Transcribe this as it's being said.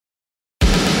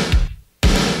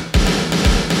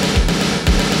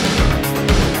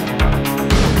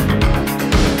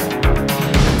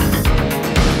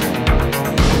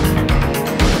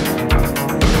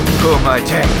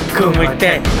Kumite.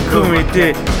 Kumite.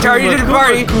 Kumite. Tardy to the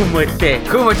party. Kumite.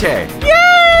 Kumite.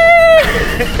 Yay!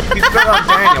 You spelled out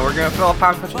Daniel. We're gonna fill out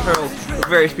Pop Culture Turtles with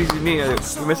various pieces of media. We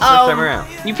missed the first time around.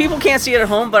 You people can't see it at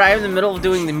home, but I am in the middle of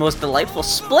doing the most delightful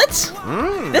splits.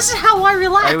 This is how I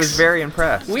relax. I was very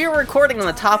impressed. We are recording on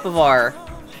the top of our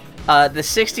the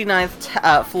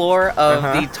 69th floor of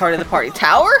the Tardy to the Party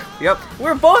Tower. Yep.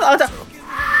 We're both on top.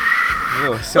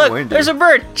 Oh, so Look, windy. there's a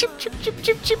bird. Chip, chip, chip,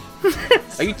 chip, chip.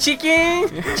 Are you cheeking?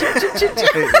 Chip, chip, chip,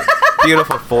 chip.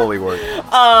 Beautiful Foley work.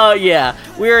 Yeah.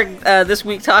 We're this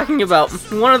week talking about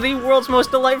one of the world's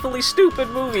most delightfully stupid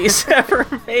movies ever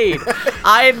made.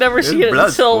 I had never seen it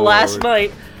until Bloodsport. last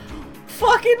night.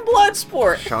 Fucking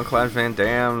Bloodsport. Jean-Claude Van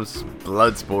Damme's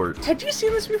Bloodsport. Had you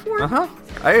seen this before? Uh-huh.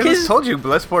 I just told you,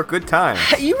 Bloodsport, good times.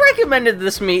 You recommended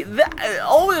this to me. It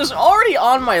was already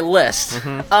on my list.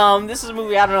 This is a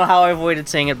movie, I don't know how I avoided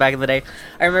seeing it back in the day.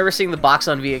 I remember seeing the box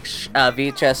on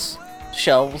VHS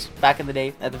shelves back in the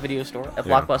day at the video store, at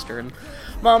Blockbuster, and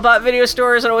mom and pop video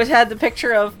stores, and always had the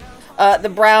picture of the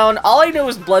brown, all I know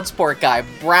is Bloodsport guy,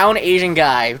 brown Asian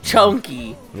guy,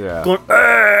 chunky, Yeah. going,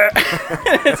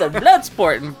 it's a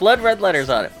Bloodsport, and blood red letters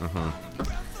on it.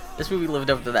 This movie lived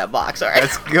up to that box, alright?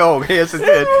 Let's go. Yes, it This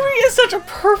did. movie is such a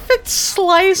perfect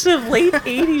slice of late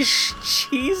 80s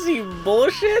cheesy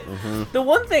bullshit. The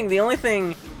only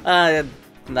thing,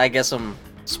 I guess I'm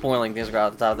spoiling things right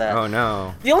off the top of that. Oh,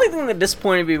 no. The only thing that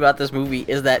disappointed me about this movie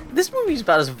is that this movie is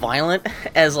about as violent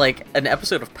as, like, an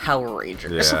episode of Power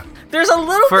Rangers. Yeah. There's a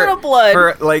little bit of blood.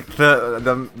 For, like,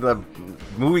 the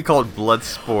movie called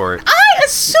Bloodsport. I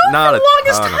assumed Not for a the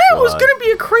longest ton time of it was blood. going to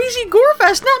be a crazy gore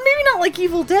fest. Maybe not like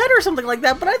Evil Dead or something like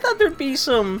that, but I thought there'd be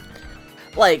some,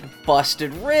 like,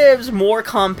 busted ribs, more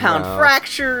compound No.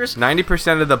 fractures,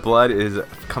 90% of the blood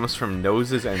comes from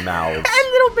noses and mouths. and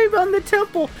little baby on the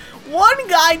temple. One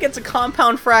guy gets a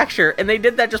compound fracture, and they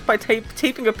did that just by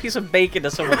taping a piece of bacon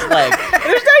to someone's leg.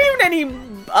 There's not even any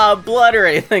blood or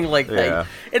anything like that. Yeah.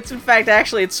 It's, in fact,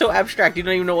 actually, it's so abstract, you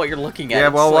don't even know what you're looking at. Yeah,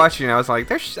 It's while like, watching, I was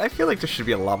like, I feel like there should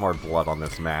be a lot more blood on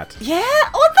this mat. yeah?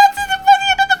 Oh, that's it. By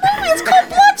the end of the movie, it's called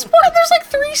Bloodsport. There's like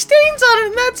 3 stains on it,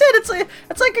 and that's it.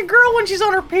 It's like a girl when she's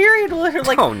on her period. With her,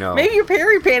 like, Oh, no. Maybe your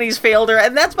period panties failed her,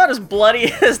 and that's about as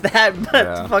bloody as that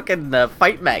Yeah. fucking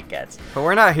fight mat gets. But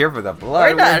we're not here for the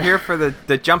blood. We're not. We're here for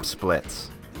the jump splits.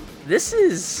 This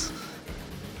is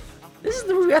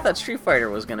the movie I thought Street Fighter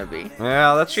was gonna be.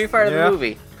 Yeah, that's Street Fighter the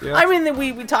movie. Yeah. I mean,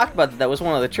 we talked about that. That was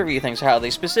one of the trivia things, how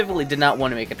they specifically did not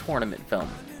want to make a tournament film.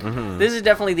 This is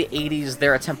definitely the 80s,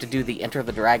 their attempt to do the Enter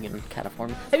the Dragon kind of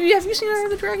form. Have you seen Enter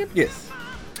the Dragon? Yes.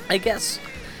 I guess.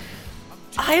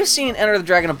 I have seen Enter the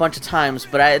Dragon a bunch of times,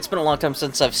 but it's been a long time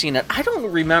since I've seen it. I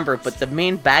don't remember, but the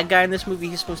main bad guy in this movie,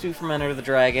 he's supposed to be from Enter the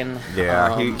Dragon.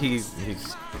 Yeah,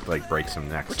 he's like breaks some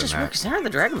necks. Which is in weird, that. because Enter the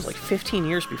Dragon was like 15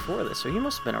 years before this, so he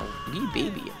must have been a wee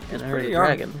baby in Enter Pretty the young,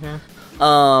 Dragon.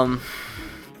 yeah.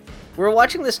 We're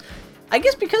watching this, I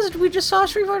guess because we just saw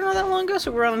Street Fighter not that long ago, so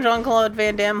we're on Jean-Claude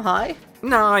Van Damme high.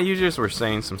 Nah, you just were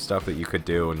saying some stuff that you could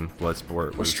do in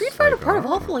Bloodsport. Was Street Fighter like, part of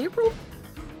oh. Awful April?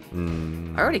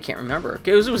 Mm, I already can't remember.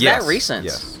 It was Yes, that recent.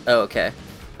 yes. Oh, okay.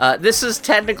 This is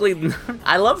technically...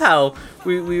 I love how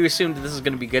we assumed this is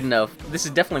going to be good enough. This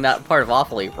is definitely not part of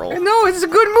Awful April. No, it's a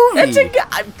good movie. It's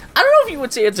I don't know if you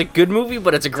would say it's a good movie,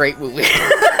 but it's a great movie.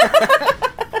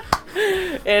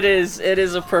 It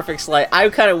is a perfect slide. I'm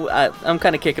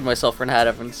kind of kicking myself for not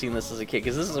having seen this as a kid,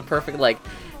 because this is a perfect, like,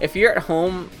 if you're at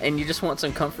home and you just want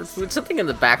some comfort food, something in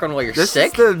the background while you're This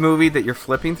sick. is the movie that you're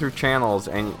flipping through channels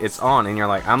and it's on, and you're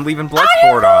like, I'm leaving I have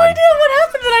Bloodsport no on. idea what happened.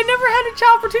 That I never had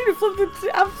an opportunity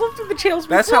to flip through the channels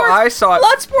before. That's how I saw it.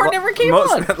 Bloodsport never came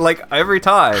on. Like every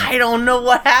time. I don't know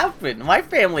what happened. My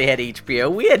family had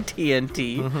HBO. We had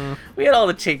TNT. We had all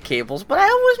the cables. But I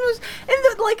always was...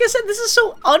 And like I said, this is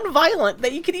so unviolent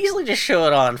that you could easily just show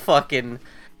it on fucking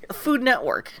Food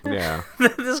Network. Yeah.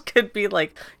 This could be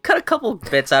like... Cut a couple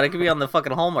bits out. It could be on the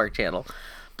fucking Hallmark Channel.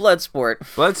 Bloodsport.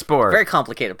 Bloodsport. Very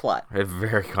complicated plot. It's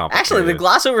very complicated. Actually, they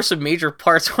gloss over some major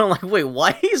parts where I'm like, wait,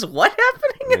 why is what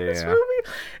happening in this Yeah. movie?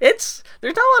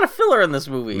 There's not a lot of filler in this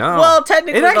movie. No. Well,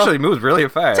 technically... It actually moves really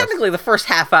fast. Technically, the first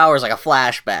half hour is like a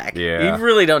flashback. Yeah. You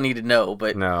really don't need to know,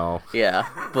 but... No. Yeah,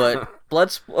 but...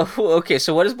 Okay,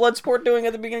 so what is Bloodsport doing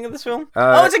at the beginning of this film?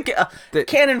 It's a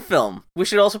Canon film. We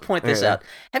should also point this Yeah. out.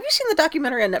 Have you seen the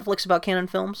documentary on Netflix about Canon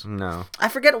films? No. I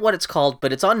forget what it's called,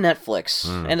 but it's on Netflix,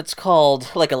 and it's called,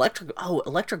 like, Electric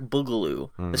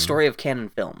Boogaloo, the story of Canon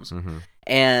films.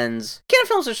 And Canon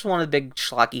Films is just one of the big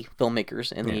schlocky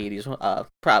filmmakers in the 80s,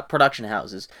 production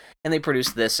houses, and they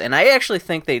produced this. And I actually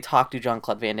think they talked to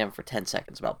Jean-Claude Van Damme for 10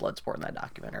 seconds about Bloodsport in that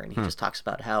documentary, and he just talks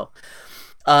about how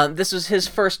This was his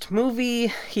first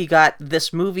movie. He got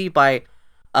this movie by,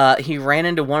 he ran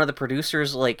into one of the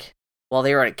producers, like, while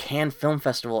they were at a Cannes Film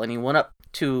Festival, and he went up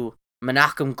to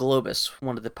Menachem Globus,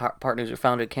 one of the partners who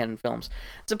founded Cannon Films.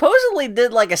 Supposedly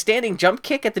did like a standing jump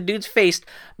kick at the dude's face,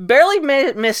 barely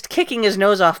missed kicking his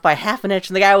nose off by half an inch,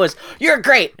 and the guy was, "You're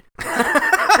great!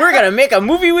 We're gonna make a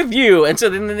movie with you!" And so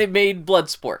then they made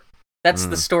Bloodsport. That's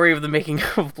the story of the making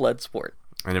of Bloodsport.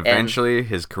 And eventually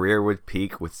his career would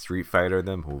peak with Street Fighter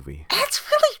the movie. That's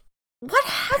really what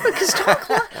happened, because John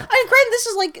Claude... I mean, granted,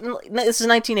 this is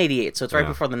 1988, so it's right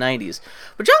before the 90s.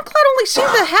 But John Claude only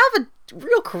seemed to have a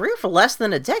real career for less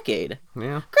than a decade. Yeah.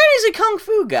 Granted, he's a kung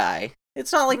fu guy.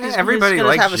 It's not like he's going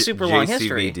to have a super long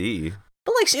history. JCVD.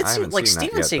 But like, it's like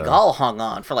Steven Seagal hung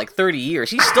on for like 30 years.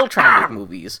 He's still trying to make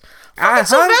movies.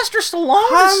 Sylvester Stallone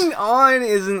hung on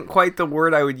isn't quite the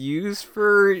word I would use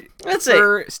for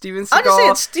Steven Seagal. I'm just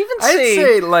saying, Steven I'd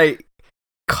say like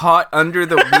caught under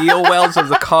the wheel wells of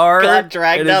the car, got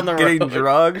dragged down the road, getting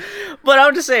drugged. But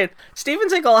I'm just saying, Steven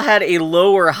Seagal had a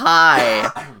lower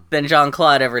high than Jean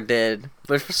Claude ever did,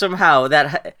 but somehow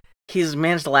he's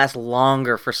managed to last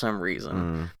longer for some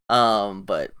reason.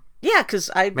 But yeah, because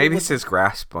maybe it's his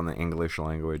grasp on the English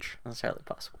language. That's entirely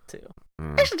possible too.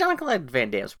 Actually, John Claude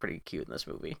Van Damme's pretty cute in this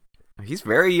movie. He's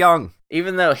very young,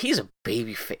 even though he's a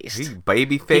baby faced. He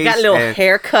got a little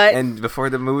haircut, and before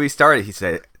the movie started, he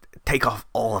said, "Take off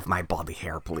all of my body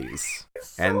hair, please."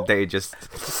 And they just...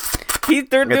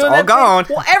 They're doing it's all gone.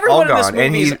 Well, everyone in this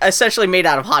movie is essentially made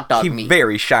out of hot dog meat. He's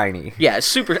very shiny. Yeah,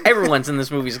 super. Everyone's in this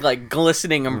movie is like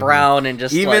glistening and brown and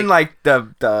just even like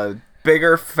the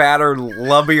bigger, fatter,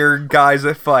 lubbier guys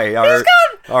that fight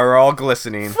are all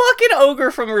glistening. Fucking ogre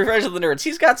from Revenge of the Nerds.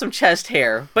 He's got some chest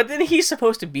hair, but then he's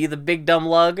supposed to be the big dumb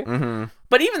lug. Mm-hmm.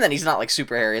 But even then, he's not like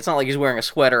super hairy. It's not like he's wearing a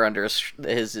sweater under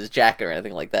his jacket or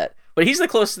anything like that. But he's the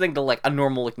closest thing to like a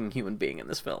normal looking human being in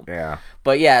this film. Yeah.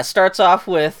 But yeah, it starts off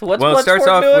with it starts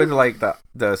off with like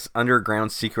the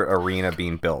underground secret arena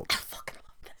being built.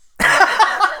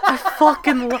 I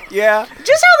fucking love Yeah.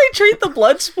 just how they treat the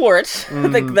blood sport,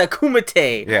 the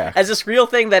kumite, as this real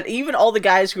thing that even all the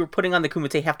guys who are putting on the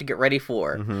kumite have to get ready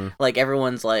for. Mm-hmm. Like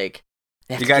everyone's like,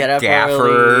 you have to get up gaffers,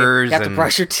 early, you have to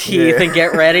brush your teeth and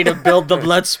get ready to build the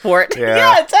blood sport.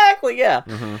 Yeah, exactly. Yeah.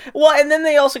 Mm-hmm. Well, and then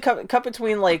they also cut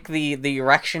between like the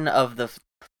erection of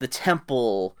the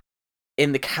temple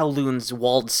in the Kowloon's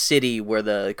walled city where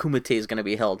the kumite is going to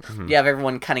be held. Mm-hmm. You have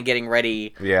everyone kind of getting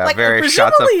ready. Yeah, like, very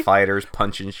shots of fighters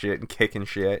punching shit and kicking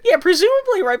shit. Yeah,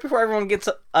 presumably right before everyone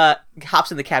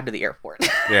hops in the cab to the airport.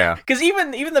 Yeah. Because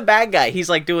even the bad guy, he's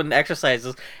like doing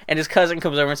exercises, and his cousin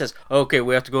comes over and says, "Okay,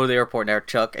 we have to go to the airport now,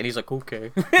 Chuck." And he's like,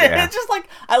 "Okay." Yeah. It's just like,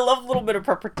 I love a little bit of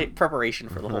preparation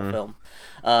for the whole film.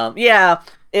 Yeah,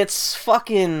 it's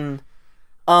fucking...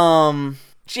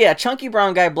 chunky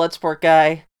brown guy, Bloodsport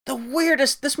guy. The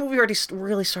weirdest... This movie already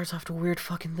really starts off to a weird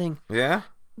fucking thing. Yeah?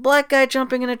 Black guy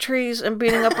jumping into trees and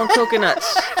beating up on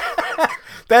coconuts.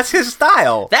 That's his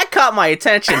style. That caught my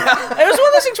attention. It was one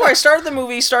of those things where I started the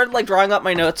movie, started like drawing up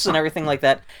my notes and everything like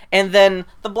that, and then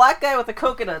the black guy with the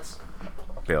coconuts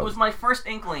was my first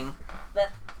inkling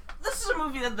that this is a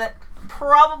movie that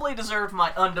probably deserved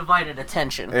my undivided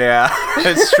attention. Yeah,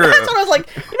 it's true. That's when I was like,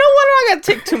 you know what, I'm not going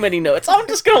to take too many notes. I'm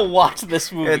just going to watch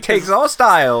this movie. It takes all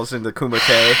styles in the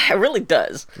kumite. It really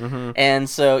does. Mm-hmm. And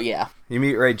so, yeah. You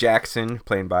meet Ray Jackson,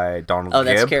 played by Donald Gibb. Oh,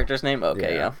 that's the character's name?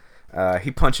 Okay, yeah.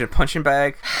 He punched a punching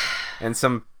bag, and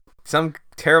some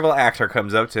terrible actor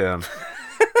comes up to him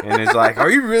and is like, "Are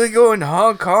you really going to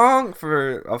Hong Kong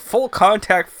for a full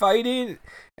contact fighting?"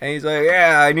 And he's like,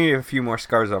 "Yeah, I need a few more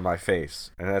scars on my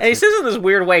face." And he says it in this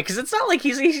weird way, because it's not like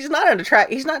he's not an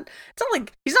attractive... It's not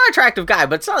like he's not an attractive guy,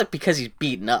 but it's not like because he's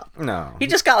beaten up. No. He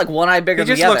just got like one eye bigger than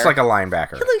the other. He just looks like a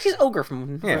linebacker. He's Ogre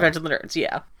from Revenge of the Nerds,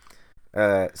 yeah.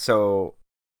 So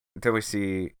then we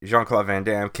see Jean-Claude Van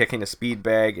Damme kicking a speed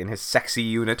bag in his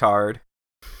sexy unitard.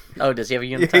 Oh, does he have a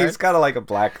unitard? Yeah, he's got a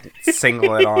black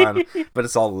singlet on, but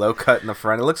it's all low cut in the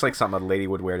front. It looks like something a lady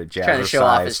would wear to jazzercise. Trying to show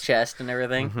off his chest and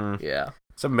everything. Mm-hmm. Yeah.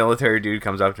 Some military dude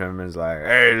comes up to him and is like,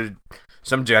 "Hey,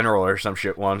 some general or some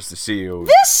shit wants to see you.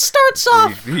 This starts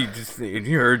off...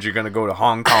 He heard you're going to go to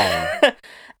Hong Kong."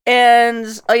 And,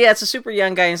 it's a super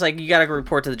young guy. And he's like, "You got to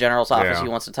report to the general's office. Yeah. He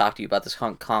wants to talk to you about this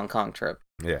Hong Kong trip."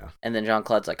 Yeah. And then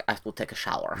Jean-Claude's like, "I will take a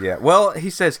shower." Yeah. Well,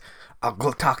 he says, "I'll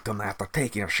go talk to him after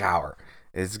taking a shower."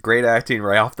 It's great acting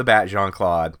right off the bat,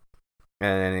 Jean-Claude.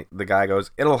 And then the guy goes,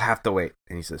 "It'll have to wait."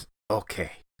 And he says,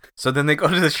 "Okay." So then they go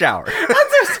to the shower.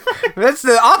 That's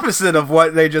the opposite of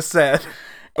what they just said.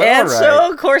 But and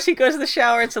so, of course, he goes to the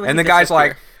shower. And the guy's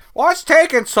like, "What's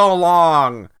taking so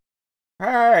long?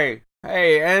 Hey,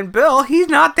 Hey, and Bill, he's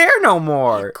not there no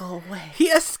more. Go away. He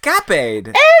escaped.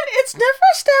 And it's never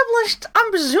established.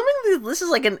 I'm presuming that this is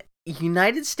like an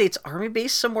United States Army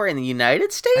base somewhere in the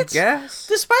United I States. guess.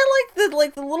 Despite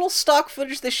the little stock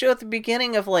footage they show at the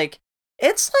beginning of like,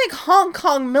 it's like Hong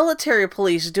Kong military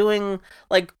police doing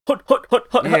like hut,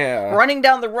 Yeah. running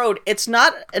down the road. It's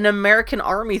not an American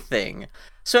Army thing.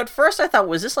 So at first I thought,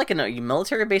 was this like a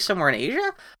military base somewhere in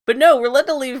Asia? But no, we're led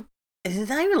to believe. It's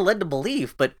not even led to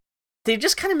believe, but they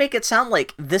just kind of make it sound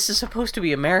like this is supposed to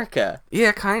be America.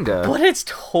 Yeah, kinda. But it's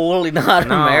totally not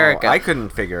No, America. I couldn't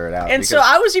figure it out. And so because-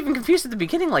 I was even confused at the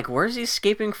beginning, like, where's he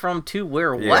escaping from to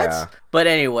where, what? Yeah. But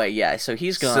anyway, yeah, so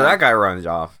he's gone. So that guy runs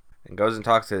off and goes and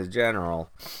talks to the general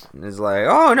and is like,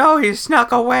 "Oh no, he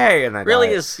snuck away!" And that really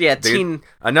guy- is, yeah, Dude,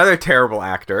 another terrible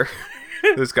actor.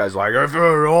 This guy's like, "If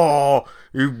you're all,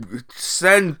 you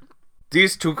send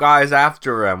these two guys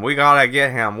after him. We gotta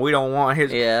get him. We don't want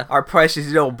our precious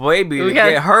little baby to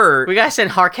get hurt." We gotta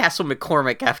send Hardcastle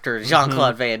McCormick after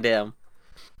Jean-Claude Van Damme.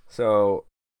 So,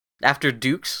 after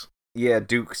Dukes? yeah,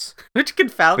 Dukes. Which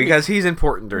confounded me. Because he's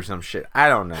important or some shit. I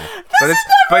don't know. This is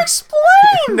never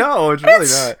explained! No, it's really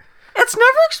not. It's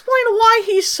never explained why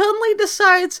he suddenly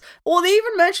decides. Well, they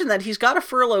even mentioned that he's got a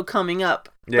furlough coming up,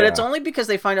 but Yeah. it's only because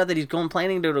they find out that he's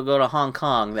planning to go to Hong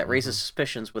Kong that raises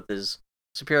suspicions with his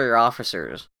superior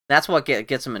officers. That's what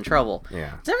gets him in trouble.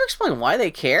 Yeah. It's never explained why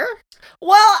they care.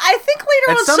 Well, I think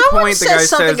later At on some someone point, the guy says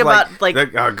something says, about like,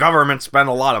 the government spent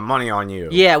a lot of money on you.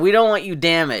 yeah, we don't want you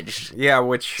damaged. Yeah,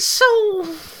 which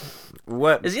So,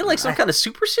 what is he like some kind of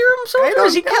super serum soldier? don't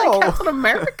Is he kind know. of Captain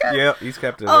America? Yeah, he's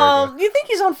Captain America. You think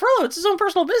he's on furlough? It's his own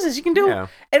personal business. He can do. Yeah.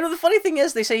 And the funny thing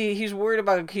is, they say he's worried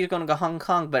about he's going to go Hong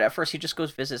Kong, but at first he just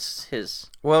goes visits his.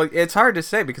 Well, it's hard to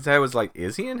say because I was like,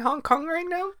 is he in Hong Kong right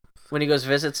now? When he goes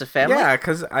visits a family. Yeah,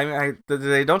 because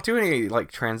they don't do any like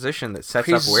transition that sets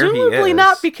up where he is. Presumably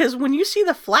not, because when you see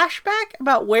the flashback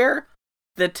about where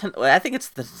I think it's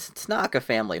the Tanaka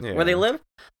family where they live,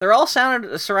 they're all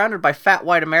surrounded by fat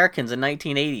white Americans in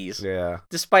 1980s. Yeah.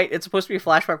 Despite it's supposed to be a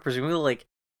flashback, presumably like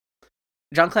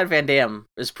Jean-Claude Van Damme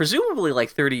is presumably like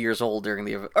 30 years old during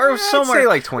the or somewhere I'd say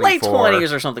like 24. late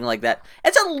 20s or something like that.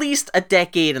 It's at least a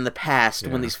decade in the past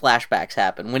when these flashbacks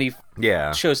happen, when he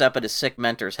shows up at his sick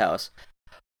mentor's house.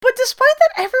 But despite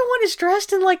that, everyone is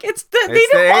dressed in like they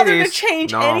didn't bother to 80s.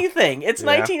 change anything. It's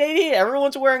 1980.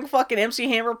 Everyone's wearing fucking MC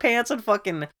Hammer pants and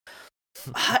fucking.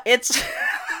 It's.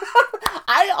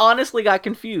 I honestly got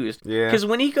confused. Yeah. Because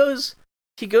when he goes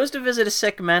to visit a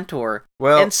sick mentor,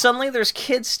 and suddenly there's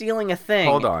kids stealing a thing.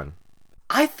 Hold on.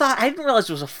 I didn't realize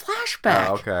it was a flashback.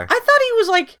 Oh, okay. I thought he was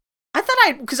like.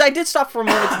 Because I did stop for a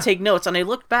moment to take notes, and I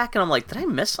looked back, and I'm like, did I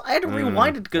miss? I had to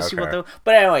rewind it to go see what the.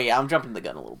 But anyway, yeah, I'm jumping the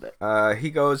gun a little bit. He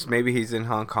goes. Maybe he's in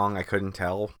Hong Kong. I couldn't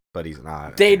tell, but he's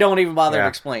not. They don't even bother to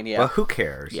explain. Yeah. Well, who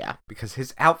cares? Yeah. Because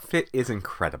his outfit is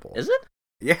incredible. Is it?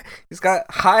 Yeah. He's got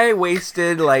high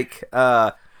waisted like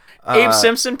Abe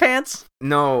Simpson pants.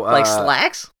 No. Like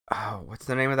slacks. Oh, what's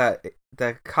the name of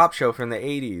that cop show from the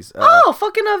 80s?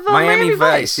 Fucking Miami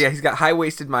Vice. Yeah, he's got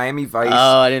high-waisted Miami Vice.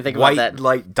 Oh, I didn't think about that. White,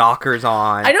 like, Dockers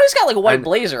on. I know he's got, like, a white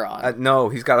blazer on. No,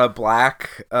 he's got a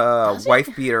black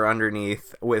wife beater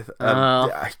underneath with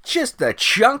just the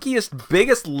chunkiest,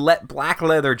 biggest black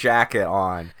leather jacket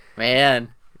on.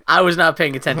 Man, I was not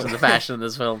paying attention to the fashion in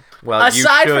this film. Well,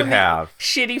 aside you should from have. The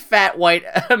shitty, fat, white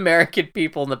American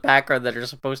people in the background that are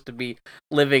supposed to be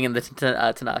living in the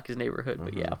Tanaka's neighborhood,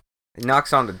 but yeah. He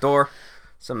knocks on the door.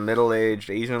 Some middle-aged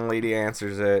Asian lady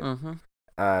answers it.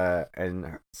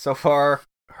 And so far,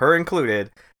 her included,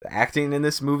 the acting in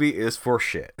this movie is for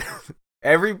shit.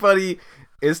 Everybody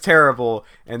is terrible,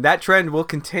 and that trend will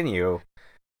continue.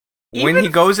 When he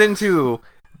goes into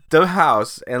the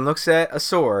house and looks at a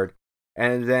sword,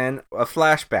 and then a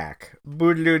flashback.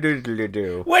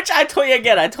 Which I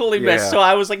totally missed. So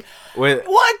I was like,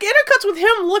 intercuts with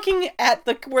him looking at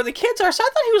where the kids are. So I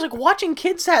thought he was like watching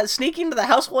kids sneak into the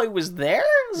house while he was there.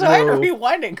 So I had to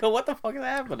rewind it and go, what the fuck is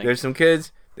happening? There's some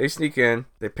kids, they sneak in,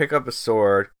 they pick up a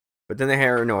sword, but then they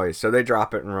hear a noise, so they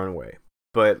drop it and run away.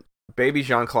 But baby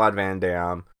Jean-Claude Van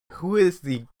Damme, who is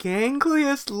the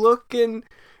gangliest looking,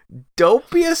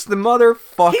 dopiest the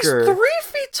motherfucker. He's 3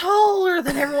 feet taller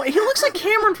than everyone. He looks like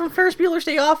Cameron from Ferris Bueller's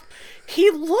Day Off. He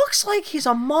looks like he's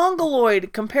a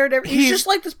mongoloid compared to. He's just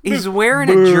like this. He's wearing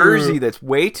a jersey that's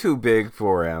way too big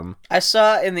for him. I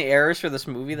saw in the errors for this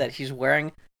movie that he's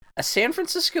wearing a San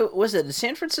Francisco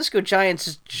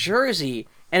Giants jersey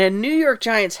and a New York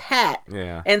Giants hat.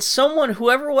 Yeah. And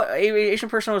whoever aviation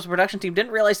person was the production team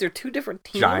didn't realize they're 2 different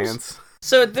teams. Giants.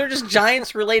 So they're just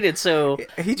Giants related. So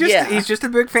he's just a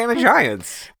big fan of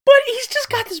Giants. But he's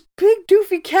just got this big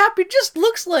doofy cap. He just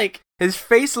looks like His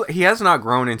face, he has not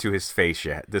grown into his face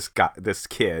yet, this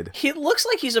kid. he looks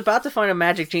like he's about to find a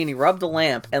magic genie, rub the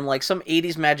lamp, and like some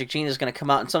 80s magic genie is going to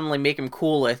come out and suddenly make him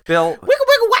cool with Bill, wiggle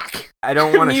wiggle whack. I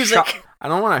don't want to Music. I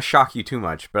don't want to shock you too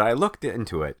much, but I looked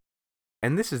into it,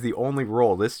 and this is the only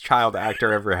role this child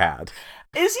actor ever had.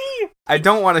 Is he? I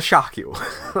don't want to shock you.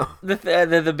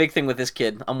 The big thing with this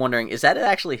kid, I'm wondering, is that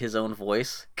actually his own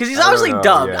voice? Because he's I don't obviously know,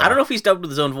 dubbed. yeah. I don't know if he's dubbed with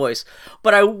his own voice,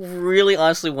 but I really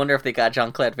honestly wonder if they got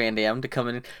Jean-Claude Van Damme to come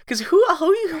in. Because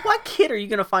what kid are you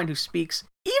going to find who speaks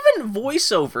even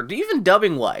voiceover, even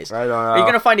dubbing wise? I don't know. Are you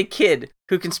going to find a kid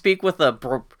who can speak with a...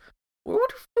 What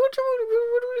do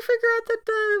we figure out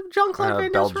that Jean-Claude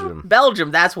Van Damme's Belgium. from?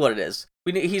 Belgium, that's what it is.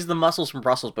 He's the muscles from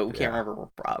Brussels, but we can't remember where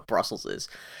Brussels is.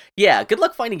 Yeah, good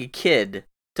luck finding a kid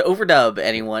to overdub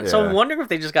anyone. So I'm Yeah. wondering if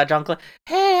they just got Jean-Claude.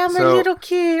 Hey, I'm a So, little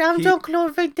kid. I'm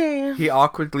Jean-Claude Van Damme. He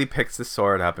awkwardly picks the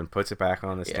sword up and puts it back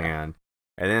on the stand.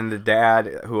 And then the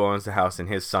dad who owns the house and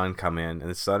his son come in, and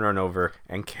the son run over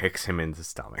and kicks him in the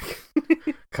stomach.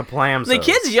 Kaplamso. The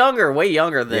kid's younger, way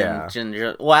younger than Yeah.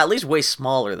 Ginger. Well, at least way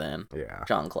smaller than Yeah.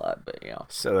 Jean-Claude, but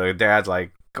So the dad's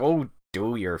like, go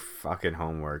do your fucking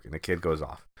homework. And the kid goes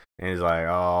off. And he's like,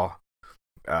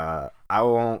 I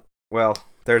won't. Well,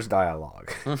 there's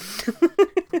dialogue.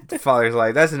 The father's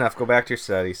like, that's enough. Go back to your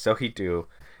studies. So he do.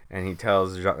 And he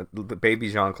tells the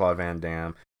baby Jean-Claude Van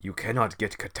Damme, you cannot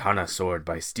get katana sword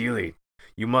by stealing.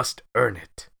 You must earn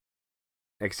it.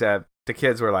 Except the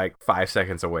kids were like 5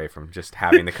 seconds away from just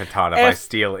having the katana by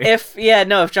stealing. If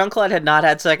Jean-Claude had not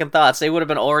had second thoughts, they would have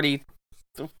been already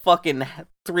fucking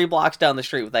 3 blocks down the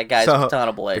street with that guy's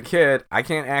katana blade. The kid, I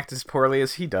can't act as poorly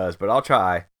as he does, but I'll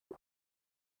try.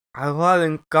 I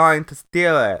wasn't going to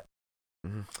steal it.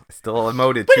 Still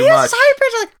emoted But too he has much. this high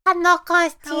pitch, like, I'm not going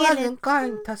to steal it.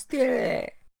 going to steal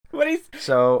it. But he's...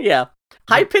 So Yeah.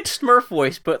 High-pitched Smurf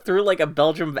voice, but through, like, a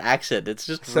Belgium accent. It's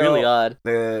just really odd.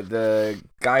 the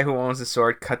guy who owns the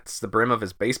sword cuts the brim of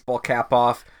his baseball cap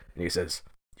off, and he says,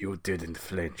 you didn't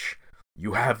flinch.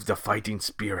 You have the fighting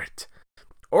spirit.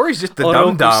 Or he's just the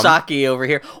dum-dum. Orokusaki over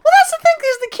here. Well, that's the thing,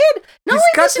 is the kid, not He's only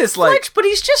got doesn't this, like, flinch, but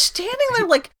he's just standing there,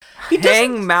 like, he doesn't...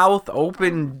 Hang mouth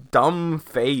open, dumb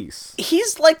face.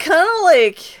 He's, like, kind of,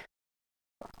 like...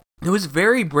 It was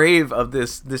very brave of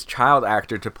this child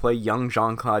actor to play young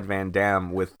Jean-Claude Van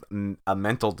Damme with a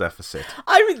mental deficit.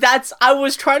 I mean, I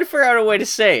was trying to figure out a way to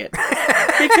say it.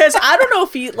 Because I don't know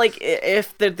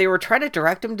if they were trying to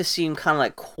direct him to seem kind of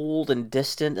like cold and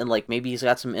distant, and like maybe he's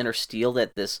got some inner steel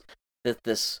that this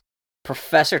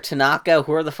Professor Tanaka,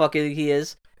 whoever the fuck he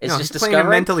is No, just he's playing discovering. a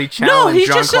mentally No, challenged he's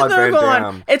just sitting Jean-Claude there Van going.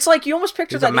 Damme. It's like you almost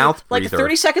picture He's a that. mouth Like breather.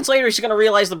 30 seconds later, he's gonna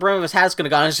realize the brim of his hat's gonna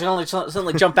go, and he's gonna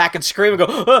suddenly jump back and scream and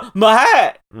go, "My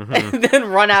hat!" and then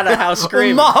run out of the house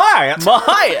screaming, My hat! My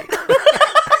hat!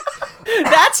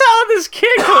 That's how this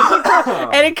kid goes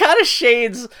across. And it kind of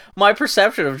shades my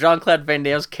perception of Jean-Claude Van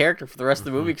Damme's character for the rest of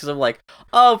the movie, because I'm like,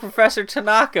 oh, Professor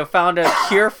Tanaka found a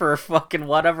cure for fucking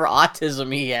whatever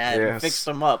autism he had and Yes. fixed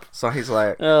him up. So he's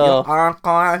like, Oh. you aren't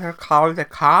going to call the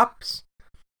cops?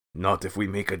 Not if we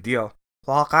make a deal.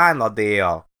 What kind of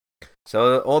deal?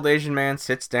 So the old Asian man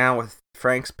sits down with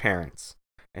Frank's parents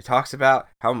and talks about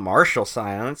how martial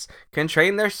silence can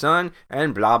train their son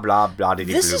and blah blah blah dee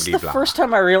This is the blah. first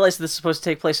time I realized this is supposed to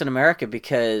take place in America,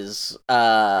 because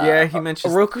Yeah, he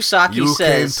mentions Orokusaki you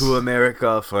says came to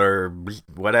America for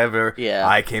whatever. Yeah.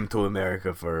 I came to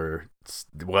America for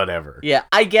whatever. Yeah,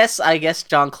 I guess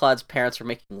Jean-Claude's parents are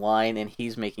making wine and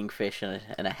he's making fish in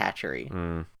a hatchery.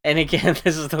 Mm. And again,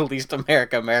 this is the least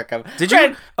America. Did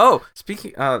you? Oh,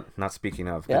 not speaking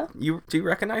of. Yeah? Do you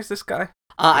recognize this guy?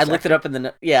 I looked it up in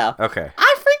the yeah. Okay.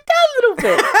 I freaked out a little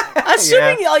bit.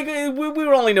 Assuming like we would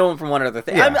only know him from one other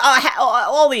thing. Yeah.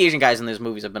 All the Asian guys in these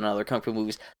movies have been in other kung fu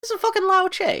movies. This is fucking Lao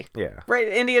Che, Yeah. right?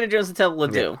 Indiana Jones and the Temple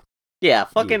of Doom. Yeah,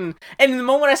 fucking. And the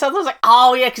moment I saw that, I was like,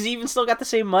 oh yeah, because he even still got the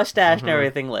same mustache and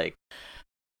everything. Like,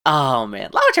 oh man,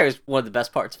 Lao Che is one of the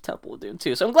best parts of Temple of Doom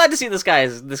too. So I'm glad to see this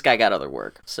guy got other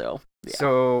work. So yeah.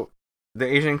 So the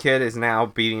Asian kid is now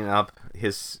beating up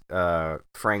his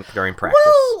Frank during practice.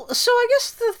 Well, so I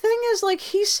guess the thing is, like,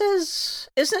 he says,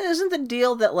 isn't the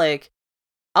deal that, like,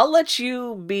 if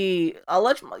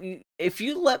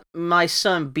you let my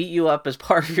son beat you up as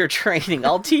part of your training,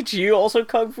 I'll teach you also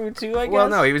kung fu too, I guess? Well,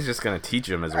 no, he was just gonna teach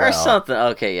him as well. Or something.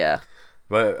 Okay, yeah.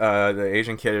 But the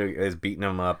Asian kid is beating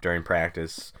him up during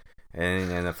practice,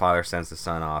 and the father sends the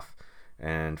son off,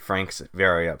 and Frank's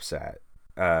very upset.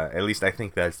 At least I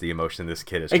think that's the emotion this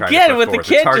kid is trying to Again, put with the forth.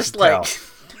 kid It's hard just to tell. like...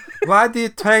 Why did you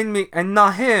train me and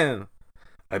not him?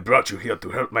 I brought you here to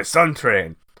help my son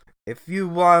train. If you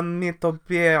want me to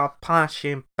be a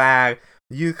punching bag,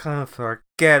 you can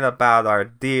forget about our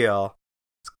deal.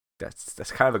 It's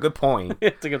that's kind of a good point.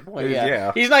 It's a good point. Yeah.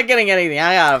 Yeah. He's not getting anything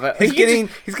out of it. He's getting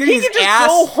he his can just ass.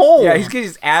 go home. Yeah, he's getting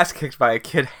his ass kicked by a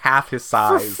kid half his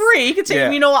for size. free. He could say,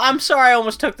 Yeah. you know what? I'm sorry, I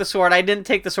almost took the sword. I didn't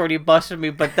take the sword. You busted me,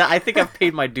 but I think I've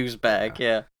paid my dues back.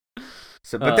 Yeah.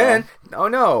 So, but then, oh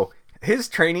no, his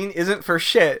training isn't for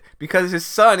shit because his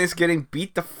son is getting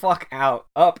beat the fuck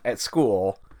up at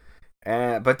school.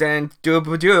 But then,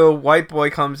 white boy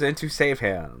comes in to save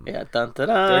him. Yeah. Dun, dun,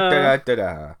 Da, dun. da, da,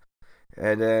 da.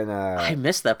 And then, I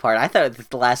missed that part. I thought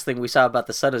the last thing we saw about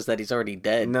the son is that he's already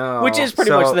dead. no, Which is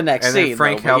pretty much the next and scene. then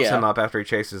Frank though, but helps yeah. him up after he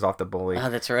chases off the bully. Oh,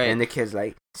 that's right. And the kid's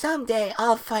like, someday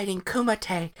I'll fight in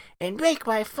Kumite and make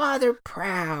my father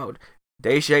proud.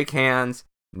 They shake hands.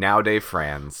 Now they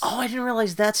friends. Oh, I didn't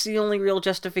realize that's the only real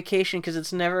justification because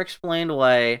it's never explained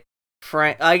why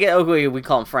Frank. I get. Okay, we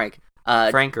call him Frank.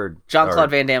 Frank or Jean-Claude or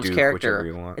Van Damme's Duke, character. whichever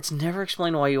you want. It's never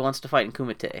explained why he wants to fight in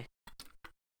Kumite.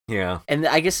 Yeah. And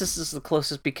I guess this is the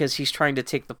closest because he's trying to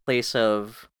take the place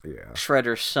of Yeah.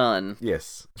 Shredder's son.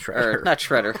 Yes. Or Shredder. not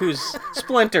Shredder, who's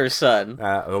Splinter's son.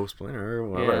 Splinter,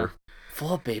 whatever.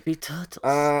 Four baby turtles.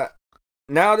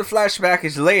 Now the flashback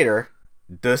is later.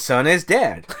 The son is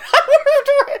dead.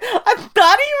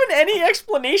 Not even any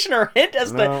explanation or hint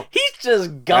as No. to he's just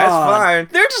gone. That's fine.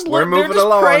 They're just We're they're moving just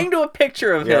along. praying to a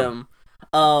picture of Yep. him.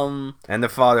 And the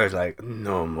father's like,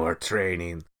 no more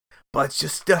training. But you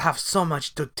still have so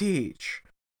much to teach.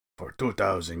 For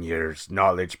 2,000 years,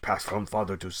 knowledge passed from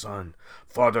father to son.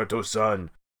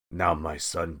 Now my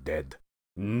son dead.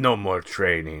 No more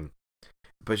training.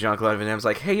 But Jean-Claude Van Damme's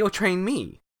like, hey, you'll train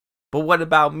me. But what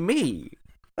about me?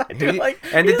 I do like,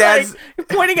 and the he's dad's like,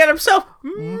 pointing at himself.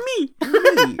 Me.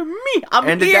 Me. Me. I'm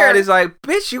and here. the dad is like,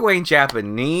 bitch, you ain't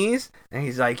Japanese. And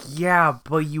he's like, yeah,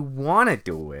 but you want to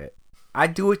do it. I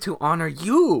do it to honor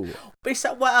you. Based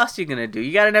on what else are you gonna do?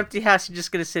 You got an empty house. You're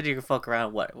just gonna sit here and fuck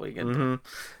around. What are you gonna do?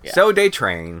 Yeah. So they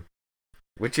train,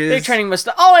 which is They training must.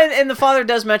 Oh, and the father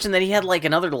does mention that he had like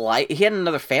another life. He had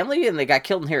another family, and they got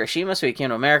killed in Hiroshima, so he came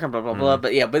to America. Blah blah blah.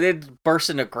 But yeah, but it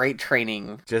burst into a great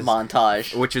training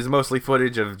montage, which is mostly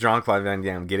footage of Jean-Claude Van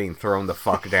Damme getting thrown the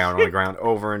fuck down on the ground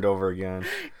over and over again,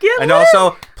 and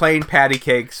also playing patty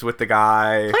cakes with the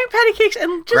guy, playing patty cakes,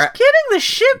 and just getting the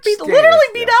shit beat, literally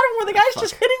beat out of him, where the guy's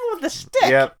just hitting him with a stick.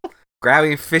 Yep.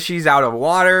 Grabbing fishies out of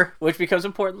water, which becomes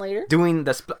important later. Doing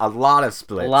a lot of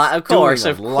splits. Of course.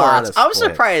 I'm splits.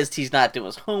 surprised he's not doing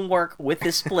his homework with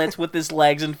his splits, with his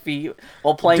legs and feet,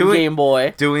 while playing Game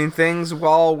Boy. Doing things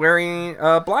while wearing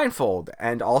a blindfold,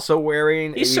 and also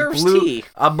wearing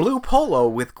a blue polo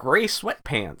with gray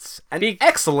sweatpants. An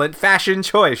excellent fashion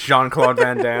choice, Jean-Claude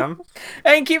Van Damme.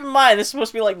 And keep in mind, this is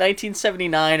supposed to be like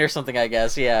 1979 or something, I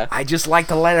guess. Yeah. I just like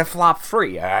to let it flop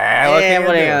free. What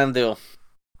are you gonna do?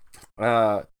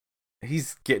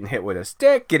 He's getting hit with a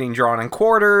stick, getting drawn and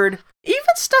quartered.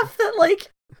 Even stuff that,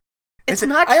 like, it's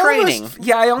not training.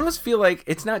 I almost feel like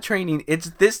it's not training. It's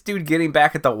this dude getting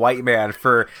back at the white man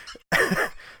for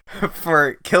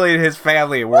for killing his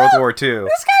family in World War II.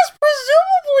 This guy's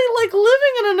presumably, like,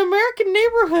 living in an American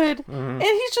neighborhood, and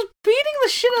he's just beating the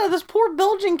shit out of this poor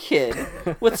Belgian kid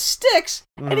with sticks,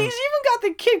 and he's even got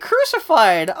the kid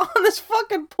crucified on this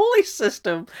fucking pulley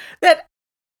system that...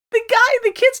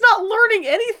 The kid's not learning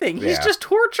anything. He's just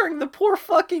torturing the poor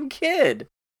fucking kid.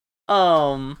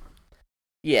 Yeah.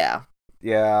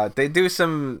 Yeah, they do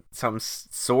some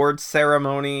sword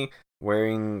ceremony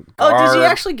wearing guard. Oh, does he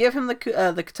actually give him the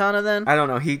katana then? I don't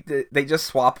know. They just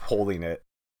swap holding it.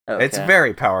 Okay. It's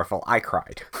very powerful. I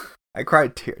cried. I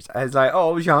cried tears. I was like,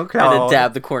 oh, Jean-Claude. And then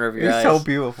dab the corner of your eyes. It's so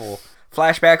beautiful.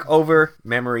 Flashback over.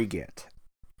 Memory get.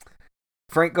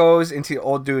 Frank goes into the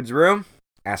old dude's room.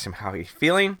 Asks him how he's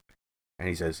feeling, and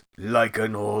he says, like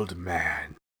an old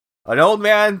man. An old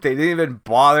man? They didn't even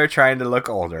bother trying to look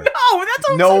older. No, that's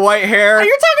what no white hair. Oh,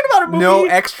 you're talking about a movie. No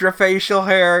extra facial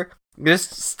hair.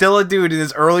 Just still a dude in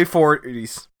his early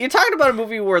 40s. You're talking about a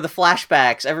movie where the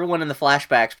flashbacks, everyone in the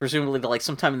flashbacks, presumably like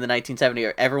sometime in the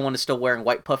 1970s, everyone is still wearing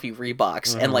white puffy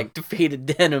Reeboks and like faded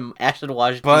denim acid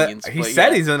wash jeans. But he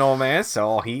said he's an old man,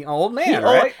 so he old man,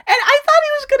 right? And I thought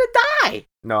he was gonna die.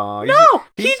 No,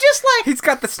 he just like he's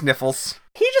got the sniffles.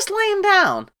 He just laying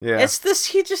down. Yeah, it's this.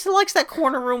 He just likes that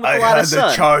corner room with a lot of sun. I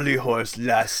had the Charlie horse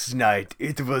last night.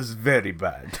 It was very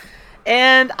bad.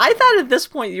 And I thought at this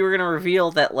point you were gonna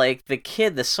reveal that like the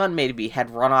kid, the son, maybe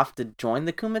had run off to join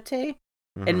the Kumite,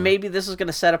 and maybe this is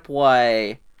gonna set up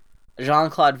why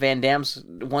Jean-Claude Van Damme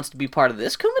wants to be part of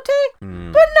this Kumite. But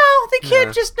no, the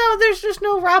kid there's just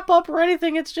no wrap up or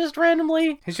anything. It's just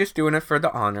randomly. He's just doing it for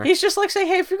the honor. He's just like saying,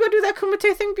 hey, if you're gonna do that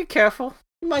Kumite thing, be careful.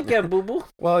 You might get a boo-boo.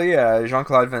 Well, yeah,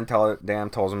 Jean-Claude Van Damme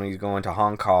tells him he's going to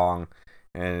Hong Kong,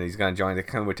 and he's going to join the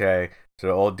Kumite. So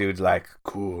the old dude's like,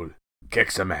 cool. Kick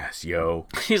some ass, yo.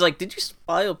 He's like, did you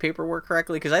file paperwork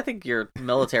correctly? Because I think your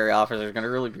military officer is going to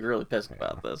really be really pissed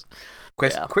about this.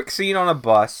 Quick scene on a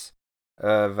bus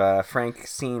of Frank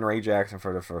seeing Ray Jackson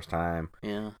for the first time.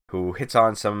 Yeah. Who hits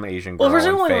on some Asian girl. Well,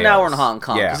 presumably now we're in Hong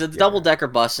Kong. Yeah, Because it's a double-decker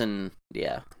bus and, He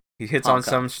hits Hong on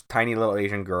Kong. some tiny little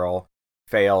Asian girl.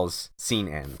 Fails. Scene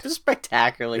end. Just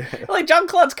spectacularly. Like, John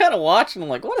Claude's kind of watching him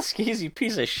like, what a skeezy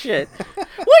piece of shit. Which, this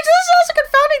is also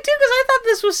confounding, too, because I thought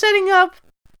this was setting up,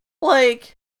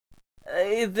 like,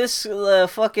 this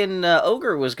fucking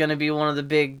ogre was going to be one of the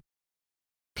big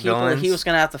people that he Villains? was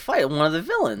going to have to fight, one of the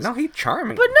villains. No, he's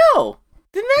charming. But no!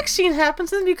 The next scene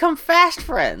happens and they become fast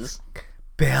friends.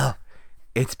 Bill,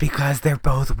 it's because they're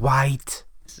both white.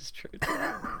 This is true.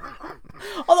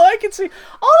 Although I can see...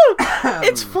 Although,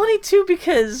 it's funny, too,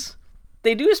 because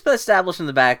they do establish in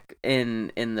the back,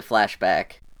 in the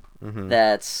flashback, Mm-hmm.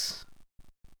 that's...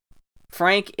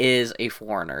 Frank is a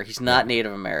foreigner. He's not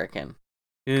Native American.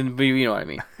 You know what I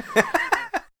mean.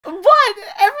 But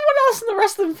everyone else in the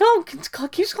rest of the film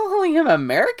keeps calling him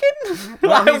American?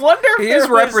 Well, I wonder if he is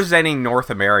there was- representing North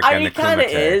America. I in mean, the he kind of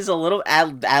Kumite. is a little,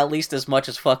 at least as much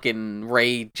as fucking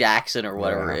Ray Jackson or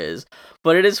whatever Yeah. is.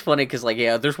 But it is funny because, like,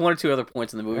 there's one or two other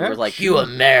points in the movie where it's like, Action. "You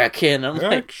American." I'm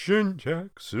like, Action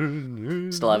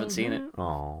Jackson. Still haven't seen it.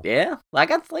 Oh. yeah,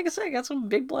 like I said, I got some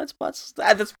big blind spots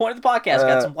at this point of the podcast.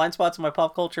 Got some blind spots in my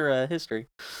pop culture history.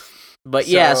 But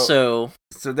yeah, so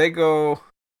So they go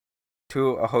to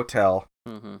a hotel.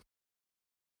 mhm.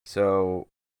 So,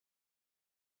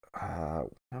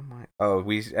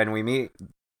 we meet.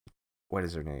 What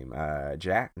is her name?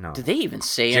 Jack? No. Did they even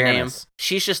say a name? Janice.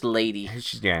 She's just Lady.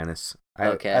 She's Janice.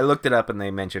 Okay. I looked it up and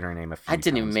they mentioned her name a few I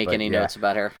didn't even times, make but any yeah. notes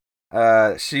about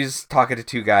her. She's talking to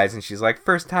two guys and she's like,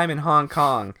 first time in Hong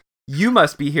Kong. You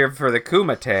must be here for the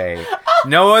Kumite.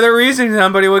 No other reason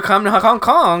somebody would come to Hong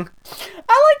Kong.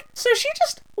 So she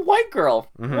just white girl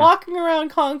Mhm. walking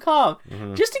around Hong Kong,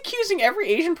 Mhm. just accusing every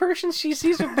Asian person she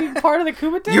sees of being part of the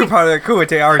Kumite. You're part of the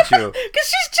Kumite, aren't you? Because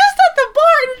she's just at the bar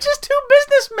and it's just two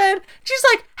businessmen. She's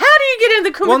like, "How do you get into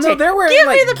the Kumite? Well, no, they're wearing Give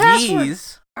like me the password."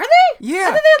 G's. Are they? Yeah. I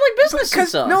thought they had like business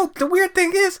Because suits on. no, the weird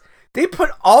thing is they put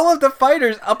all of the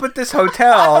fighters up at this I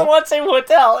hotel, want same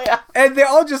hotel. Yeah, and they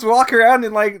all just walk around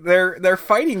in like their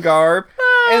fighting garb,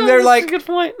 and Oh, they're that's like, a good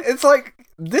point. it's like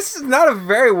this is not a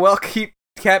very well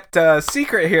kept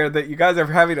secret here that you guys are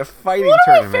having a fighting One of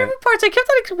my tournament. favorite parts, I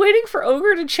kept like waiting for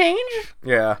Ogre to change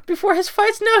Yeah, before his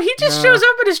fights. No, he just No. shows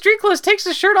up in his street clothes, takes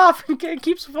his shirt off, and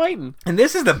keeps fighting. and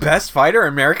this is the best fighter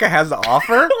America has to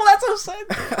offer. Well, that's what I'm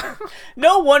saying.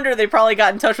 No wonder they probably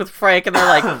got in touch with Frank, and they're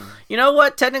like, you know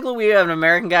what? Technically, we have an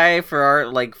American guy for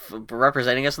our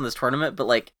representing us in this tournament, but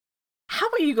like, how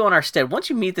about you go in our stead? Once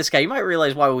you meet this guy, you might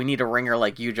realize why we need a ringer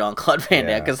like you, John Claude Van Damme,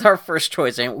 Yeah. because our first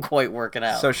choice ain't quite working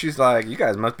out. So she's like, you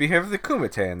guys must be here for the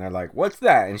Kumite. And they're like, what's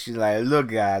that? And she's like, look,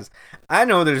 guys, I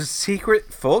know there's a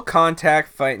secret full contact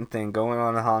fighting thing going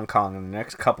on in Hong Kong in the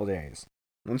next couple days.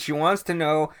 And she wants to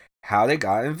know how they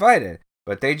got invited.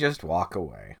 But they just walk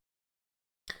away.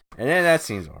 And then that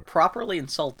scene's over. Properly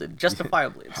insulted,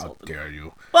 justifiably How insulted. dare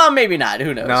you? Well, maybe not.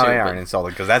 Who knows? No, Who- they but- aren't insulted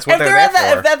because that's what If they're they're there at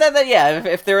that, for.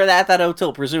 if they're at that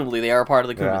hotel, presumably they are part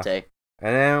of the Yeah. Kumite.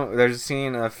 And then there's a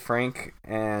scene of Frank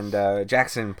and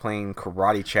Jackson playing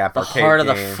Karate Chap The arcade heart of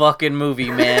the game. fucking movie,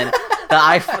 man.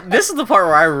 This is the part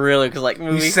where I really, because like You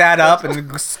movie. sat up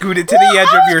and scooted to the edge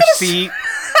of your seat.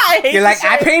 I hate You're to like, say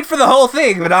I it. paid for the whole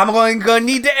thing, but I'm gonna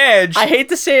need the edge. I hate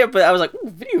to say it, but I was like, ooh,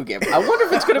 video game. I wonder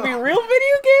if it's going to be a real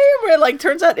video game. Where, like,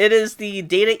 turns out it is the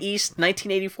Data East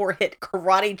 1984 hit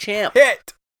Karate Champ.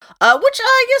 Hit. Which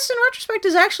I guess in retrospect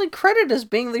is actually credited as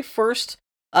being the first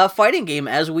fighting game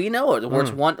as we know it. Where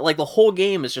it's one, like, the whole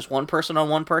game is just one person on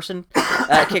one person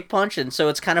kick punch. And so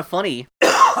it's kind of funny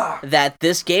that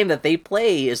this game that they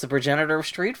play is the progenitor of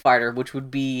Street Fighter, which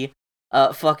would be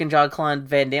fucking John Claude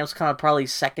Van Damme's kind of probably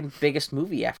second biggest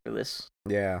movie after this.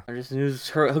 Yeah. Or just it was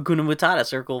her Hakuna Matata,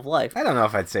 Circle of Life. I don't know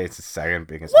if I'd say it's the second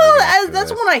biggest. Well, movie after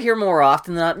that's this. one I hear more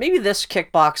often than not. Maybe this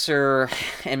Kickboxer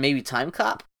and maybe Time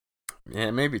Cop, Yeah,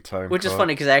 maybe Time which is Cop.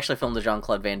 funny because I actually filmed a Jean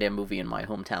Claude Van Damme movie in my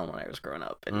hometown when I was growing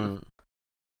up, and Mm.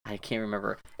 I can't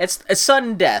remember. It's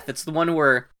Sudden Death. It's the one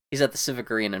where he's at the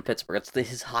Civic Arena in Pittsburgh. It's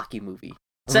his hockey movie.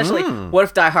 Essentially, what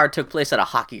if Die Hard took place at a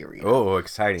hockey arena? Oh,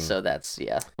 exciting. So that's,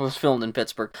 it was filmed in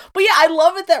Pittsburgh. But yeah, I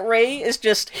love it that Ray is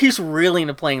just, he's really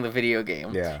into playing the video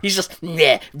game. Yeah. He's just,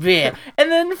 nah, nah.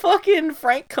 And then fucking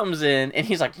Frank comes in and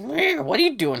he's like, nah, what are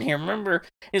you doing here? Remember?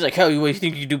 He's like, oh, you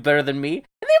think you do better than me? And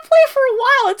they play for a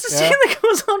while. It's a scene that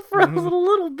goes on for a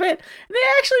little bit. And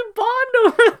they actually bond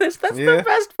over this. That's the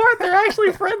best part. They're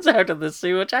actually friends after this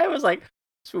scene, which I was like,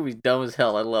 this movie's dumb as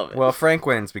hell. I love it. Well, Frank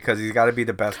wins because he's got to be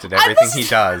the best at everything he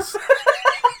does.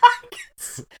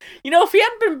 You know, if he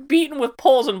hadn't been beaten with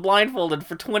poles and blindfolded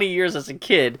for 20 years as a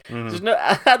kid, there's no.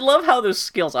 I love how those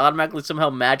skills automatically somehow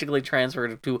magically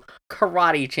transferred to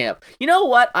karate champ. You know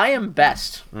what? I am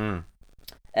best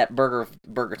at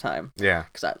burger time. Yeah.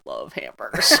 Because I love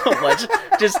hamburgers so much.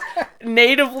 Just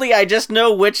natively, I just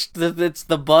know it's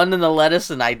the bun and the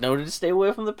lettuce, and I know to stay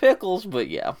away from the pickles. But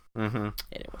yeah. Anyway.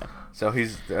 So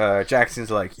he's Jackson's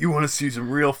like, you want to see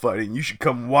some real fighting? You should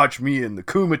come watch me in the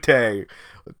Kumite.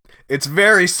 It's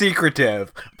very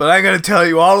secretive, but I'm gonna tell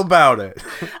you all about it.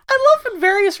 I love in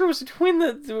various rooms between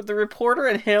the reporter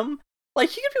and him.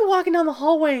 Like, you could be walking down the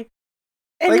hallway,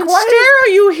 and like, in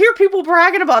stereo you hear people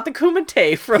bragging about the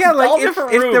Kumite from all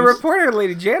different rooms. If the reporter,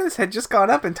 Lady Janice, had just gone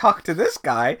up and talked to this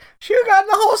guy, she would have gotten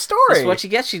the whole story. That's what she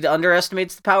gets. She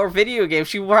underestimates the power of video games.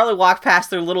 She probably walked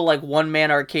past their little, like,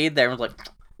 one-man arcade there and was like,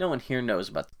 no one here knows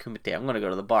about the Kumite. I'm going to go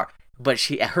to the bar. But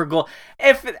her goal,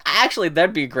 actually,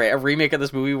 that'd be great. A remake of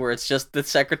this movie where it's just the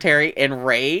secretary and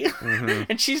Ray,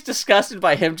 and she's disgusted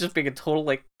by him just being a total,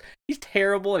 like, he's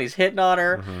terrible and he's hitting on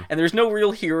her, and there's no real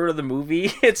hero to the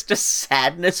movie. It's just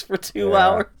sadness for 2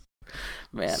 hours.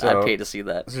 Man, I'd pay to see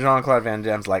that. So Jean-Claude Van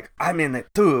Damme's like, I'm in it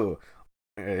too.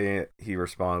 He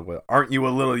responded with, aren't you a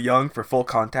little young for full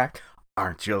contact?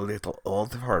 Aren't you a little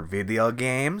old for video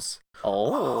games?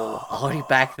 Oh,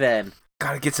 back then.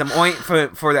 Gotta get some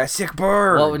ointment for that sick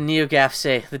burn. What would NeoGaf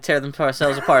say? They tear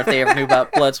themselves apart if they ever knew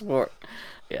about Bloodsport.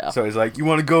 Yeah. So he's like, you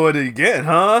want to go at it again,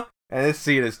 huh? And this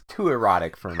scene is too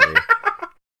erotic for me.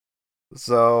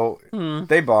 So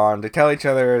they bond. They tell each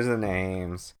other the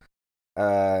names.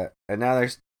 And now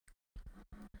there's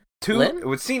two. Lynn?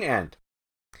 With scene end.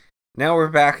 Now we're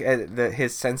back at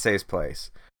his sensei's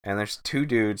place, and there's two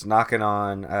dudes knocking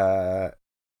on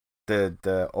the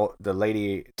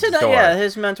lady door. Yeah,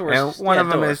 his mentor. And one of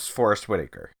them is Forrest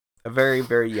Whitaker, a very,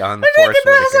 very young Forrest Forrest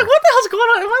Whitaker. I was like, what the hell's going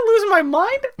on? Am I losing my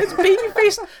mind? It's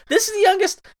Babyface. This is the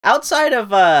youngest outside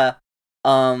of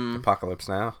Apocalypse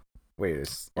Now. Wait,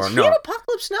 is he in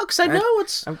Apocalypse Now? Because I know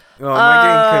it's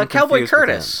Cowboy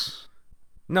Curtis.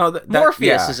 No,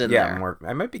 Morpheus is in there.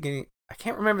 I might be getting. I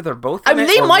can't remember. They're both. I mean,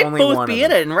 they might both be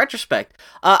in it in retrospect.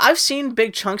 I've seen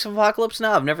big chunks of Apocalypse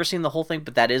Now. I've never seen the whole thing,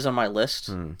 but that is on my list.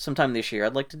 Sometime this year,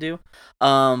 I'd like to do.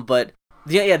 But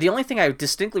the only thing I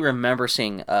distinctly remember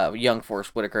seeing young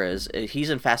Forrest Whitaker is he's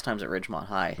in Fast Times at Ridgemont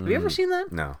High. Have you ever seen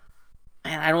that? No.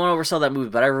 Man, I don't want to oversell that movie,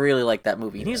 but I really like that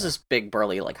movie. And he's this big,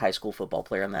 burly, like high school football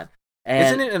player in that. And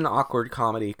isn't it an awkward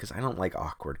comedy? Because I don't like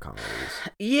awkward comedies.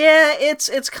 Yeah,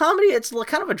 it's comedy. It's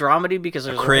kind of a dramedy because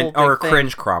there's a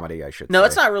cringe comedy, I should say. No,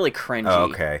 it's not really cringy. Oh,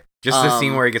 okay. Just the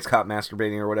scene where he gets caught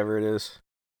masturbating or whatever it is.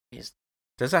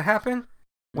 Does that happen?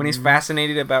 When he's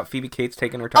fascinated about Phoebe Cates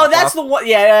taking her top off? Oh, that's the one.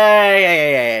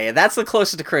 Yeah. That's the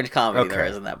closest to cringe comedy there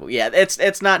is in that movie. Yeah,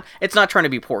 it's not trying to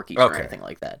be Porky or anything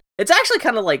like that. It's actually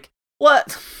kind of like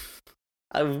what.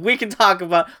 We can talk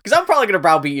about, because I'm probably going to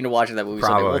browbeat you into watching that movie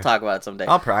someday. We'll talk about it someday.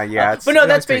 I'll probably, yeah. But no,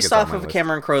 that's based off of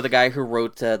Cameron Crowe, the guy who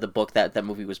wrote the book that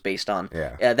movie was based on.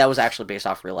 Yeah. That was actually based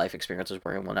off real life experiences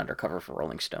where he went undercover for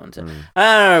Rolling Stones. And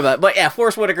I don't know, but yeah,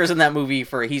 Forrest Whitaker's in that movie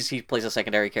he plays a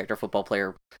secondary character, football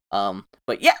player.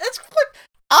 But yeah, that's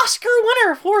Oscar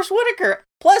winner, Forrest Whitaker.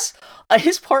 Plus,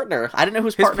 his partner. I didn't know who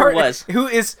his partner was. Who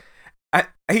is,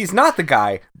 he's not the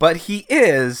guy, but he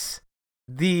is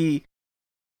the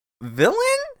villain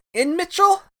in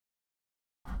Mitchell?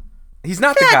 He's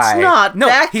not the guy.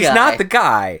 He's not the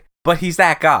guy, but he's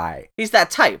that guy. He's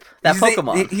that type. That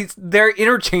Pokemon. They're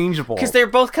interchangeable. Because they're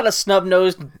both kind of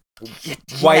snub-nosed,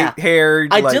 white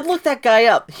haired. I did look that guy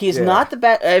up. He's not the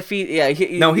bad.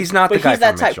 No, he's not the guy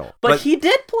from Mitchell. Type. But he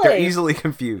did play. They're easily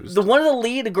confused. One of the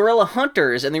lead gorilla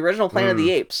hunters in the original Planet of the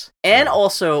Apes, and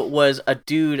also was a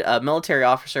military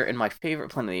officer in my favorite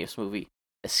Planet of the Apes movie,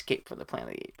 Escape from the Planet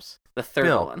of the Apes. The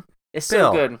third one. It's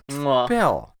so good. Mwah.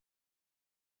 Bill.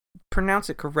 Pronounce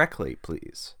it correctly,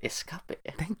 please. Escape.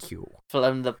 Thank you.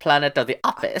 From the Planet of the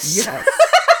Apes. Yes.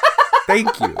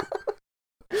 Thank you.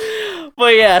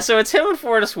 But yeah, so it's him and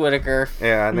Forrest Whitaker.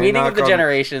 Yeah, and meeting of the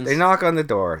generations. They knock on the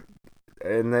door,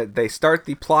 and they start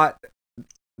the plot.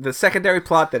 The secondary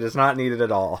plot that is not needed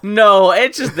at all. No,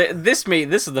 it's just this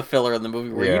is the filler in the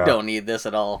movie where you don't need this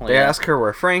at all. They ask her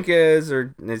where Frank is,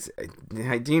 do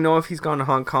you know if he's gone to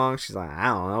Hong Kong? She's like, I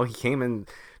don't know. He came and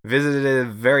visited a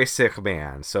very sick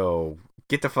man, so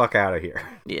get the fuck out of here.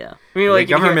 Yeah, I mean, like,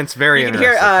 the government's very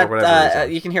interested for whatever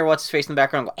reason. You can hear what's his face in the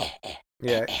background go.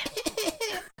 Yeah.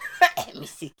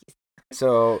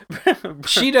 So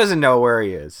she doesn't know where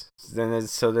he is. Then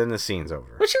the scene's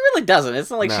over. But she really doesn't. It's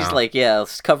not like she's like,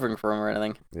 covering for him or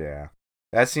anything. Yeah.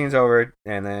 That scene's over,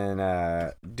 and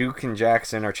then Duke and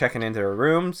Jackson are checking into their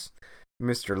rooms.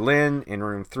 Mr. Lin in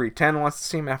room 310 wants to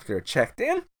see him after they're checked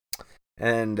in.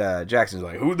 And Jackson's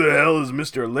like, who the hell is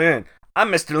Mr. Lin? I'm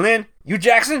Mr. Lin. You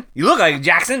Jackson? You look like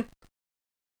Jackson.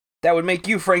 That would make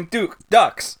you Frank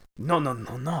Dux.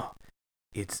 No.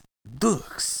 It's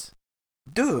Dux.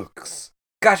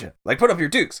 Gotcha. Like, put up your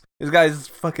dukes. This guy's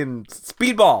fucking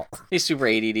speedball. He's super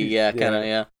ADD, yeah, kind of,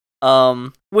 yeah.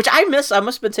 Which I miss. I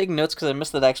must have been taking notes because I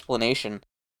missed that explanation.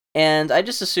 And I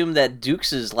just assumed that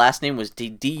Dukes' last name was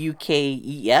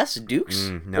D-U-K-E-S, Dukes?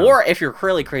 No. Or, if you're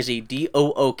really crazy,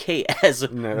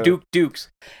 D-O-O-K-S, No. Dukes.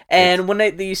 And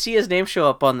when you see his name show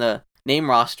up on the name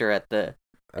roster at the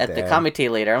comite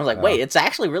later, I was like, wait, it's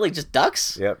actually really just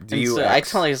Ducks? Yep, D-U-X. So I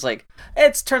totally was like,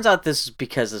 turns out this is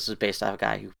because this is based off a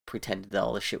guy who pretended that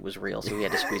all this shit was real, so he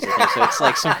had to squeeze his name. So it's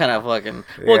like some kind of fucking...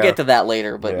 We'll get to that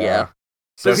later, but yeah.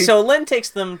 So Lin takes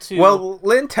them to... Well,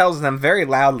 Lin tells them very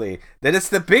loudly that it's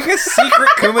the biggest secret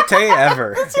kumite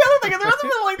ever. That's the other thing.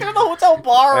 They're in the hotel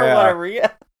bar or whatever,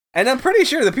 yeah. And I'm pretty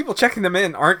sure the people checking them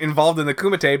in aren't involved in the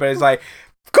kumite, but it's like,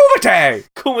 Kumite!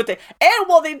 And,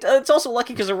 well, it's also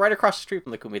lucky because they're right across the street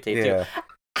from the Kumite, too.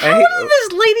 How And did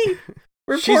this lady...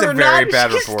 She's a very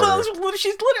bad reporter.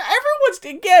 Everyone's,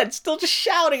 again, still just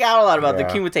shouting out a lot about the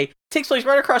Kumite. Takes place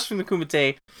right across from the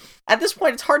Kumite. At this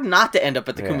point, it's hard not to end up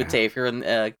at the Kumite if you're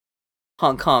in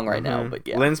Hong Kong right now, but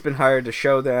yeah. Lin's been hired to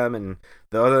show them and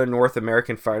the other North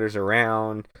American fighters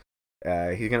around.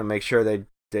 He's going to make sure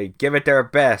they give it their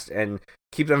best and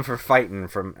keep them from fighting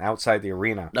from outside the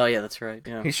arena. Oh, yeah, that's right,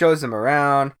 yeah. He shows them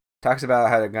around. Talks about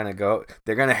how they're gonna go.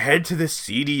 They're gonna head to the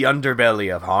seedy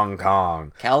underbelly of Hong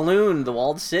Kong. Kowloon, the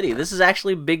walled city. This is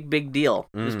actually a big deal.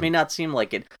 This may not seem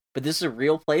like it, but this is a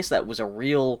real place that was a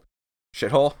real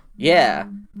shithole. Yeah,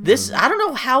 I don't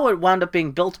know how it wound up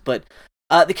being built, but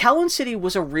the Kowloon city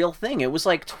was a real thing. It was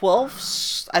like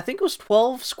 12. I think it was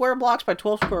 12 square blocks by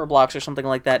 12 square blocks or something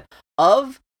like that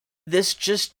of this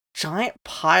just giant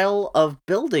pile of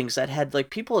buildings that had like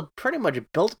people had pretty much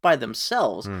built by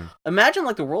themselves. Imagine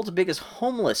like the world's biggest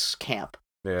homeless camp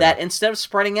that instead of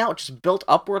spreading out just built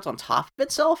upwards on top of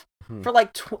itself for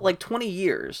like 20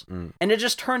 years. And it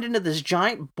just turned into this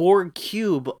giant Borg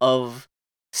cube of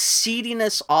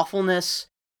seediness, awfulness.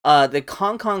 The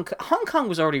Hong Kong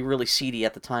was already really seedy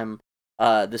at the time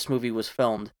this movie was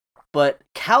filmed. But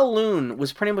Kowloon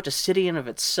was pretty much a city in of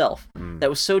itself that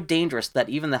was so dangerous that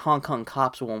even the Hong Kong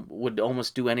cops would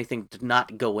almost do anything to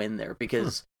not go in there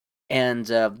because,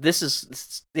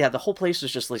 the whole place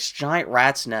was just this giant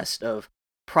rat's nest of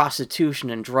prostitution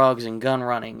and drugs and gun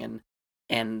running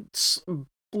and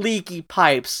leaky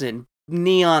pipes and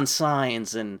neon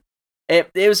signs and it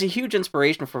was a huge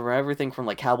inspiration for everything from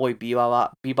like Cowboy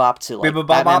Bebop to like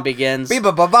Batman Begins, Blade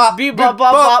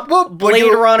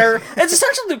Runner. It's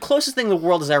essentially the closest thing the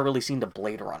world has ever really seen to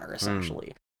Blade Runner.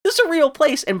 Essentially, this is a real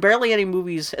place, and barely any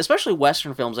movies, especially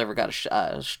Western films, ever got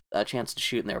a chance to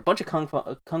shoot in there. A bunch of kung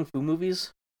fu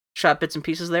movies shot bits and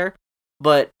pieces there,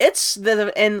 but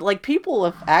people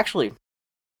have actually,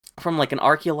 from like an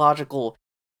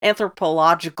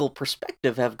anthropological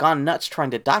perspective, have gone nuts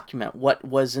trying to document what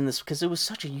was in this because it was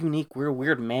such a unique,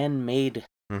 weird man-made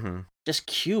just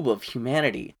cube of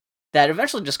humanity that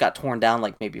eventually just got torn down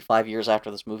like maybe 5 years after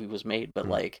this movie was made. But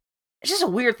like, it's just a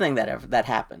weird thing that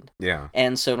happened. Yeah.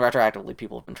 And so retroactively,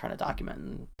 people have been trying to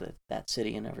document that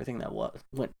city and everything that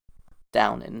went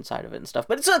down inside of it and stuff.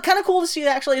 But it's kind of cool to see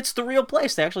that actually it's the real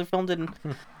place. They actually filmed it,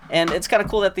 and it's kind of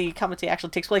cool that the comedy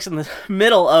actually takes place in the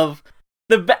middle of.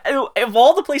 Of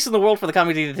all the places in the world for the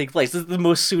comedy to take place, this is the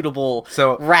most suitable,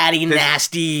 ratty,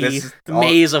 nasty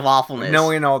maze of awfulness.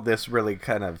 Knowing all this really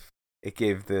it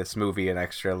gave this movie an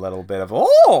extra little bit of to you. Well,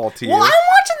 I'm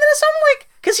watching this, I'm like,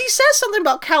 because he says something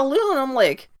about Kowloon, I'm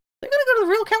like, they're gonna go to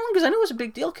the real Kowloon because I knew it was a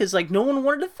big deal because like no one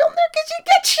wanted to film there because you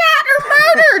get shot or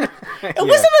murdered. It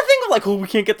wasn't a thing of like, oh, we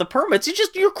can't get the permits.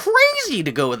 You're crazy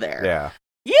to go there. Yeah.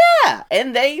 Yeah,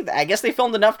 and I guess they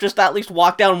filmed enough just to at least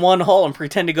walk down one hall and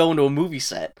pretend to go into a movie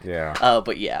set. Yeah.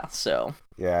 But yeah, so.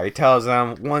 Yeah, he tells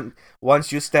them,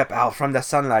 once you step out from the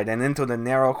sunlight and into the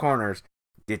narrow corners,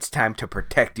 it's time to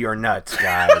protect your nuts,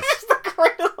 guys. There's the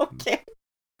great little kid.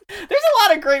 There's a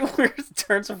lot of great weird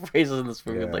turns of phrases in this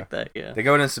movie like that, yeah. They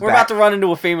go into We're about to run into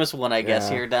a famous one, I guess,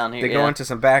 down here. They go into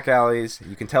some back alleys.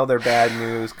 You can tell they're bad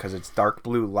news because it's dark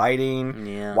blue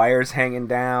lighting, wires hanging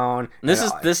down. This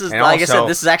is like I said,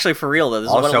 this is actually for real, though. This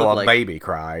is what it looked like. Baby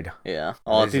cried. Yeah.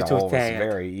 Oh, it's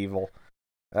very evil.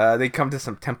 They come to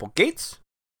some temple gates,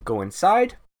 go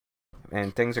inside,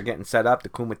 and things are getting set up. The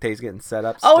Kumite's getting set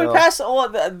up still. Oh, we passed...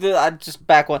 just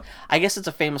back one. I guess it's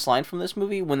a famous line from this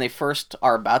movie. When they first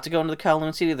are about to go into the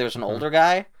Kowloon City, there's an older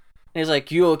guy he's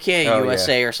like, "You okay, Oh,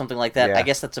 USA," or something like that. Yeah. I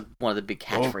guess that's one of the big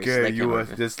catchphrases. Okay, that you came are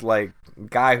out. this like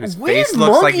guy whose Weird face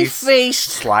looks like monkey he's faced.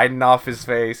 sliding off his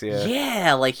face. Yeah.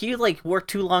 Yeah, like he worked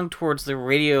too long towards the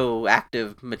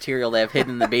radioactive material they have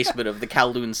hidden in the basement of the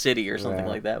Kowloon City or something Yeah.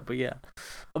 like that. But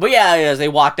yeah, as they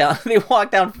walk down,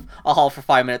 a hall for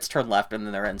 5 minutes, turn left, and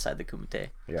then they're inside the Kumite.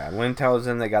 Yeah, Lin tells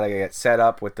them they gotta get set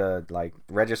up with the like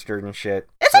registered and shit.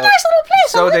 It's a nice little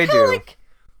place. so I like they how, do. like,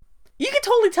 you can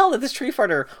totally tell that this Street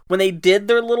Fighter, when they did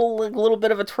their little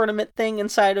bit of a tournament thing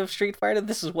inside of Street Fighter,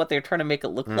 this is what they're trying to make it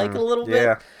look like a little bit.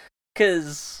 Yeah.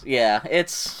 Cause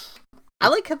it's, I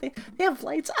like how they have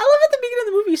lights. I love at the beginning of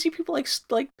the movie you see people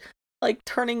like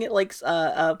turning it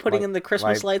putting in the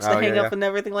Christmas lights to hang up and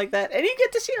everything like that, and you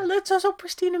get to see our lights are so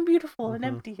pristine and beautiful and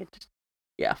empty. It just,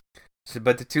 So,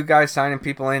 but the two guys signing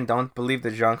people in don't believe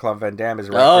that Jean-Claude Van Damme is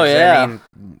Oh, yeah.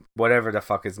 representing whatever the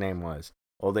fuck his name was,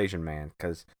 old Asian man,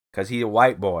 because he's a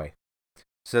white boy.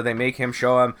 So they make him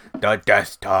show him the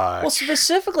Death Touch. Well,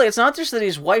 specifically, it's not just that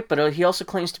he's white, but he also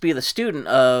claims to be the student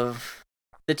of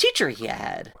the teacher he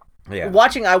had. Yeah.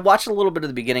 I watched a little bit of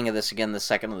the beginning of this again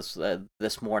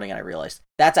this morning, and I realized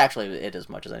that's actually it as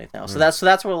much as anything else. So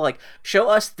that's where like show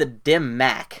us the dim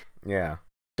Mac, Yeah.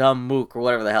 dumb Mook or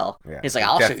whatever the hell. Yeah. He's like, The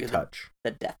I'll Death show you Touch.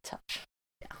 the Death Touch.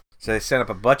 So they set up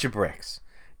a bunch of bricks.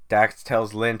 Dax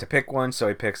tells Lin to pick one, so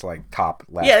he picks like top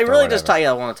left. Yeah, it or really does whatever.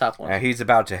 tie one of the top ones. And he's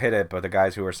about to hit it, but the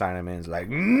guys who are signing him in is like,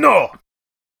 no,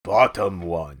 bottom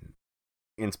one.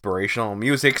 Inspirational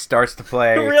music starts to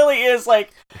play. It really is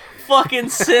like fucking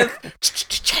synth.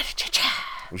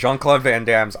 Jean-Claude Van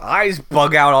Damme's eyes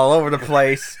bug out all over the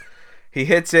place. He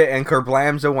hits it and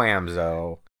kerblamzo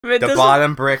whamzo. The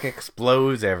bottom brick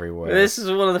explodes everywhere. This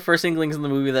is one of the first inklings in the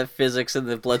movie that physics in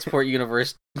the Bloodsport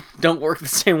universe don't work the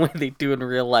same way they do in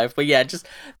real life. But yeah,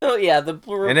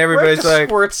 And everybody's brick just like-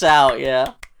 squirts out,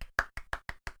 yeah.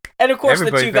 And of course, the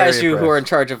Everybody's two guys very who are in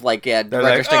charge of like, registering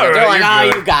 "All it, they're right, like, you're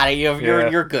 "Oh, good." you got it. Yeah.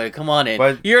 You're good. Come on in.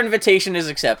 But- Your invitation is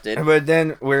accepted." But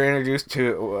then we're introduced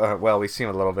to, we see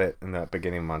him a little bit in the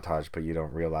beginning montage, but you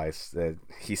don't realize that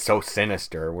he's so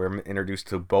sinister. We're introduced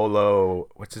to Bolo,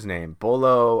 what's his name?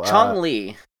 Bolo. Chong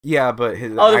Li. Yeah, but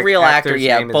his Oh, the real actor, actor's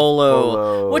yeah, name is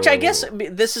Bolo. Which I guess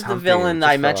this is the something, villain just I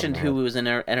fell out of mentioned my who head. was in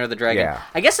Enter the Dragon. Yeah.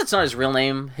 I guess that's not his real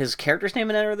name. His character's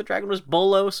name in Enter the Dragon was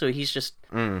Bolo, so he's just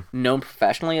known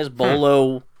professionally as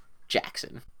Bolo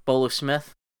Jackson. Bolo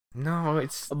Smith. No,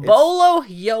 it's Bolo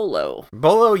Yolo.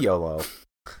 Bolo Yolo.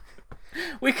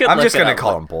 We could. I'm look just it gonna up.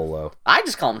 call him Bolo. I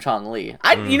just call him Chong Li.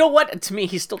 You know what? To me,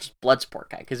 he's still just Bloodsport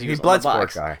guy because He's on the Bloodsport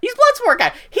box. guy. He's Bloodsport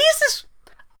guy. He's this.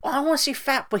 I don't want to say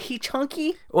fat, but he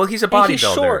chunky. Well, he's a And he's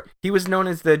bodybuilder. short. He was known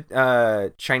as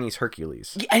the Chinese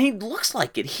Hercules. Yeah, and he looks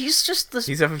like it. He's just this.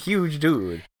 He's a huge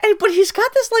dude. But he's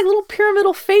got this like little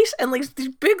pyramidal face and like these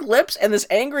big lips and this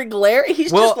angry glare.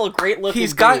 He's just a great looking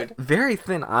He's got dude. very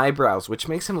thin eyebrows, which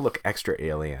makes him look extra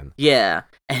alien. Yeah,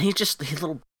 and he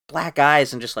little black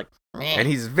eyes and just like. Meh. And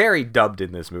he's very dubbed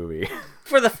in this movie.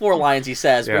 For the 4 lines he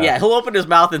says, but Yeah. yeah, he'll open his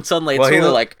mouth and suddenly it's he totally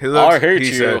look- like, he looks- I hate he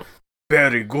you. said,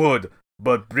 very good,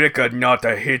 but Bricka not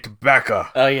a hit backer.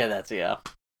 Oh yeah, that's yeah.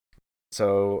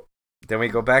 So then we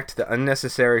go back to the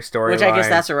unnecessary storyline. Which I guess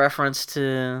that's a reference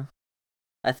to.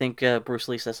 I think Bruce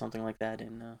Lee says something like that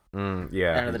in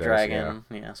yeah, Enter he the does, Dragon.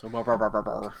 Yeah.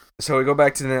 So. So we go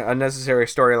back to the unnecessary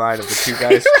storyline of the two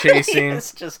guys chasing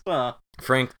It's just.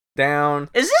 Frank down.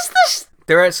 Is this?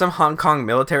 They're at some Hong Kong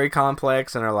military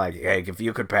complex and are like, "Hey, if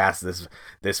you could pass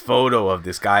this photo of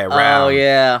this guy around, Oh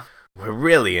yeah. we're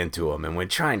really into him, and we're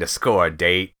trying to score a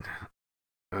date,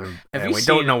 and you we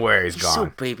don't seen- know where he's He's gone. so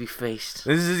baby faced.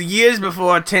 This is years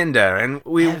before Tinder, and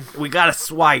we got to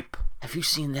swipe." Have you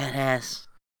seen that ass?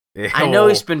 I know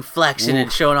he's been flexing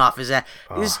and showing off his ass.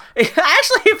 Actually,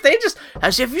 if they just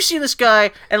have you seen this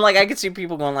guy? And like I could see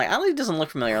people going like, "Oh, he doesn't look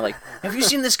familiar." Like, have you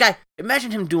seen this guy?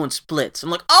 Imagine him doing splits. I'm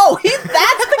like, "Oh, that's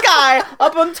the guy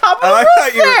up on top of the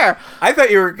roof there." I thought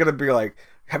you were gonna be like,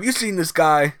 "Have you seen this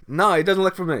guy?" No, he doesn't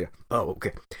look familiar. Oh,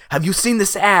 okay. Have you seen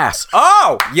this ass?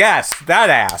 Oh, yes, that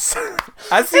ass.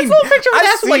 I've seen. It's a little picture of an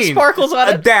ass with like sparkles on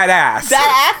it. That ass.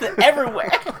 That ass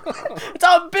everywhere. It's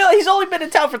on Bill. He's only been in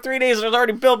town for 3 days, and there's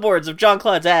already billboards of John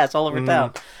Claude's ass all over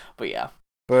town. But yeah,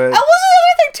 But that wasn't the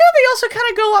other thing too. They also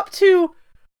kind of go up to,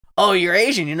 "Oh, you're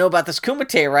Asian. You know about this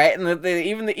Kumite, right?" And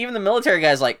even the military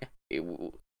guy's like,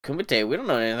 "Kumite, we don't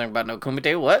know anything about no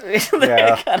Kumite. What?"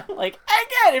 They're kind of like,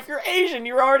 again, if you're Asian,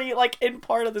 you're already like in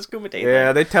part of this Kumite thing.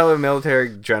 yeah, they tell a military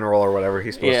general or whatever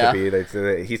he's supposed Yeah. to be. They say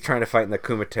that he's trying to fight in the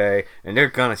Kumite, and they're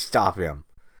gonna stop him.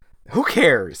 Who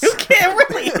cares? It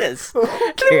really is. Who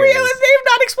They've cares?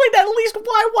 not explained at least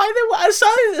why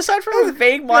they aside from the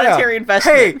vague monetary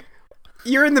investment. Hey,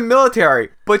 You're in the military,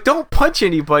 but don't punch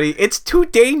anybody. It's too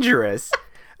dangerous.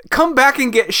 Come back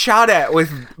and get shot at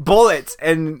with bullets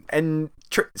and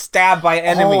stabbed by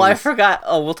enemies. Oh, I forgot.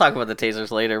 Oh, we'll talk about the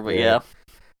tasers later, but yeah.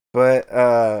 But,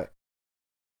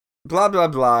 blah, blah,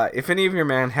 blah. If any of your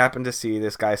men happen to see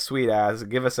this guy's sweet ass,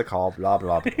 give us a call, blah,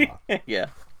 blah, blah. Yeah.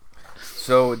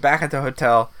 So, back at the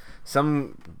hotel,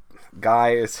 some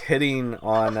guy is hitting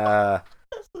on,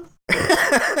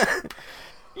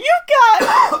 You've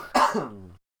got...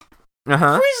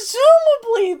 Uh-huh.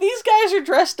 Presumably, these guys are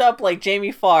dressed up like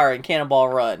Jamie Farr in Cannonball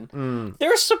Run. Mm.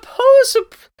 They're supposed to...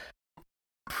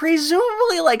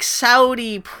 Presumably like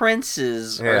Saudi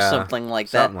princes or something like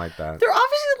that. Something like that. They're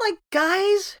obviously like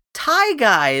guys, Thai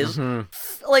guys,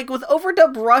 like with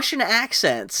overdubbed Russian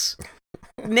accents,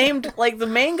 named like the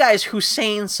main guy's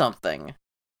Hussein something,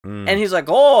 and he's like,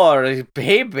 "Oh,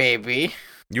 hey baby,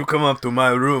 you come up to my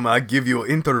room, I give you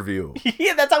an interview."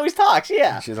 Yeah, that's how he talks.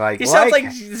 Yeah, she's like, he sounds like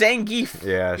Zangief.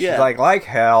 Yeah, she's like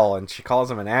hell, and she calls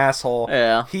him an asshole.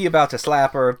 Yeah, he about to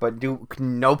slap her, but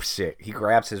nopes it. He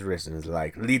grabs his wrist and is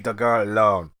like, "Leave the girl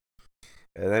alone."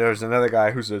 And then there's another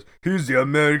guy who says, "He's the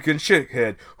American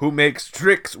shithead who makes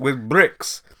tricks with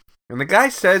bricks." And the guy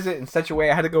says it in such a way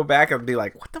I had to go back and be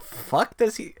like, "What the fuck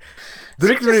does he?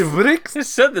 Tricks with bricks? He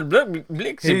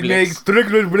makes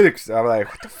tricks with bricks." I'm like,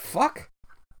 "What the fuck?"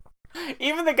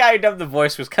 Even the guy who dubbed the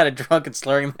voice was kind of drunk and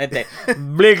slurring that day.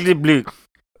 Blickly blick.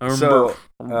 So,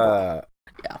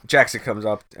 Jackson comes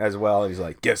up as well, and he's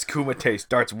like, "Guess Kumite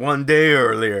starts one day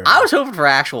earlier." I was hoping for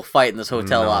an actual fight in this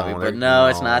hotel lobby, but no,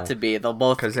 it's not to be. They'll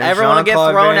both... Because everyone will get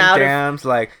thrown out. Damn's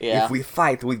like, if we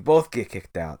fight, we both get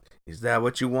kicked out. Is that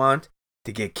what you want?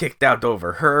 To get kicked out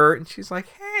over her? And she's like,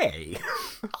 "Hey."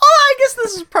 I guess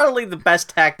this is probably the best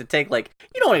tack to take. Like,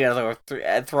 you don't want to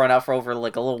get thrown out for over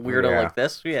like a little weirdo like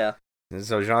this. Yeah. And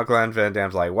so Jean-Claude Van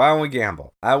Damme's like, "Why don't we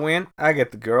gamble? I win, I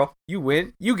get the girl. You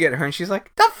win, you get her." And she's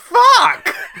like, "The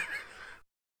fuck?"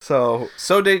 So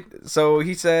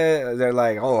he said, they're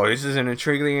like, "Oh, this is an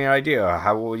intriguing idea.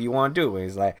 How would you want to do?" And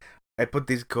he's like, "I put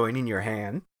this coin in your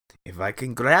hand. If I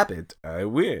can grab it, I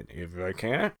win. If I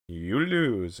can't, you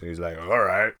lose." And he's like, "All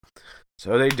right."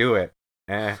 So they do it.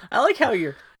 I like how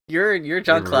you're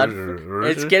Jean-Claude.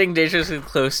 It's getting dangerously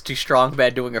close to Strong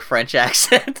Bad doing a French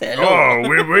accent. Oh,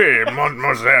 oui, oui,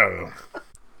 mademoiselle.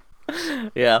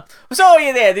 Yeah. So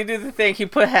yeah, they do the thing. He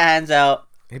put hands out.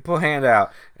 He put a hand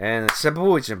out, and it's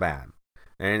a man.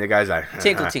 And the guy's like,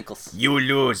 "Tinkle tinkles. You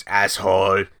lose,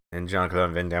 asshole." And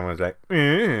Jean-Claude Van Damme was like,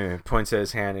 points at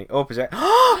his hand, and he opens it.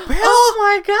 Oh, Bill! Oh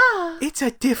my god! It's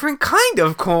a different kind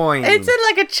of coin. It's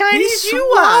like a Chinese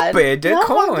yuan. He the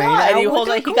coin. And he holds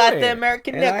like he got the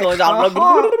American nickel.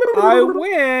 I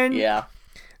win. Yeah.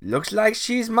 Looks like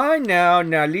she's mine now.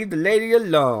 Now leave the lady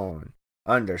alone.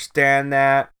 Understand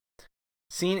that?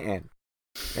 Scene end.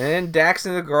 And then Dax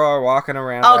and the girl are walking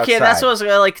around outside. That's what I was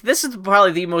like. This is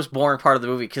probably the most boring part of the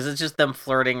movie because it's just them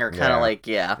flirting or kind of like,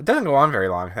 It doesn't go on very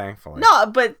long, thankfully. No,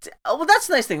 but that's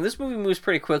the nice thing. This movie moves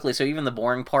pretty quickly, so even the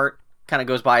boring part kind of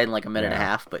goes by in like a minute and a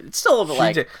half, but it's still a bit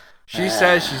like... She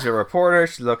says she's a reporter.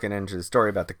 She's looking into the story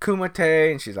about the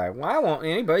Kumite, and she's like, "Why won't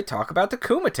anybody talk about the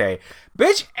Kumite?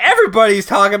 Bitch, everybody's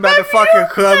talking about the fucking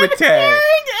Kumite.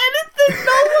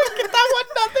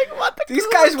 These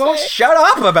guys won't shut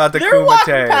up about the Kumite. They're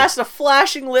walking past a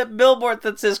flashing lit billboard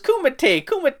that says Kumite,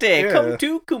 Kumite, come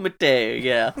to Kumite."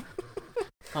 Yeah.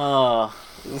 Oh.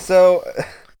 So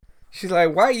she's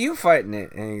like, "Why are you fighting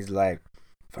it?" And he's like,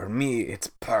 "For me,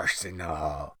 it's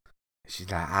personal." She's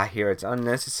like, "I hear it's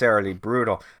unnecessarily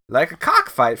brutal, like a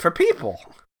cockfight for people."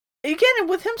 Again,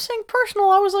 with him saying personal,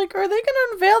 I was like, are they going to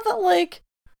unveil that, like,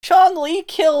 Chong Li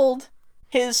killed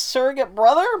his surrogate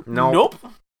brother? Nope.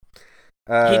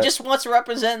 He just wants to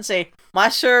represent and say, my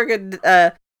surrogate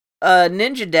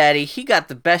ninja daddy, he got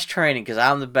the best training because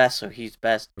I'm the best, so he's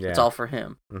best. Yeah. It's all for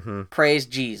him. Mm-hmm. Praise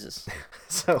Jesus.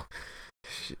 So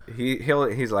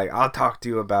he's like, "I'll talk to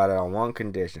you about it on one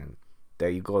condition.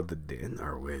 That you go to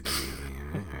dinner with me."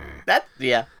 To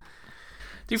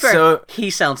be fair,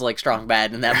 he sounds like Strong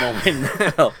Bad in that moment.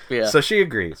 So she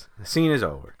agrees. The scene is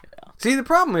over. Yeah. See, the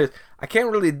problem is, I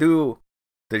can't really do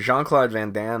the Jean-Claude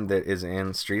Van Damme that is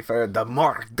in Street Fighter, the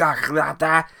Mark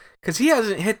because he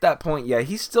hasn't hit that point yet.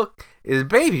 He still is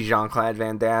baby Jean-Claude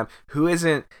Van Damme, who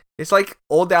isn't. It's like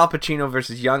old Al Pacino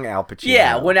versus young Al Pacino.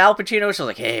 Yeah, when Al Pacino was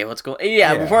like, "Hey, what's going?"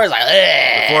 Yeah, before he's like,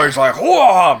 "Ugh." Before he's like,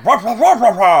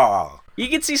 "Whoa." You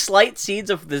can see slight seeds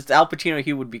of this Al Pacino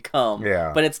he would become,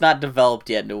 but it's not developed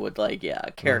yet into a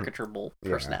caricaturable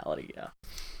personality.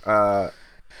 Yeah.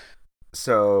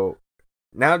 So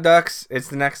now Dux, it's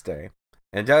the next day,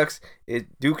 and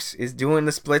Dukes is doing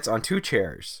the splits on 2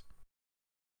 chairs,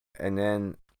 and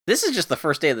then This is just the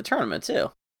first day of the tournament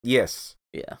too. Yes.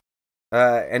 Yeah.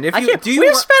 And if I you can't. do, you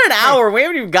We've wa- spent an hour. We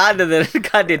haven't even gotten to the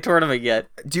goddamn tournament yet.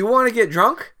 do you want to get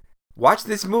drunk? Watch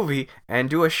this movie and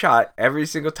do a shot every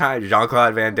single time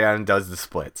Jean-Claude Van Damme does the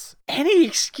splits. Any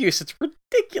excuse, it's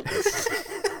ridiculous.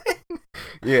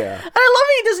 Yeah. And I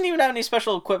love he doesn't even have any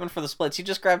special equipment for the splits. He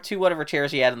just grabbed whatever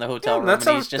chairs he had in the hotel room, and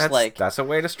he's just like... That's a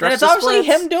way to stretch And it's the obviously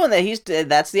splits. him doing that.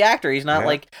 That's the actor. He's not Yeah.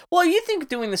 like... Well, you think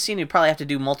doing the scene, you'd probably have to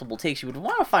do multiple takes. You would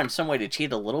want to find some way to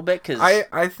cheat a little bit, because...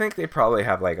 I think they probably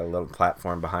have like a little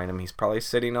platform behind him he's probably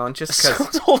sitting on just because...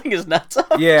 Someone's holding his nuts up.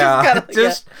 Yeah.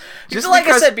 Just like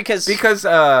because, I said, because...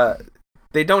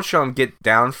 they don't show him get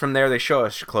down from there. They show a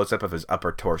close-up of his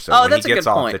upper torso Oh, when that's he a gets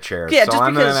good off point. the chair. Yeah, so just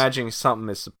I'm because- imagining something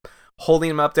is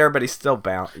holding him up there, but he's still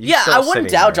bound. Yeah, I wouldn't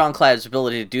doubt John Claude's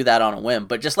ability to do that on a whim,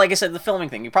 but just like I said, the filming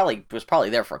thing, he was probably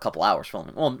there for a couple hours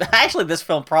filming. Well, actually, this is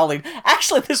probably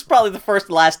the first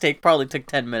and last take probably took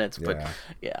 10 minutes, but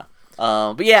yeah.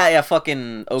 But yeah,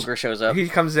 fucking Ogre shows up. He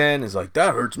comes in, is like,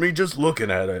 that hurts me just looking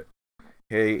at it.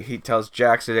 He tells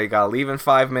Jackson they gotta leave in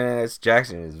 5 minutes.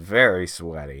 Jackson is very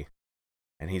sweaty.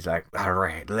 And he's like,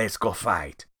 alright, let's go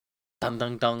fight. Dun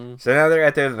dun dun. So now they're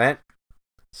at the event.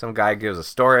 Some guy gives a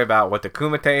story about what the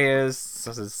Kumite is.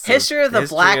 History of the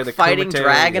Black Fighting Kumite,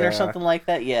 Dragon or yeah. something like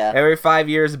that, yeah. Every 5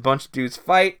 years, a bunch of dudes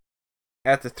fight.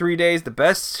 After 3 days, the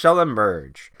best shall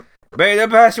emerge. May the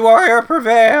best warrior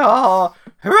prevail!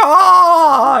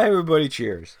 Hurrah! Everybody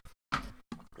cheers.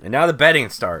 And now the betting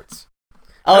starts.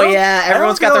 Oh yeah,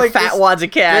 everyone's got their fat wads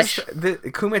of cash. The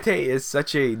Kumite is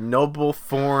such a noble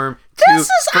form I for was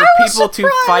people to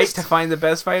fight surprised. to find the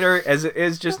best fighter, as it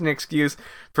is just an excuse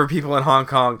for people in Hong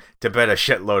Kong to bet a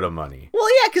shitload of money. Well,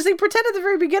 yeah, because they pretend at the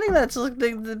very beginning that it's like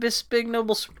this big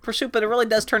noble pursuit, but it really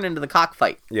does turn into the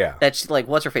cockfight. Yeah. That's like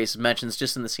what's her face mentions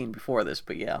just in the scene before this,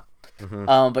 but yeah.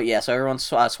 Mm-hmm. But yeah, so everyone's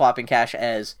swapping cash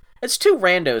as it's two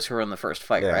randos who are in the first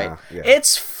fight, Yeah, right? yeah.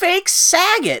 It's fake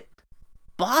Saget,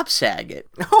 Bob Saget.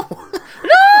 No!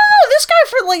 No, this guy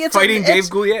for like it's Fighting Dave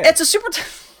Goulier. It's a super.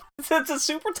 It's a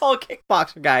super tall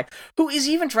kickboxer guy who is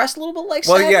even dressed a little bit like.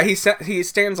 Well, Saget. yeah, he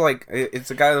stands like,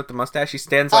 it's a guy with the mustache. He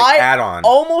stands like add-on. I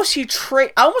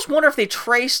almost wonder if they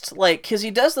traced like because he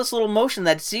does this little motion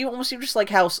that almost seems just like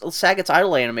how Saget's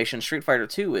idol animation in Street Fighter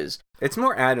 2 is. It's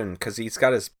more add-on because he's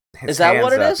got his Is that hands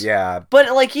what it up. is? Yeah.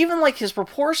 But like even like his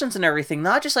proportions and everything,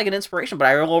 not just like an inspiration, but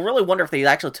I will really wonder if they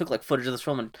actually took like footage of this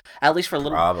film and at least for a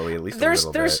little. Probably at least a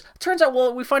little bit. Turns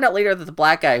out we find out later that the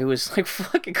black guy who was like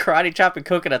fucking karate chopping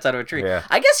coconuts out of a tree. Yeah.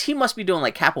 I guess he must be doing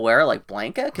like capoeira like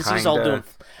Blanca because he's all Kinda.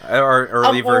 doing Or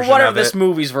early version whatever of this it.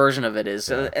 movie's version of it is.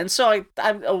 Yeah. And so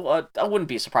I wouldn't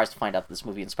be surprised to find out that this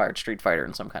movie inspired Street Fighter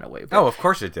in some kind of way. But, Oh, of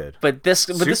course it did. but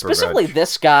Super specifically much.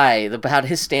 this guy, how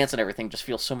his stance and everything just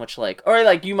feels so much like, or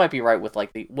like you might be right with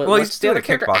like the Well, what's he's the doing other a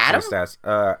character? kickboxing Adam?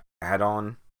 stats.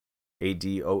 Add-on.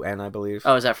 ADON, I believe.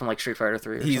 Oh, is that from like Street Fighter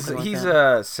 3 or he's something like he's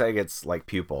that? Saget's like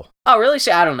pupil. Oh, really? See,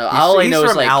 I don't know. All I He's know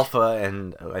is from like Alpha,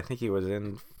 and I think he was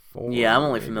in 4. yeah, I'm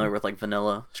only maybe. familiar with like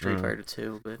vanilla Street Mm. Fighter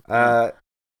 2, but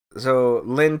So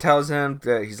Lin tells him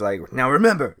that he's like, now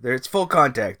remember, there's full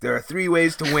contact. There are 3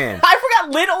 ways to win. I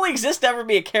forgot Lin only exists to ever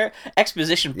be a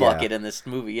exposition bucket in this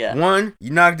movie. Yeah. 1,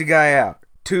 you knock the guy out.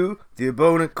 2, the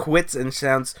opponent quits and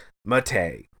shouts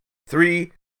 "Mate."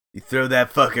 3, you throw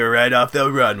that fucker right off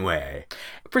the runway.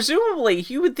 Presumably,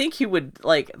 you would think he would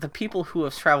like the people who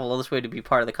have traveled all this way to be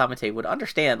part of the commentary would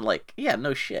understand. Like, yeah,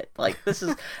 no shit. Like this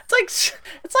is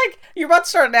it's like you're about to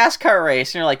start a NASCAR race,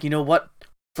 and you're like, you know what?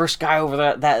 First guy over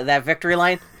that victory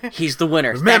line, he's the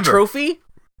winner. Remember- that trophy,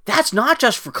 that's not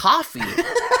just for coffee.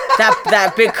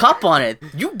 that big cup on it,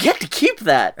 you get to keep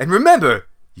that. And remember,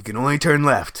 you can only turn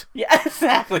left. Yeah,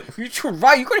 exactly. You're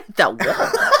right. You're gonna hit that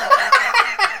wall.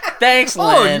 Thanks,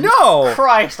 Oh, Lynn. no.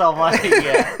 Christ Almighty!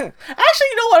 Yeah. Actually,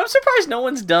 you know what? I'm surprised no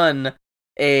one's done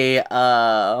a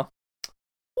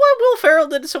what Will Ferrell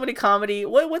did so many comedy.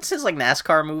 What's his like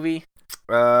NASCAR movie?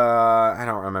 I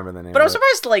don't remember the name. But I'm of it.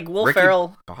 surprised like Will Ricky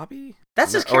Ferrell. Bobby?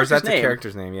 That's his Or is that character's name. the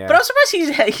character's name? Yeah. But I'm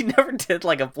surprised he never did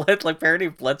like a parody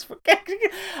of Bloodsport.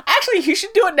 Actually, he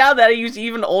should do it now that he's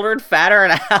even older and fatter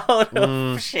and out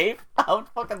of shape. I would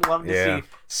fucking love to see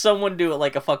someone do it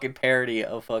like a fucking parody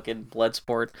of fucking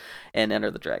Bloodsport and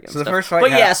Enter the Dragon. So the stuff. first fight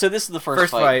But hap- yeah, so this is the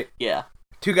first fight. Yeah.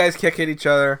 2 guys kick at each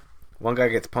other. One guy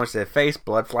gets punched in the face.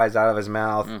 Blood flies out of his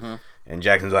mouth. Mm-hmm. And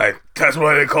Jackson's like, that's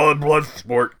why they call it blood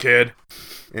sport, kid.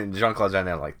 And Jean-Claude Van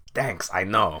Damme like, thanks, I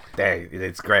know.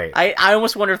 It's great. I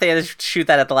almost wonder if they had to shoot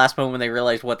that at the last moment when they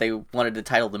realized what they wanted to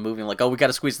title the movie. Like, oh, we got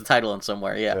to squeeze the title in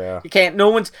somewhere. Yeah. You can't.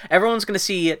 Everyone's gonna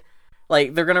see it.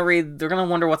 Like they're gonna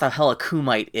wonder what the hell a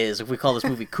Kumite is if we call this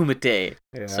movie Kumite.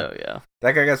 Yeah. So yeah.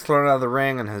 That guy gets thrown out of the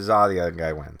ring, and Huzzah, the other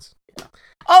guy wins. Yeah.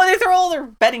 Oh, they throw all their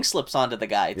betting slips onto the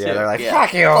guy too. Yeah, they're like,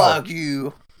 "Fuck you, fuck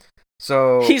you."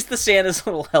 So He's the Santa's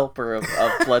little helper of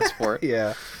Bloodsport.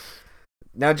 yeah.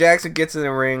 Now Jackson gets in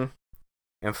the ring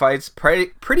and fights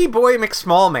Pretty Boy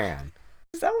McSmallman.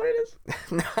 Is that what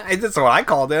it is? That's what I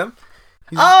called him.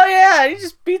 Oh yeah, he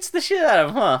just beats the shit out of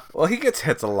him, huh? Well, he gets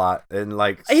hits a lot and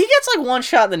like He gets like one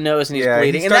shot in the nose and he's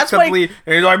bleeding, he and that's starts why. to bleed,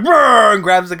 and he's like, "Brr," and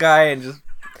grabs the guy and just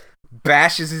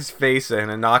bashes his face in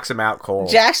and knocks him out cold.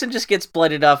 Jackson just gets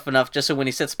blooded up enough just so when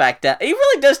he sits back down, he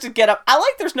really does to get up. I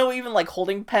like there's no even like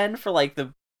holding pen for like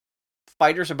the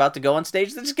fighters about to go on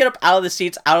stage. They just get up out of the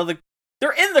seats,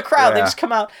 they're in the crowd. They Yeah. just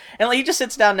come out and like he just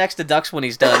sits down next to Dux when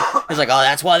he's done. He's like, "Oh,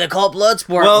 that's why they call it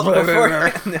Bloodsport."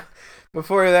 Well,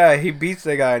 before that, he beats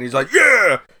the guy and he's like,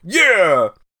 "Yeah,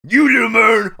 you little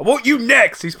man, I want you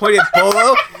next." He's pointing at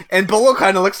Bolo, and Bolo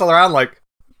kind of looks around like,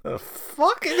 "The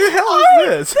fuck in the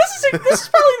hell is this?" This is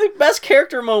probably the best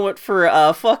character moment for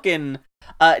fucking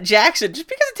Jackson, just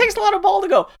because it takes a lot of ball to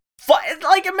go.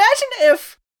 Like, imagine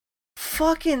if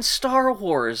fucking Star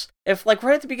Wars, if like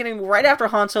right at the beginning, right after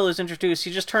Han Solo is introduced,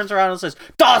 he just turns around and says,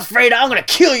 "Darth Vader, I'm gonna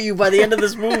kill you by the end of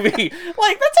this movie."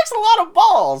 Like, that takes a lot of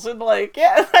balls, and like,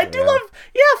 yeah, I do love,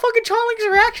 fucking Chong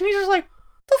Li's reaction. He's just like,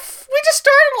 we just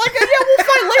started, like, yeah, we'll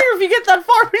fight later if you get that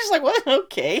far. He's just like, "What?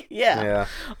 Okay, yeah."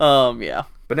 Yeah.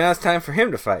 But now it's time for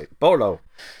him to fight Bolo.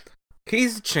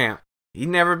 He's the champ. He's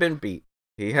never been beat.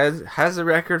 He has a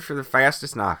record for the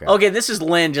fastest knockout. Okay, this is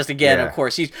Lynn just again, Yeah. of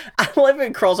course. I love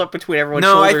it crawls up between everyone's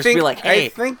No, shoulders I think to be like, "Hey." I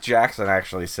think Jackson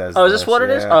actually says. Oh, is this what it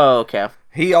is? Oh, okay.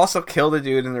 He also killed a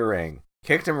dude in the ring,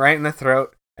 kicked him right in the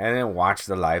throat, and then watched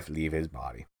the life leave his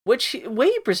body. Which way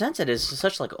he presents it is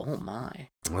such like, oh my.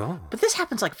 Oh. But this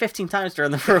happens like 15 times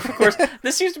during the first. Of course,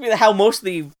 this seems to be how most of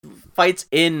the fights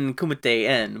in Kumite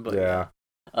end. But Yeah.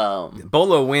 um,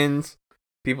 Bolo wins.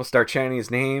 People start chanting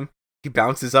his name. He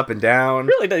bounces up and down.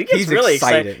 really, he gets He's really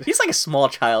excited. He's like a small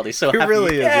child. He's so He happy.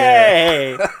 really is,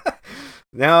 Yay!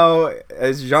 Now,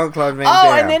 as Jean-Claude Van Oh,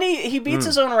 Damme. and then he beats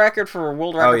his own record for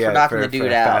world record for knocking the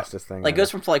dude out. Fastest thing Like ever.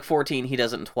 goes from like 14, he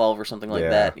does it in 12 or something like Yeah.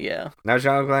 that. Yeah. Now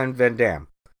Jean-Claude Van Damme.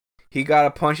 He got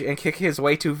to punch and kick his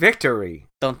way to victory.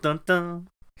 Dun dun dun.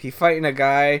 He fighting a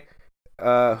guy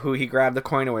who he grabbed the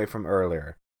coin away from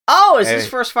earlier. Oh, it's his Hey.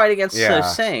 first fight against Yeah.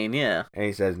 Sane, yeah. And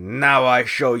he says, "Now I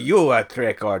show you a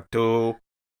trick or two."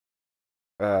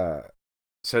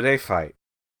 So they fight.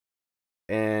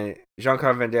 And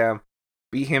Jean-Claude Van Damme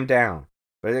beat him down.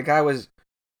 But the guy was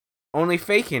only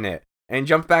faking it and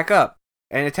jumped back up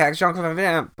and attacked Jean-Claude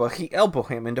Van Damme, but he elbowed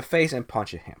him in the face and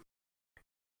punched him.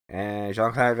 And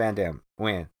Jean-Claude Van Damme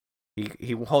win.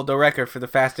 He hold the record for the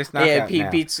fastest knockout. Yeah, he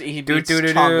now. beats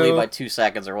Do-do-do-do. Chong Li by 2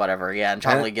 seconds or whatever. Yeah, and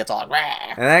Chong Li gets all. And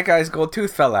that guy's gold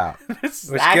tooth fell out,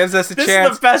 which gives us a this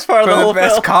chance is the best part for of the the whole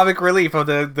best film. comic relief of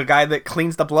the guy that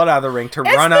cleans the blood out of the ring to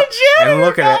It's run the up and janitor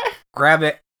look at guy. it, grab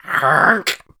it,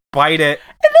 bite it.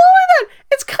 And not only that,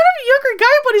 it's kind of a younger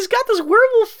guy, but he's got this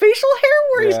wearable facial hair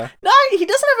where he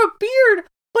doesn't have a beard,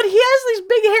 but he has these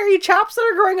big hairy chops that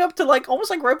are growing up to like almost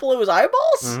like right below his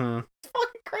eyeballs. Mhm. It's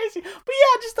fucking crazy. But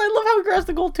yeah, just I love how he grabs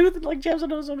the gold tooth and like jams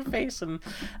it on his own face, and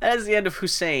that is the end of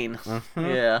Hussein. Mhm.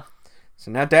 Yeah. So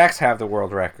now Dax have the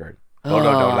world record. Bolo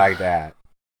don't like that.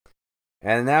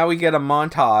 And now we get a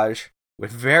montage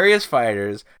with various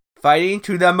fighters fighting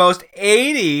to the most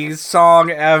 80s song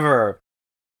ever.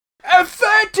 A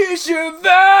fight to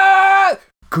survive!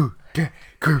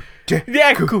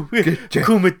 Yeah,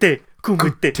 kumite.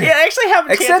 Yeah, I actually have a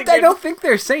chance Except to I get- don't think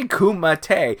they're saying kumate.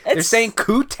 They're It's- saying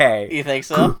kute. You think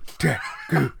so?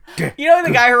 You know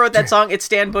the guy who wrote that song? It's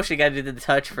Stan Bush, the guy who did the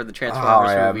touch for the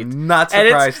Transformers movie. I'm not And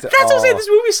surprised that's at what I'm saying. all. This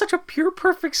movie is such a pure,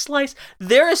 perfect slice.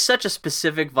 There is such a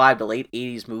specific vibe to late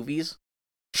 80s movies.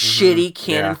 Shitty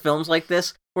canon yeah. films like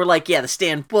this. Where, like, yeah, the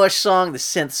Stan Bush song, the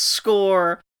synth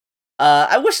score.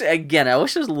 I wish there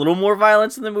was a little more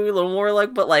violence in the movie, a little more,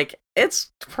 like, but, like,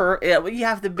 it's you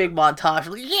have the big montage,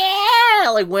 like, yeah,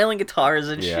 like, wailing guitars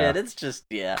and Yeah. shit. It's just,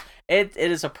 yeah. It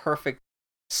is a perfect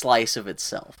slice of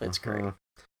itself. It's great. Mhm.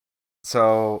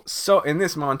 So in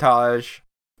this montage,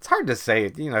 it's hard to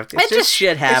say. You know, it's just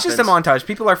shit happens. It's just a montage.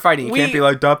 People are fighting. You can't be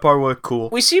like, that part was cool.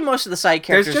 We see most of the side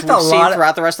characters just we've a seen lot of-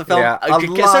 throughout the rest of the film. yeah,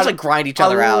 Essentially grind each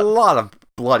other out. A lot of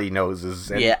bloody noses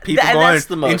and Yeah, people and going that's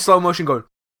the most- in slow motion going,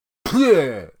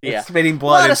 yeah, Yeah. spitting A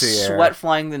blood lot of into the air. sweat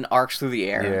flying in arcs through the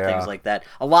air and Yeah. things like that.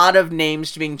 A lot of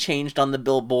names being changed on the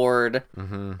billboard.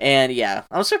 Mm-hmm. And yeah,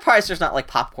 I'm surprised there's not like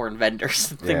popcorn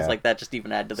vendors and things Yeah. like that. Just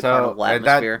even add to the So carnival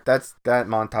atmosphere. that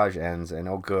montage ends, and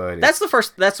oh good, That's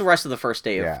the rest of the first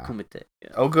day of Yeah. Kumite. Yeah.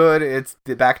 oh good. It's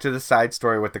back to the side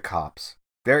story with the cops.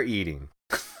 They're eating.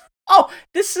 Oh,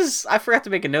 I forgot to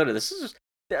make a note of this.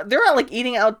 They're like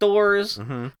eating outdoors.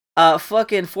 Mm-hmm.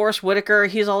 Fucking Forrest Whitaker,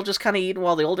 he's all just kind of eating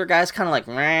while the older guy's kind of like,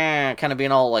 kind of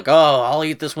being all like, oh, I'll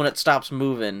eat this when it stops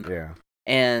moving. Yeah.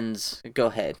 And go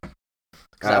ahead.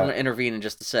 Because I'm going to intervene in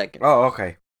just a second. Oh,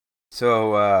 okay.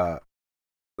 So,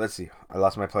 let's see. I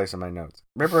lost my place in my notes.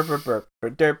 So I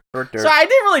didn't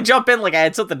really jump in like I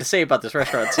had something to say about this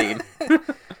restaurant scene.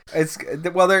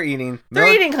 They're eating.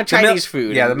 They're eating Chinese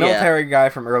food. Yeah, the military guy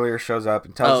from earlier shows up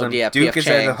and tells them Duke is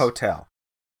at the hotel.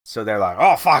 So they're like,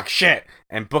 oh, fuck, shit,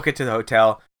 and book it to the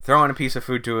hotel, throwing a piece of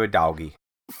food to a doggy.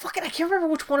 Fucking, I can't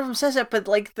remember which one of them says it, but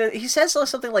like he says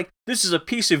something like, this is a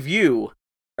piece of you,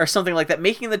 or something like that,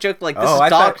 making the joke like, this is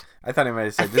dog. I thought he might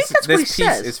have said, this piece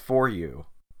is for you.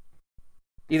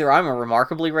 Either I'm a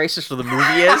remarkably racist or the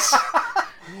movie is.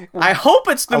 I hope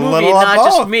it's the movie and not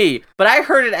both. Just me, but I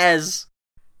heard it as,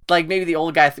 like, maybe the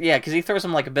old guy, because he throws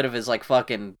him like a bit of his, like,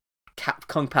 fucking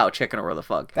Kung Pao chicken or whatever the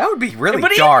fuck. That would be really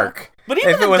dark. But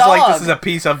even if it was dog, like, this is a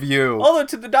piece of you. Although,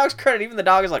 to the dog's credit, even the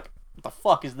dog is like, what the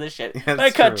fuck is this shit? Yeah,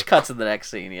 it cuts in the next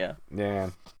scene, yeah. Yeah.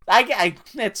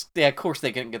 Of course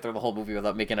they couldn't get through the whole movie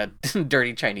without making a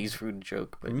dirty Chinese food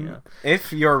joke, but yeah.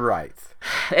 If you're right.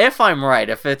 If I'm right,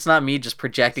 if it's not me just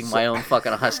projecting my own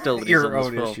fucking hostilities your in this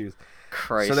own film. issues.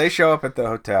 Christ. So they show up at the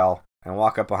hotel and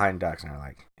walk up behind Dux and are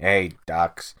like, hey,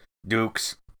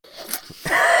 Dukes.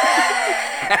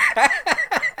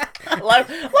 love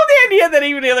the idea that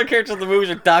even the other characters in the movies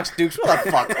are Dukes. What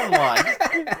the fuck? Come on.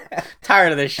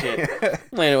 Tired of this shit.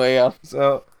 Anyway, yeah.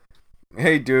 So,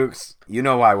 hey, Dukes, you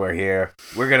know why we're here.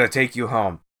 We're gonna take you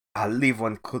home. I'll leave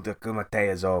when the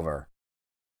kumite is over.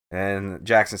 And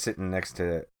Jackson's sitting next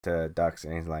to Dux,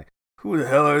 and he's like, who the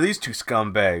hell are these two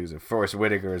scumbags? And Forrest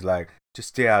Whitaker is like, just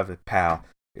stay out of it, pal.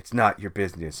 It's not your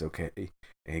business, okay?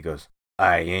 And he goes,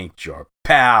 I ain't your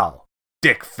pal,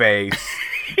 dick face.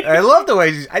 I love the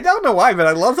way I don't know why, but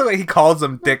I love the way he calls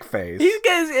him dick face. These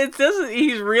guys,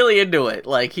 he's really into it.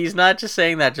 Like, he's not just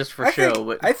saying that just for show.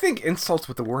 But I think insults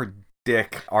with the word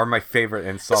dick are my favorite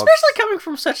insults. Especially coming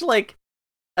from such, like,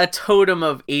 a totem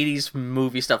of 80s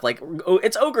movie stuff. Like,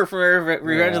 it's Ogre from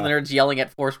Revenge of the Nerds yelling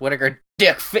at Forrest Whitaker,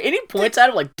 dick face. And he points at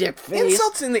him like, dick face.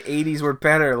 Insults in the 80s were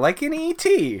better, like in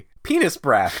E.T. Penis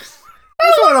breath.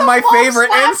 That's one of my favorite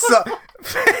insults.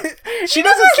 She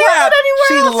doesn't slap.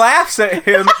 She laughs at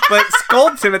him, but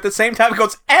scolds him at the same time and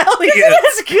goes, Elliot!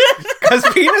 That's good. Because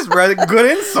penis breath,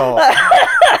 good insult.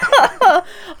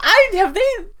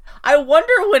 I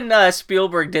wonder when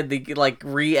Spielberg did the like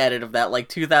re-edit of that, like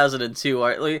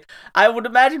 2002. I would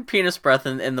imagine penis breath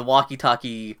and the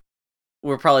walkie-talkie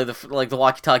were probably the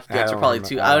walkie-talkie guns are probably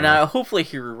too. Hopefully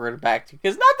he reverted back to,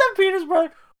 because not that penis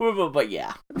breath. But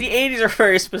yeah, the 80s are a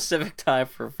very specific time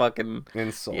for fucking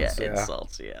insults.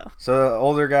 Insults. So the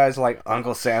older guy's like,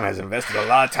 Uncle Sam has invested a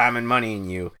lot of time and money in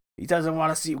you. He doesn't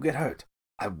want to see you get hurt.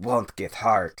 I won't get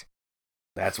hurt.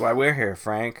 That's why we're here,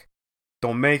 Frank.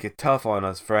 Don't make it tough on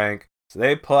us, Frank. So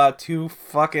they pull out two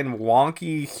fucking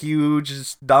wonky, huge,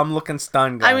 dumb-looking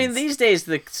stun guns. I mean, these days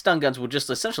the stun guns would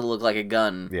just essentially look like a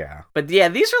gun. Yeah. But yeah,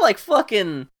 these are like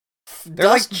fucking... They're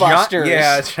dust busters.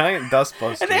 Giant dust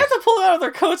busters. And they have to pull it out of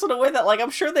their coats in a way that, like, I'm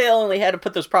sure they only had to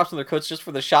put those props on their coats just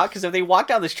for the shot, because if they walk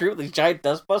down the street with these giant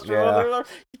dust busters over there,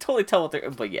 you totally tell what they're...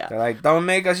 But yeah. They're like, don't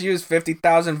make us use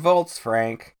 50,000 volts,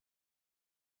 Frank.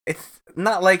 It's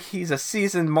not like he's a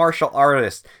seasoned martial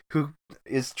artist who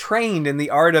is trained in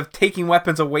the art of taking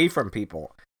weapons away from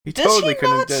people. He totally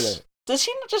couldn't do it. Does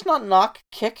he just not knock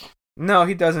kick? No,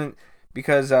 he doesn't.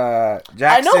 Because Jackson...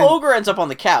 I know Ogre ends up on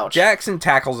the couch. Jackson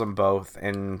tackles them both,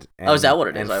 and oh, is that what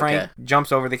it is? And Frank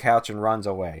jumps over the couch and runs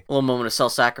away. A little moment of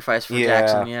self-sacrifice for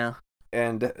Jackson, yeah.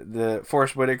 And the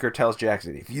Forrest Whitaker tells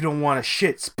Jackson, if you don't want to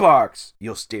shit sparks,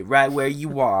 you'll stay right where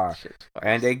you are.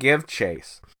 And they give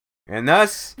chase. And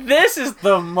thus... This is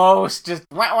the most just...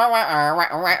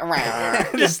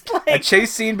 just like... A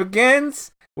chase scene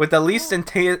begins with the least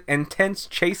intense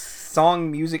chase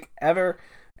song music ever.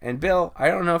 And Bill, I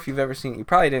don't know if you've ever seen it. You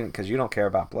probably didn't because you don't care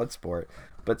about Bloodsport.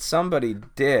 But somebody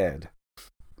did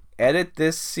edit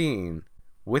this scene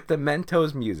with the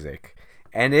Mentos music.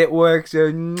 And it works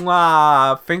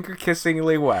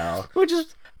finger-kissingly well. Which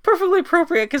is perfectly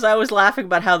appropriate because I was laughing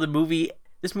about how this movie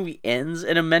ends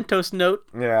in a Mentos note.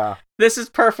 Yeah. This is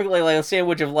perfectly like a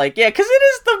sandwich of like, yeah, because it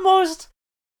is the most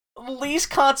least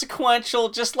consequential,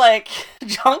 just like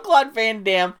Jean-Claude Van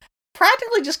Damme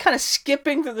practically just kind of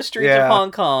skipping through the streets of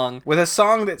Hong Kong. With a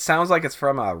song that sounds like it's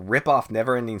from a rip-off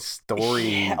Neverending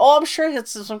Story. Yeah. Oh, I'm sure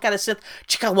it's some kind of synth.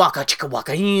 Chicka waka, wow, chicka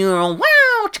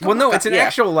well, no, waka. it's an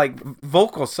actual, like,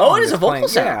 vocal song. Oh, it is a vocal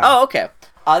sound. Yeah. Oh, okay.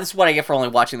 This is what I get for only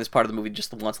watching this part of the movie just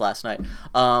the once last night.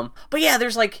 But yeah,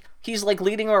 there's like he's like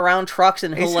leading him around trucks,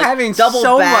 and he'll He's like having double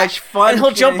so back, much fun. and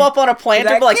he'll jump up on a planter,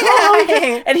 and be like, oh,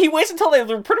 "Yay!" and he waits until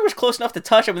they're pretty much close enough to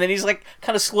touch him, and then he's like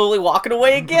kind of slowly walking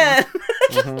away again.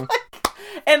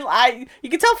 And you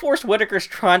can tell Forrest Whitaker's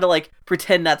trying to like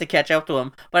pretend not to catch up to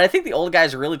him, but I think the old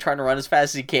guy's really trying to run as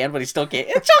fast as he can, but he still can't.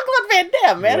 It's Jean-Claude Van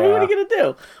Damme, man. Yeah. Who are you gonna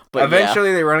do? But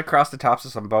eventually, they run across the tops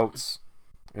of some boats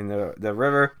in the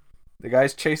river. The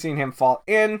guy's chasing him fall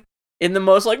in. in the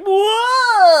most like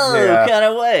whoa Yeah. kind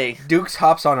of way. Dukes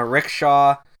hops on a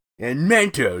rickshaw. And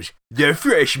Mentos, the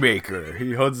fresh maker.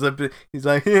 He holds up. He's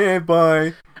like, "Hey,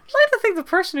 bye." I like to think the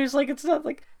person who's like, it's not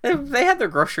like they had their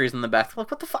groceries in the back. They're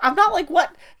like, what the fuck? I'm not like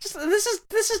what? Just this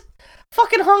is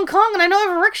fucking Hong Kong, and I know I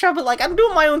have a rickshaw, but like I'm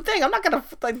doing my own thing. I'm not gonna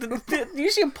like. Do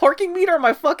you see a parking meter on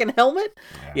my fucking helmet?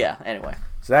 Yeah. Anyway,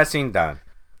 So that scene done.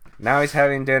 Now he's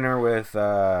having dinner with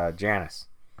Janice,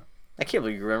 I can't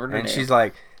believe you remembered her and name. she's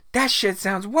like, "That shit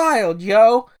sounds wild,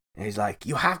 yo." And he's like,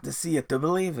 "You have to see it to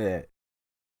believe it."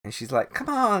 And she's like, "Come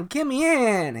on, get me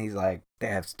in." And he's like, "They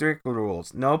have strict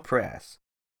rules, no press."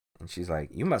 And she's like,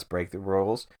 "You must break the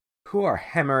rules. Who are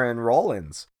Hemmer and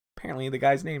Rollins?" Apparently, the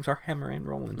guys' names are Hemmer and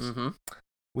Rollins. Mm-hmm.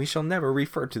 We shall never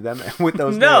refer to them with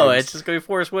those No, names. it's just gonna be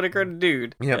Forrest Whitaker and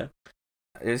dude. Yep.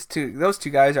 Those two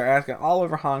guys are asking all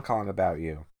over Hong Kong about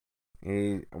you.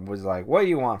 He was like, "What do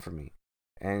you want from me?"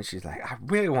 And she's like, "I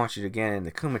really want you to get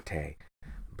into Kumite,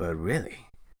 but really,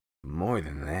 more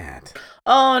than that,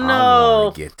 Oh I no!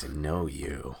 want to get to know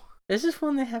you." Is this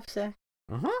when they have sex?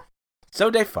 So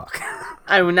they fuck.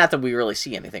 I mean, not that we really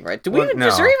see anything, right? Do we? Well, Even, no.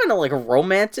 Is there even like a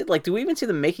romance? Like, do we even see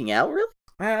them making out? Really?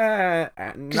 Not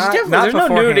There's no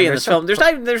nudity in beforehand. this film.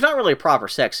 There's not really a proper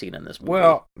sex scene in this movie.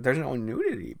 Well, there's no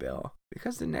nudity, Bill,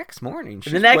 because the next morning,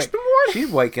 the next morning, she's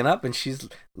waking up and she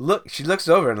looks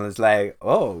over and is like,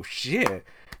 "Oh shit,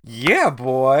 yeah,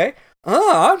 boy.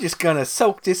 I'm just gonna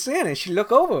soak this in." And she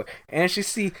look over and she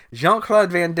see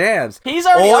Jean-Claude Van Damme's he's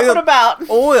already up and about.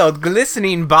 oiled,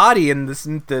 glistening body in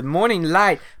the morning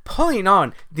light, pulling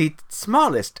on the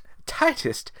smallest,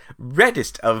 tightest,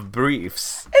 reddest of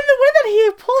briefs. And the way that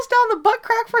he pulls down the butt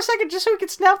crack for a second just so he can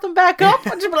snap them back up,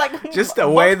 and just be like, Just a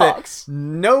way that buttocks.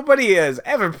 nobody has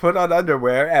ever put on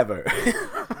underwear ever.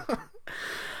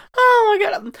 Oh my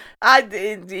god!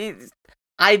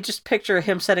 I just picture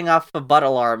him setting off a butt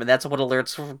alarm, and that's what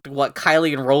alerts what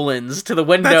Kylie and Rollins to the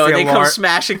window, That's the and they come alarm.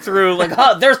 smashing through like,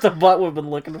 oh, there's the butt we've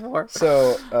been looking for.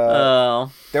 So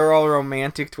Oh, they're all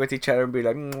romantic with each other and be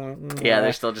like, yeah,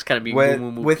 they're still just kind of being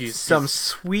with some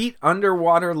sweet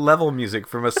underwater level music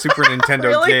from a Super Nintendo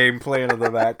Really? game playing in the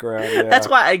background. Yeah. That's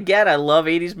why, again, I love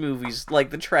 80s movies,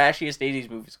 like the trashiest 80s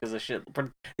movies, because of shit,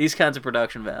 these kinds of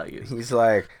production values. He's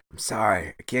like, "I'm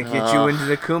sorry, I can't get you into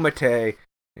the Kumite."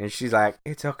 And she's like,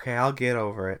 "It's okay, I'll get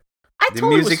over it." I The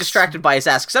totally was music's- distracted by his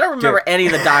ass, because I don't remember any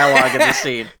of the dialogue in the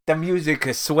scene. The music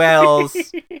swells,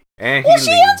 and he Well, she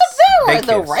leaves. ends up there, They right,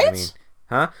 though, kiss, right? I mean.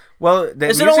 Huh? Well, the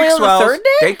Is it music only on the swells, third day?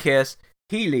 they kiss,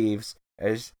 he leaves,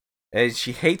 as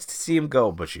she hates to see him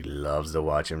go, but she loves to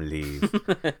watch him leave.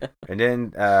 And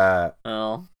then,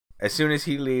 Oh. as soon as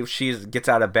he leaves, she gets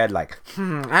out of bed like,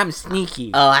 I'm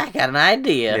sneaky. Oh, I got an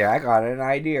idea. Yeah, I got an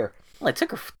idea. Well, it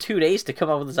took her 2 days to come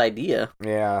up with this idea.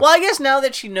 Yeah. Well, I guess now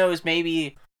that she knows,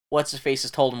 maybe What's-His-Face has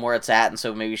told him where it's at, and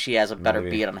so maybe she has a better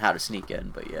Maybe. beat on how to sneak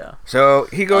in, but yeah. So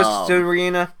he goes to the Um,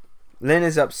 arena. Lynn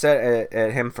is upset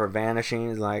at him for vanishing.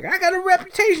 He's like, "I got a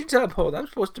reputation to uphold. I'm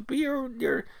supposed to be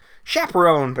your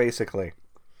chaperone, basically."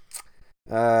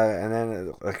 And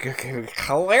then a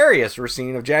hilarious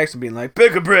scene of Jackson being like,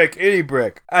 "Pick a brick, any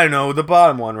brick. I know, the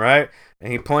bottom one, right?"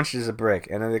 And he punches a brick,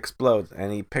 and it explodes.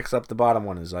 And he picks up the bottom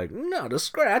one and is like, "Not a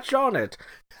scratch on it."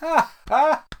 Ha,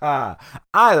 ha, ha.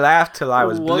 I laughed till I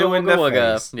was blue in the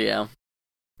face. Yeah.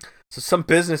 So some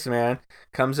businessman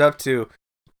comes up to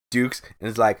Dukes and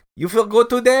is like, "You feel good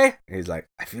today?" And he's like,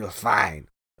 "I feel fine.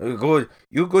 You good.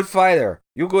 You good fighter.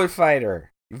 You good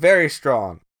fighter. You're very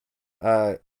strong."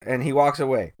 And he walks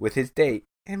away with his date.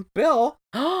 And Bill,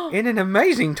 in an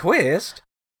amazing twist,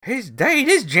 his date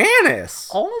is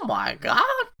Janice. Oh my god.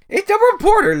 It's the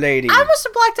reporter lady. I must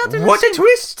have blacked out there. What a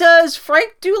twist! Does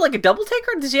Frank do like a double take,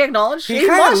 or does he acknowledge? He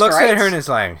kind of must, looks right? at her and is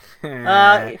like, he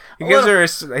well,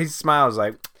 gives her he smiles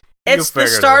like, It's "You the figured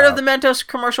start it of the out." Mentos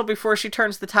commercial before she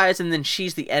turns the tides, and then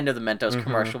she's the end of the Mentos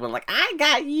commercial. When like, I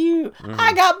got you,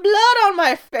 I got blood on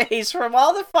my face from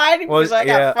all the fighting Well, because I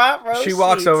got front row She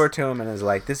walks seats. over to him and is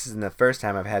like, "This isn't the first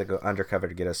time I've had to go undercover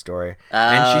to get a story." Oh,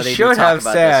 And they she do should talk have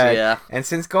about said, this, yeah. "And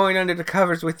since going under the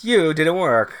covers with you didn't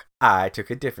work, I took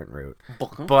a different route."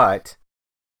 But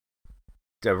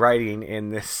writing in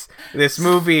this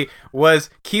movie was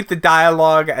keep the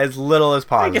dialogue as little as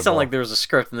possible. I think it sounded like there was a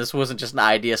script, and this wasn't just an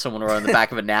idea someone wrote on the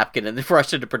back of a napkin and then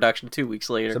rushed into production 2 weeks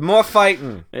later. So more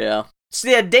fighting. Yeah. So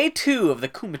yeah, day 2 of the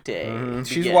Kumite.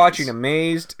 She's begins. watching,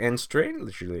 amazed and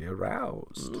strangely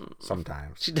aroused.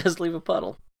 Sometimes She does leave a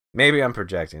puddle. maybe I'm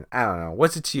projecting. I don't know.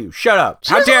 What's it to you? Shut up!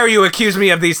 How dare you accuse me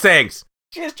of these things?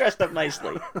 She is dressed up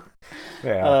nicely.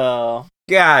 Yeah. Oh.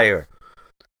 Get out of here.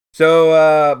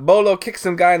 So, Bolo kicks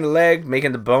some guy in the leg,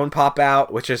 making the bone pop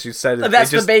out, which, as you said, That's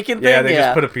the bacon thing? Yeah, they Yeah.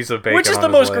 just put a piece of bacon Which is on the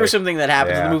his most leg. gruesome thing that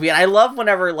happens in the Yeah. movie. And I love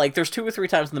whenever, like, there's 2 or 3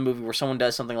 times in the movie where someone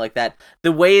does something like that.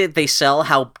 The way that they sell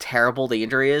how terrible the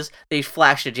injury is, they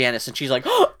flash to Janice, and she's like,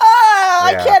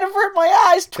 I Yeah. can't avert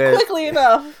my eyes quickly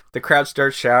enough. The crowd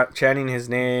starts chanting his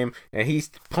name, and he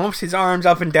pumps his arms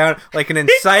up and down like an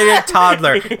excited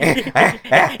toddler.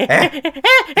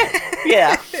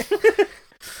 Yeah.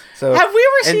 So, Have we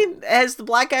ever seen? Has the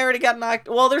black guy already got knocked?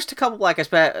 Well, there's a couple black guys,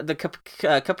 but the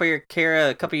Capoeira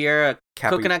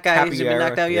coconut guy hasn't been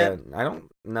knocked out yet. Yeah, I don't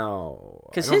know.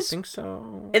 I 'Cause don't his- think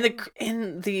so.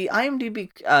 In the IMDb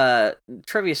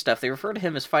trivia stuff, they refer to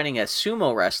him as fighting a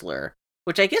sumo wrestler,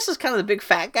 which I guess is kind of the big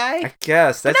fat guy. I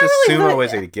guess that's not as really sumo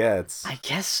that- as it gets. I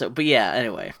guess so, but yeah.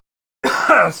 Anyway,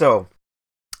 So,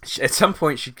 at some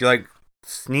point, she like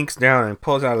sneaks down and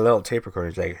pulls out a little tape recorder.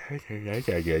 She's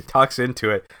like, talks into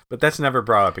it, but that's never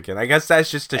brought up again. I guess that's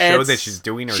just to show that she's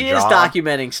doing her she job. is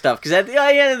documenting stuff because at the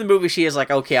end of the movie, she is like,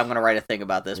 "Okay, I'm gonna write a thing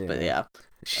about this." But yeah,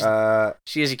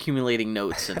 she is accumulating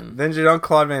notes and. Then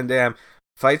Jean-Claude Van Damme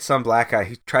fights some black guy.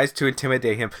 He tries to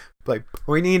intimidate him, like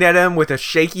pointing at him with a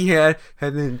shaky hand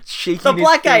and then shaking The his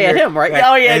black guy at finger. him, right?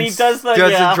 Oh, yeah, and he does the-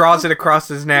 yeah. it, draws it across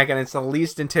his neck, and it's the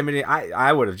least intimidating.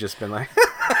 I would have just been like,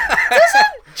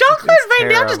 Jean-Claude It's Van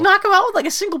Damme just terrible. knock him out with like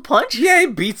a single punch? yeah, he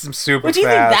beats him super Which fast. you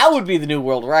think that would be the new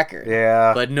world record?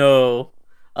 Yeah. But no.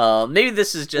 Maybe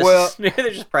this is just Well- maybe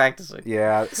they're just practicing.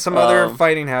 Yeah, some other Um,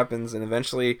 fighting happens, and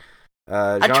eventually,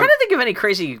 I'm trying to think of any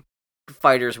crazy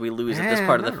fighters we lose at this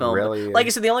part of the not film. really. Like I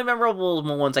said, the only memorable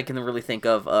ones I can really think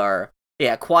of are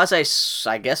quasi,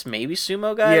 I guess maybe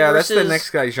sumo guy. Yeah, that's versus the next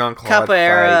guy Jean-Claude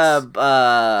Capoeira,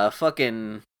 fights.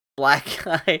 fucking black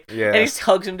guy, Yeah. and he just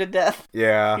hugs him to death.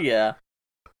 Yeah. Yeah.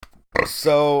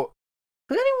 So,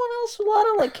 But anyone else? A lot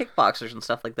of like kickboxers and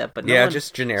stuff like that. But no yeah, one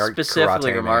just generic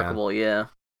specifically karate remarkable. man. Yeah.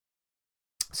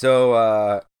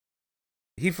 So,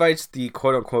 he fights the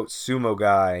quote-unquote sumo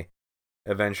guy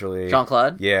eventually.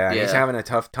 Jean-Claude. Yeah, and he's Yeah. having a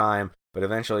tough time, but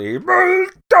eventually he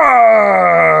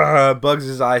bugs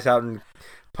his eyes out and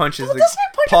punches Well, the... doesn't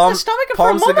he punch him in the palms- stomach? And for a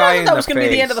palms the moment, guy I thought in that the was going to be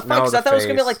the end of the face. fight. No, Because I the thought it was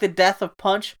going to be face. like the death of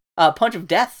punch of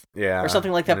death Yeah. or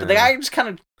something like that. But the Yeah. guy just kind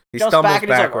of He jumps stumbles back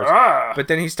and he's backwards. like, "Argh." But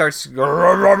then he starts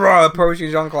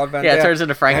approaching Jean-Claude Van Yeah, Damme. it turns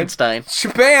into Frankenstein.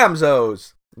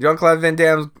 Shabamzos! Jean-Claude Van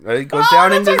Damme he goes Oh,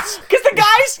 down that's into... right. Because the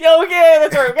guys, okay,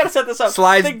 that's right. We gotta set this up.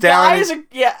 Slides the down guys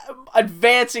are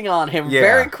advancing on him Yeah.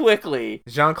 very quickly.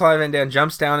 Jean-Claude Van Damme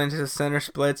jumps down into the center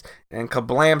splits, and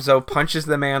Kablamzo punches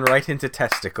the man right into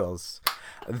testicles.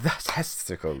 The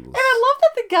testicles. And I love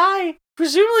that the guy,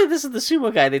 presumably this is the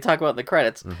sumo guy they talk about in the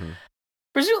credits. Mhm.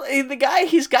 Presumably the guy,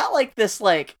 he's got like this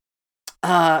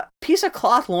piece of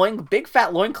cloth big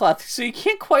fat loincloth, so you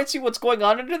can't quite see what's going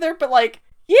on under there, but like,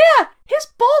 yeah, his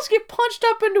balls get punched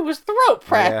up into his throat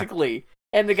practically.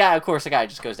 And the guy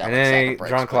just goes down And like a sack then of bricks,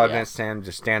 Jean-Claude but yeah. Van Damme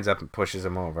just stands up and pushes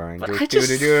him over, and But I do just-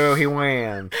 he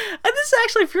wins. And this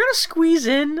actually, if you're gonna squeeze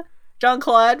in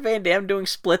Jean-Claude Van Damme doing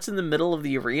splits in the middle of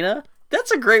the arena,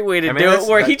 that's a great way to I mean, do that's-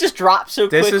 it, where he just drops so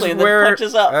This quickly is and then where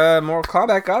punches up. Mortal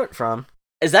Kombat got it from.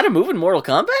 Is that a move in Mortal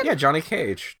Kombat? Yeah, Johnny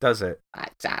Cage does it. I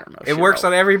don't know. It works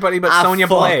on everybody but Sonya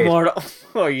Blade.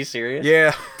 Are you serious?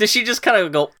 Yeah, Does she just kind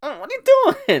of go, what are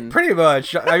you doing? pretty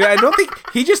much. I mean, I don't think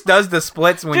he just does the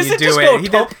splits when Does you it do just it. go He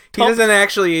tump, doesn't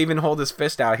actually even hold his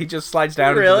fist out. He just slides down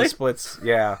into Really? the splits.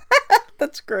 Yeah.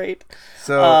 That's great.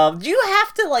 So Do you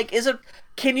have to,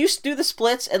 can you do the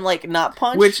splits and, not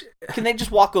punch? which Can they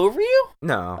just walk over you?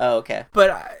 no. Oh, okay.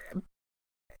 But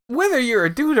whether you're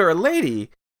a dude or a lady,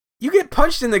 you get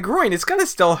punched in the groin, it's gonna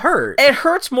still hurt. It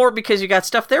hurts more because you got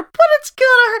stuff there, but it's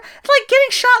gonna hurt. Like,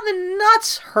 getting shot in the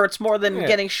nuts hurts more than Yeah.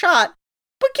 getting shot,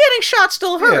 but getting shot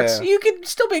still hurts. Yeah. You could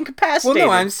still be Well, incapacitated.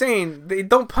 no, I'm saying they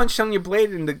don't punch Sonya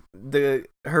Blade in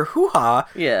her hoo-ha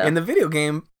Yeah. in the video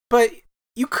game, but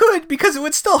you could because it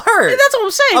would still hurt. Yeah, that's what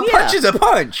I'm saying. A punch is a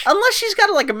punch. Unless she's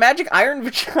got a magic iron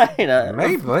vagina,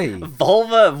 Maybe. a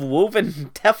vulva of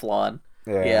woven Teflon.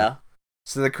 Yeah.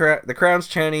 So the crowd's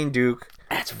chanting Duke.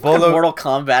 That's Bolo- Mortal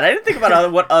Kombat. I didn't think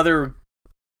about what other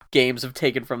games have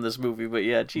taken from this movie, but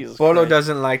yeah, Jesus. Bolo Christ.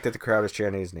 doesn't like that the crowd is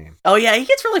chanting his name. Oh yeah, he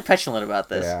gets really petulant about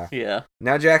this. Yeah. Yeah.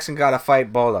 Now Jackson gotta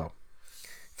fight Bolo.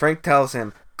 Frank tells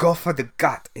him, go for the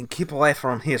gut and keep away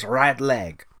from his right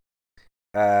leg.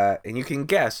 And you can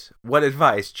guess what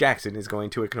advice Jackson is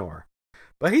going to ignore.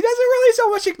 But he doesn't really so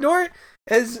much ignore it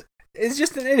as is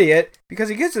just an idiot, because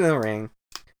he gets in the ring.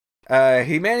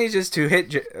 He manages to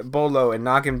hit Bolo and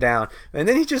knock him down, and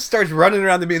then he just starts running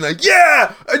around and being like,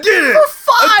 "Yeah, I did it! For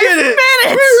 5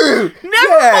 minutes!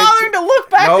 Never bothering to look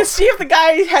back Nope. to see if the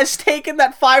guy has taken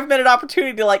that 5-minute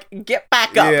opportunity to, like, get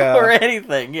back up or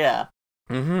anything, yeah.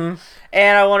 Mm-hmm.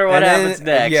 And I wonder what happens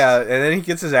next. Yeah, and then he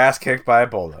gets his ass kicked by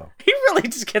Bolo. He really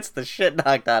just gets the shit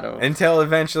knocked out of him. Until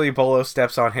eventually Bolo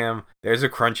steps on him. There's a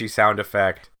crunchy sound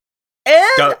effect.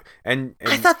 And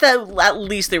I thought that at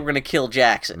least they were going to kill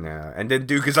Jackson. No, and then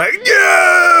Duke is like,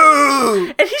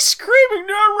 "No!" And he's screaming,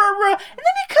 "No, no, no!" And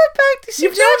then he cut back to see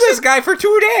You've Jackson. known this guy for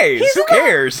 2 days. Who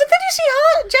cares? But then you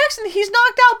see Jackson, he's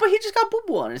knocked out, but he just got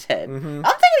boo-boo on his head. Mm-hmm. I'm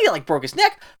thinking he, like, broke his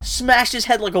neck, smashed his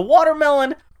head like a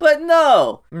watermelon, but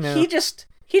no. He just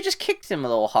kicked him a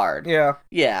little hard. Yeah.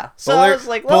 Yeah. So Bowler, I was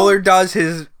like, well... Bowler does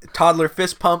his toddler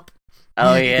fist pump.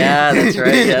 Oh, yeah, that's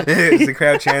right, yeah. As the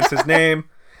crowd chants his name.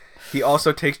 He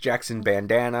also takes Jackson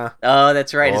bandana. Oh,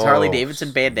 that's right. His Harley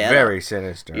Davidson bandana. Very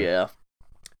sinister. Yeah.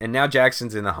 And now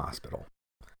Jackson's in the hospital.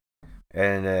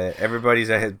 And everybody's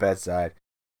at his bedside.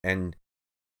 And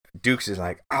Dukes is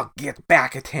like, "I'll get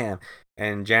back at him."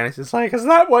 And Janice is like, "Is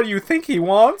that what you think he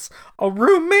wants? A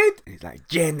roommate?" And he's like,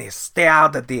 "Janice, stay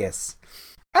out of this.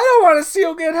 I don't want to see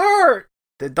you get hurt."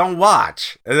 Then don't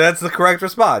watch. And that's the correct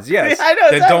response. Yes. I know,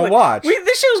 then don't watch.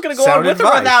 This show's going to go Sound on with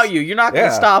advice. or without you. You're not going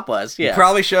to stop us. Yeah. You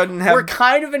probably shouldn't have... We're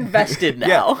kind of invested now.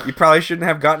 Yeah, you probably shouldn't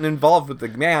have gotten involved with the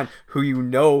man who you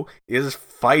know is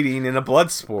fighting in a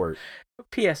blood sport.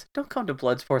 P.S. Don't come to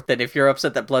Bloodsport then if you're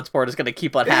upset that Bloodsport is going to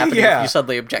keep on happening if you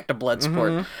suddenly object to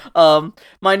Bloodsport. Mm-hmm.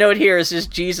 My note here is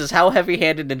just, Jesus, how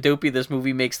heavy-handed and dopey this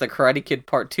movie makes the Karate Kid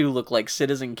Part 2 look like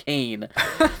Citizen Kane.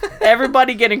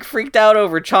 Everybody getting freaked out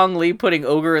over Chong Li putting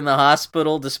Ogre in the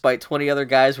hospital despite 20 other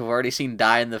guys we've already seen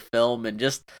die in the film, and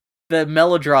just the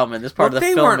melodrama in this part of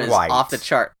the film is off the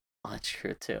chart. Oh, that's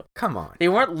true, too. Come on. They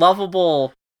weren't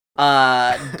lovable,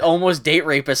 almost date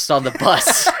rapists on the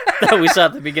bus that we saw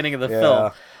at the beginning of the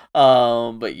film.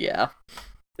 But yeah.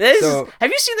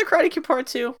 Have you seen the Karate Kid Part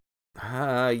 2?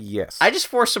 Yes. I just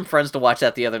forced some friends to watch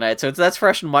that the other night, so that's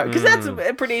fresh in my... Because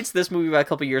it predates this movie by a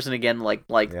couple years, and again,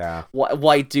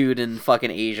 white dude in fucking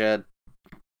Asia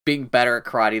being better at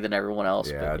karate than everyone else.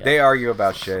 Yeah, they argue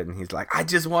about shit, and he's like, "I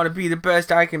just want to be the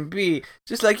best I can be,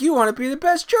 just like you want to be the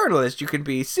best journalist you can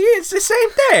be. See, it's the same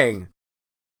thing."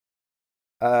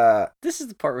 This is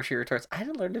the part where she retorts, "I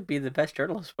didn't learn to be the best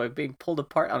journalist by being pulled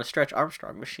apart on a Stretch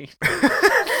Armstrong machine."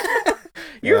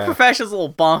 Your profession's a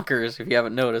little bonkers if you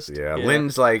haven't noticed. Yeah,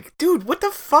 Lynn's like, "Dude, what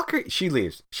the fuck are..." She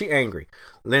leaves. She angry.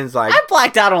 Lynn's like... I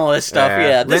blacked out on all this stuff,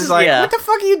 Lynn's like, "What the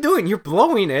fuck are you doing? You're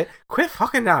blowing it. Quit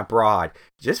fucking that broad.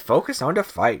 Just focus on the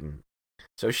fighting."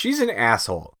 So she's an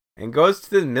asshole and goes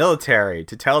to the military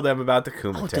to tell them about the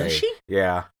Kumite. Oh, does she?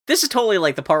 Yeah. This is totally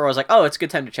like the part where I was like, oh, it's a good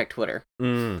time to check Twitter.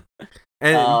 And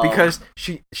because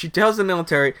she tells the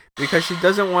military because she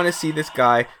doesn't want to see this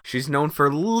guy she's known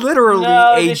for literally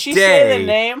a day. Did she say the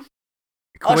name?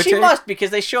 Kumite? Oh, she must,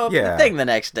 because they show up in the thing the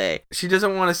next day. She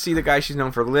doesn't want to see the guy she's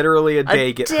known for literally a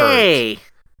day get hurt.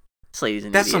 This lady's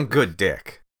an That's idiot. some good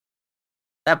dick.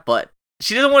 That butt.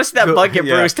 She doesn't want to see that butt get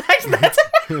bruised. If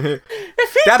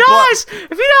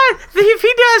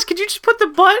he dies, could you just put the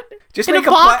butt in a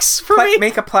box for me?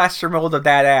 Make a plaster mold of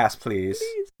that ass, please.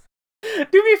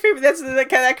 Do me a favor.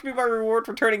 That could be my reward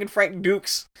for turning in Frank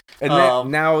Dukes. And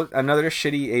then, now another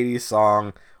shitty 80s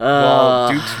song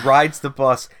while Dukes rides the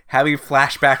bus, having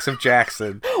flashbacks of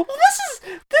Jackson. Well,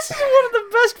 this is one of the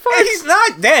best parts. And he's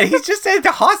not dead. He's just at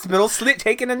the hospital,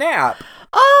 taking a nap.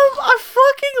 I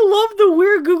fucking love the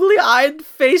weird googly-eyed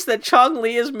face that Chong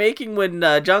Li is making when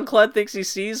John Claude thinks he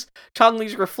sees Chong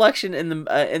Li's reflection in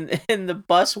the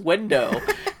bus window.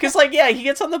 Because, he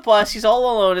gets on the bus, he's all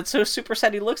alone, it's so super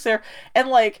sad, he looks there,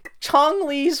 and, Chong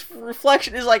Li's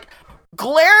reflection is,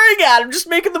 glaring at him, just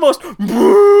making the most face,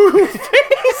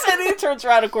 and he turns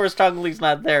around, of course, Chong Li's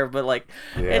not there, but,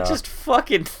 it just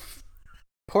fucking...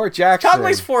 Poor Jackson. Chong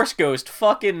Li's Force Ghost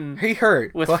fucking... He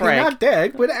hurt. With Frank. He's not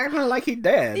dead, but acting like he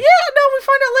dead. Yeah, no, we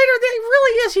find out later that he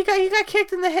really is. He got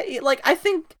kicked in the head.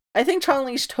 I think Chong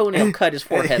Li's toenail cut his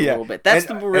forehead a little bit. That's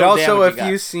the real damage. And also a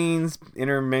few scenes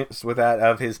intermixed with that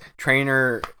of his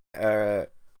trainer,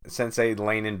 Sensei,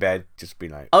 laying in bed, just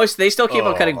being like... Oh, so they still keep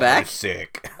on cutting back? I'm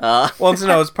sick. Well,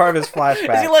 it's part of his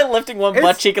flashback. Is he lifting one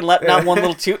butt cheek and letting out one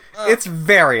little toot? It's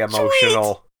very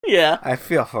emotional. Yeah. I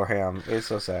feel for him. It's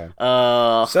so sad.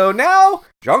 Uh, So now,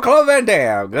 Jean-Claude Van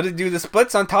Damme gonna do the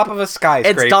splits on top of a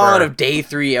skyscraper. it's dawn of day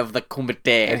 3 of the Kumite.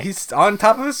 And he's on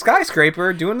top of a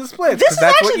skyscraper doing the splits. This 'cause is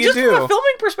that's actually what you just do. from a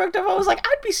filming perspective. I was like,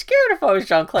 I'd be scared if I was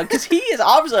Jean-Claude because he is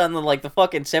obviously on the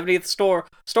fucking 70th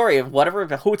story of whatever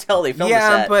the hotel they filmed this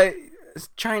Yeah, at. but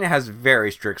China has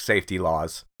very strict safety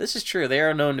laws. This is true. They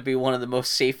are known to be one of the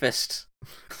most safest.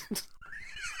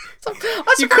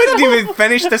 You couldn't even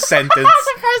finish the sentence.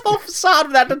 I'm surprised the whole facade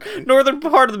of that northern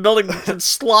part of the building didn't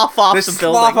slough off This the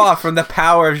building. slough off from the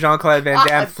power of Jean-Claude Van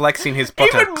Damme flexing his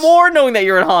buttocks. Even more knowing that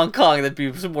you're in Hong Kong, that'd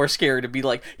be more scary to be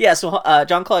like, yeah, so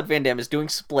Jean-Claude Van Damme is doing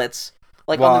splits,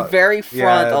 like on While- the very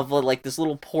front yeah. of like this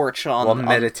little porch while on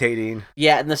meditating.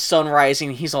 yeah, and the sun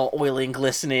rising, he's all oily and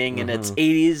glistening, and it's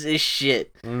 80s as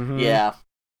shit. Mhm. Yeah.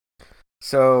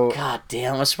 So God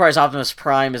damn, I'm surprised Optimus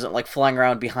Prime isn't like flying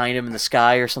around behind him in the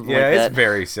sky or something yeah, like that. it's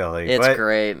very silly. It's but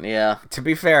great, yeah. to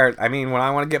be fair, I mean, when I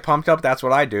want to get pumped up, that's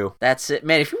what I do. That's it.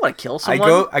 Man, if you want to kill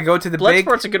someone, I go to the big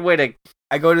Bloodsport's a good way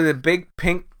to big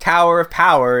pink tower of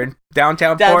power in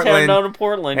downtown Portland down to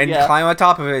Portland, and yeah. climb on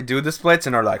top of it, do the splits,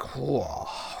 and are like, whoa,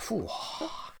 whoa.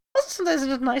 Sometimes it's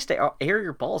just nice to air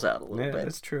your balls out a little Yeah, bit.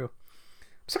 that's true.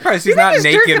 I'm surprised You he's think not he's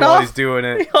naked jerking while off? he's doing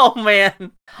it. Oh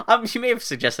man, you may have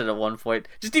suggested at one point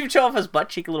just even show off his butt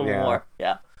cheek a little Yeah. more.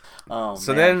 Yeah. Oh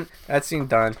So man. then that scene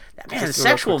done. Man, the Just a real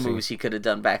sexual quick scene. moves he could have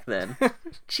done back then.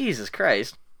 Jesus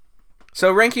Christ.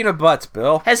 So ranking of butts,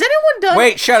 Bill. Has anyone done?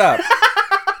 Wait, shut up.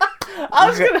 I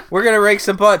was gonna. We're gonna rank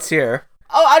some butts here.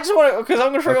 Oh, I just want to because I'm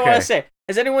gonna forget what I Okay. say.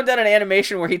 Has anyone done an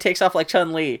animation where he takes off like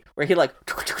Chun-Li, where he like?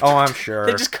 Oh, I'm sure.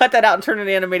 They just cut that out and turn it an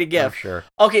animated I'm GIF. sure.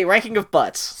 Okay, ranking of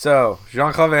butts. So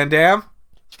Jean-Claude Van Damme.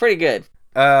 It's pretty good.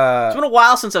 It's Uh, been a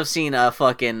while since I've seen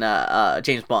fucking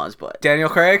James Bond's butt. Daniel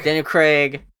Craig Daniel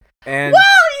Craig. and Well,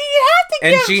 you have to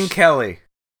and give. Gene Kelly.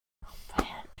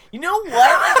 You know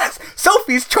what?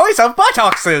 Sophie's choice of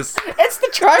buttocks. It's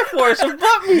the Triforce of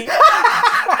butt meat.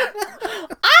 I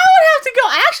would have to go.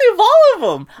 Actually, of all of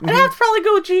them, I'd have to probably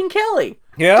go with Gene Kelly.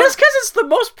 Yeah. Just because it's the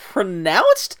most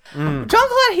pronounced. Mm. John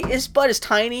Claude, his butt is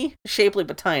tiny, shapely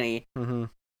but tiny. Mm-hmm.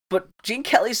 But Gene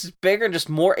Kelly's is bigger and just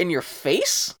more in your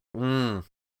face. Mm.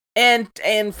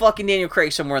 And fucking Daniel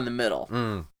Craig somewhere in the middle.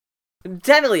 Mm.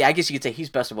 Technically, I guess you could say he's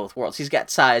best of both worlds. He's got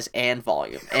size and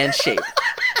volume and shape.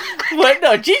 But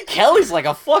no, Gene Kelly's like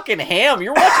a fucking ham.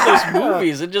 You're watching those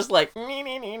movies and just like.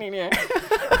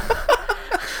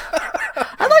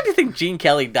 I'd like to think Gene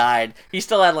Kelly died. He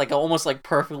still had like almost like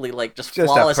perfectly like just Just a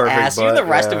flawless perfect ass. Even the butt,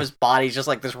 rest yeah. of his body's just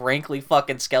like this wrinkly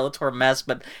fucking Skeletor mess,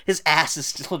 but his ass is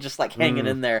still just like hanging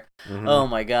in there. Mhm. Oh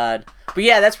my god. But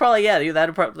yeah, that's probably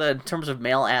in terms of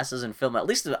male asses in film, at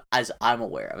least as I'm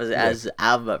aware of, as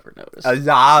I've ever noticed.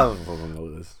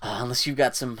 Unless you've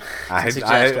got some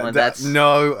suggestion on that's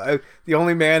no. The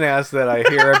only man ass that I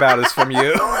hear about is from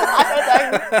you.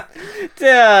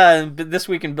 This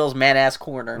week in Bill's man ass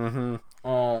corner. Mm-hmm.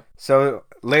 Oh. So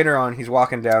later on, he's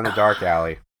walking down the dark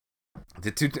alley.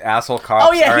 The two asshole cops.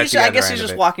 Oh yeah, are I guess he's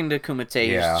just walking to Kumite. Yeah.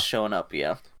 He's just showing up.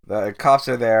 Yeah. The cops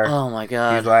are there. Oh my He's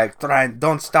god. like,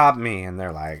 "Don't stop me," and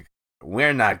they're like,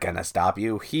 "We're not gonna stop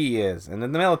you. He is." And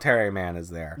then the military man is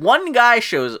there. One guy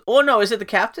shows. Oh no, is it the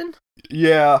captain?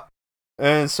 Yeah.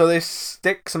 And so they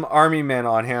stick some army men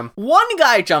on him. One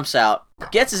guy jumps out,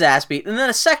 gets his ass beat, and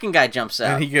then a second guy jumps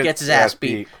out, And he gets his ass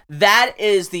beat. That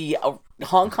is the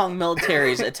Hong Kong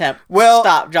military's attempt Well, to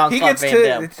stop Jean he Claude gets Van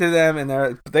Damme. to them,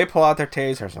 and they pull out their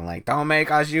tasers and like, "Don't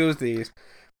make us use these."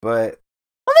 But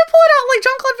Well, they pull it out like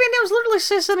Jean Claude Van Damme's literally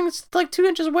sitting like 2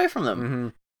 inches away from them.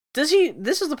 mhm. Does he?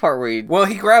 This is the part where he. well,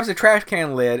 he grabs a trash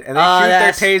can lid, and they shoot their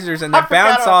that's- tasers, and I they forgot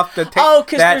bounce about- off the Oh,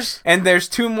 'cause there's- and there's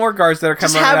two more guards that are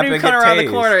Just coming up having and him get come around the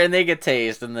tased. corner and they get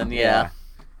tased, and then yeah.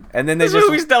 And then they This just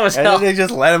movie's dumb as and hell. then they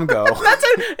just let him go. That's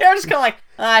it. They're just kind of like,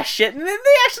 ah, shit. And then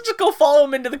they actually just go follow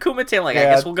him into the Kumite. Like, I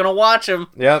Yeah. guess we're going to watch him.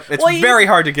 Yep, it's Well, very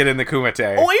hard to get in the Kumite.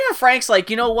 Oh, even Frank's like,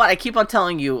 you know what? I keep on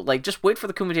telling you, like, just wait for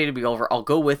the Kumite to be over. I'll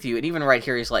go with you. And even right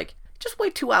here, he's like, just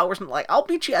wait 2 hours. And like, I'll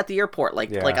meet you at the airport. Like,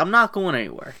 Yeah. like I'm not going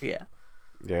anywhere. Yeah.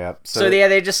 Yeah. So yeah,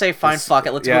 they just say, fine, fuck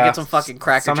it. Let's go get some fucking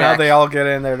Cracker Somehow Jack. they all get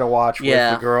in there to watch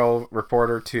Yeah. with the girl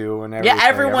reporter too, and everything. Yeah,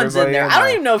 everyone's in Everybody there. I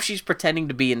don't even know if she's pretending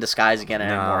to be in disguise again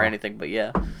anymore or No. anything, but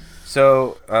yeah.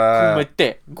 So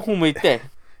Kumite.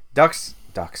 ducks.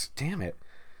 Damn it.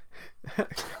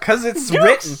 Because it's Dukes.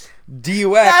 written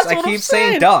D-U-X. That's I what keep I'm saying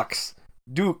saying. ducks.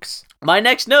 Dukes. My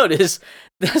next note is,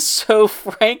 so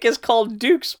Frank is called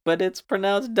Dukes, but it's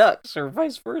pronounced Ducks, or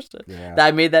vice versa. Yeah.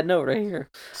 I made that note right here.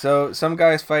 So some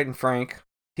guy's fighting Frank.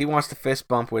 He wants to fist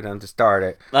bump with him to start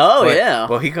it. Oh, But- yeah.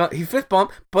 Well, he fist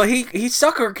bump, but he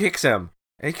sucker kicks him.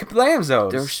 And he blames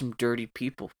those. There's some dirty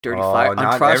people, not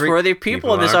untrustworthy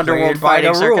people in this aren't underworld played by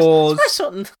fighting the circus. rules.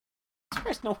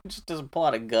 Surprised no one just doesn't pull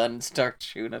out a gun and start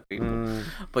shooting at people. Mm.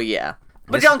 But yeah.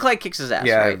 But This- John Clyde kicks his ass,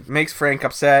 Yeah, right? it makes Frank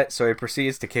upset, so he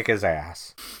proceeds to kick his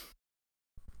ass.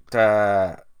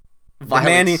 The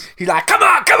man, he's like, come on!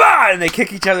 And they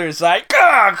kick each other. It's like, come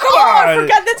on! I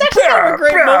forgot. That's actually kind of a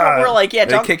great moment where, like, yeah,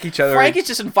 They kick each other. Frank is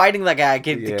just inviting that guy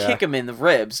to Yeah. kick him in the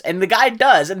ribs, and the guy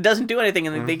does, and doesn't do anything,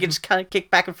 and they just kind of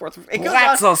kick back and forth.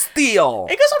 Lots of steel.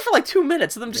 It goes on for like 2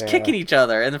 minutes of them just Yeah. kicking each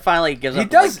other, and then finally he gives up. He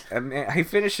does. I mean, he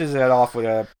finishes it off with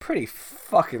a pretty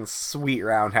fucking sweet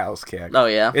roundhouse kick. Oh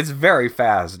yeah. It's very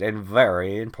fast and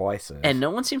very impressive. And no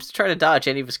one seems to try to dodge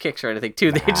any of his kicks or anything,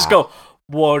 too. They just go,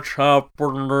 what's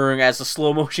happening, as the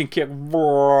slow motion kick.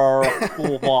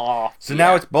 So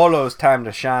now it's Bolo's time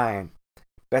to shine.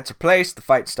 Bets are placed. The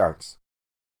fight starts.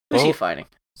 Who's he fighting?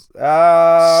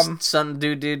 Some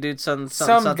Some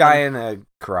something. guy in a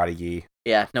karate gi.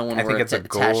 Yeah, no one I think were it's a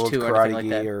attached gold to or karate anything like gi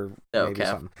that. or Oh, maybe okay.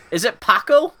 something. Is it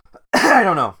Paco? I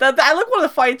don't know. I look one of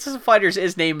the fighters.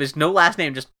 His name is no last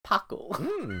name, just Paco.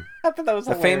 I thought that was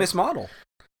The hilarious. famous model.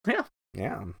 Yeah.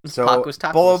 Yeah. It's So Paco's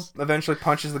Tacos. Bolo eventually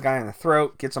punches the guy in the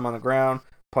throat, gets him on the ground,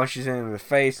 punches him in the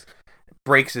face,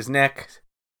 breaks his neck,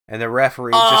 and the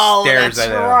referee just stares that's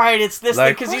at him. right. It's this thing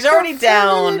Like, because what he's the already fuck are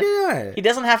down. you doing? He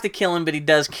doesn't have to kill him, but he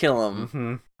does kill him.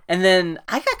 Mm-hmm. And then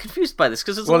I got confused by this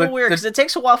because it's Well, a little weird because it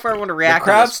takes a while for everyone to react.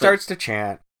 The to crowd this, but- starts to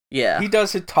chant. Yeah. He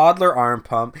does a toddler arm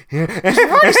pump. We've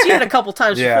already seen it a couple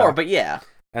times Yeah. before, but yeah.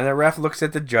 And the ref looks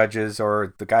at the judges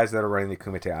or the guys that are running the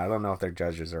kumite. I don't know if they're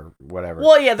judges or whatever.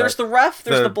 Well, yeah, there's But the ref,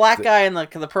 there's the black the- guy and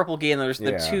the purple gi, and there's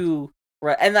the Yeah. two.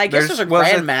 And I guess there's a well,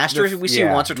 grandmaster we see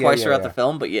once or twice throughout the yeah.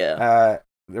 film, but yeah.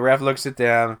 The ref looks at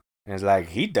them and is like,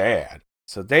 he dead.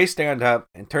 So they stand up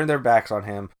and turn their backs on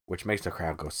him, which makes the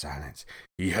crowd go silent.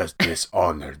 He has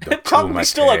dishonored the Probably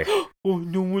still like, kumite. oh,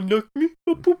 no one liked me.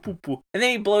 Oh, poo, poo, poo. And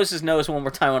then he blows his nose one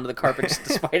more time onto the carpet just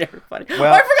to spite everybody.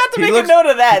 Well, I forgot to he make looks- a note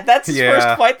of that. That's his Yeah.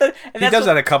 first fight. And He that's does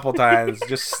that a couple times,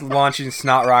 just launching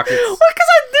snot rockets. Well, because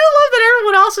I do love that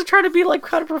everyone else is trying to be like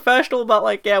kind of professional about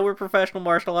like, yeah, we're professional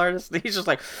martial artists. And he's just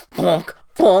like, bonk,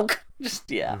 bonk. Just,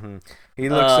 yeah. Mm-hmm.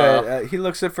 He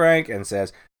looks at Frank and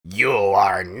says, "You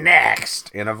are next,"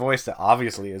 in a voice that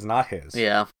obviously is not his.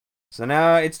 Yeah. So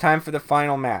now it's time for the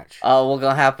final match. What's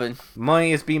gonna happen?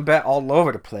 Money is being bet all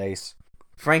over the place.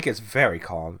 Frank is very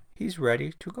calm. He's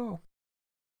ready to go.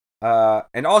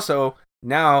 And also,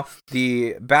 now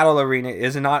the battle arena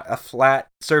is not a flat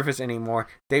surface anymore.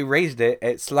 They raised it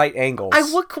at slight angles. I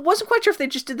wasn't quite sure if they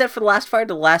just did that for the last fight or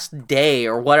the last day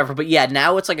or whatever, but yeah,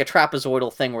 now it's like a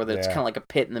trapezoidal thing where it's Yeah. kind of like a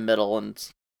pit in the middle, and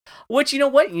which, you know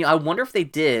what, I wonder if they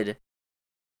did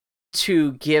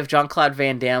to give Jean-Claude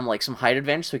Van Damme like some height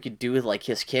advantage so he could do like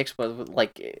his kicks, but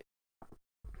like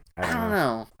I don't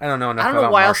know. I don't know enough I don't know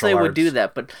about why else martial they would arts. do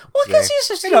that, but well, because Yeah. he's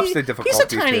just It ups the he's a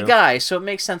difficulty, tiny too. guy, so it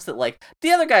makes sense that like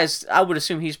the other guys, I would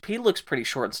assume he looks pretty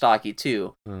short and stocky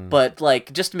too. Mm. But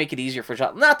like just to make it easier for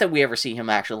John, not that we ever see him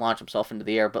actually launch himself into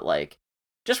the air, but like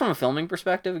just from a filming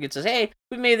perspective, it says, hey,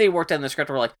 maybe they worked on the script.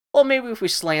 We're like, well, maybe if we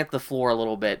slant the floor a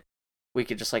little bit, we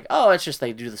could just like, oh, it's just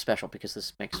they do the special because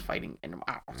this makes fighting. Anyway,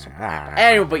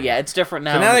 but yeah, it's different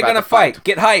now. So now We're they're about gonna to fight. fight.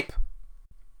 Get hype.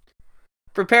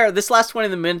 Prepare. This last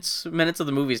 20 minutes of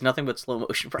the movie is nothing but slow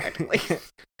motion practically.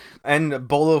 And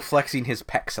Bolo flexing his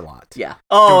pecs a lot. Yeah.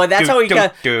 Oh, that's how he do,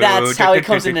 got. do, That's do, how he do,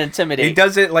 comes do, in do. to intimidate. He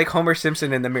does it like Homer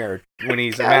Simpson in the mirror when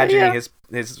he's God, imagining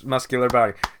yeah. his muscular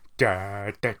body.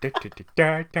 And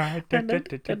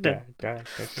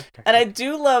And I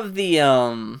do love the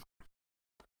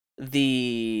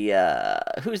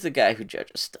who's the guy who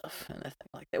judges stuff and everything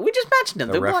like that. We just mentioned him.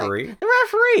 The black- referee? The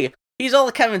referee. He's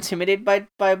all kind of intimidated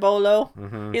by Bolo.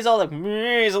 Mhm. He's all like,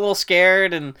 he's a little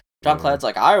scared, and John Claude's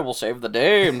like, I will save the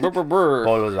day. And brr, brr, brr.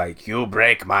 Bolo's like, you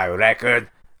break my record,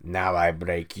 now I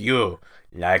break you.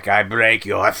 Like I break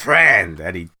your friend.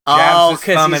 And he jabs his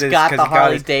because thumb he's at his, got 'cause the he got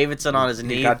Harley his- Davidson on his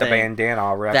knee. He got the thing. bandana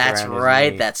all wrapped That's around his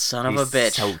right. knee. That son of a He's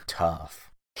bitch. so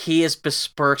tough. He has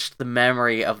besmirched the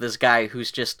memory of this guy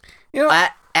who's just You know,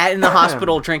 in the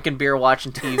hospital drinking beer,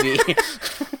 watching TV.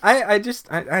 I just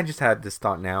had this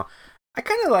thought now. I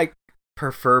kind of like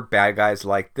prefer bad guys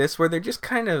like this, where they're just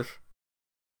kind of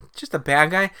just a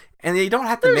bad guy, and they don't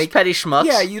have to There's make petty schmucks.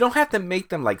 Yeah, you don't have to make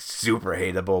them like super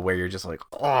hateable, where you're just like,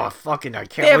 oh fucking, I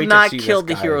can't. They have wait not to see killed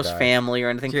the this guy hero's die. family or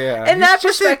anything. Yeah, In that he's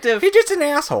just perspective, he's just an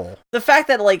asshole. the fact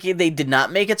that like they did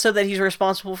not make it so that he's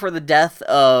responsible for the death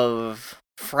of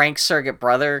Frank's surrogate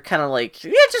brother, kind of like,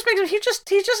 yeah, it just makes him he's just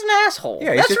an asshole.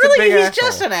 Yeah, he's that's just a really big he's asshole.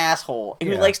 just an asshole who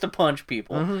Yeah. likes to punch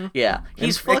people. Mhm. Yeah,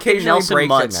 he's And fucking occasionally Nelson breaks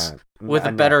Muntz a nut. with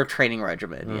a better training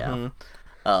regimen. Yeah.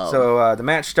 So the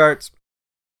match starts.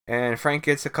 and Frank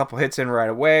gets a couple hits in right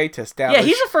away to establish. Yeah,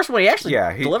 he's the first one. He actually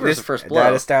delivers the first blow.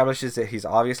 That establishes that he's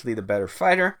obviously the better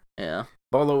fighter. Yeah.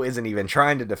 Bolo isn't even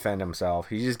trying to defend himself.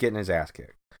 He's just getting his ass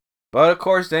kicked. But of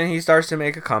course, then he starts to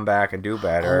make a comeback and do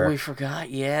better. Oh, we forgot.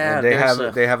 Yeah,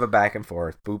 and they have a back and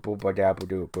forth. Boop boop ba da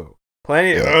boo boo.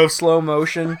 Plenty of slow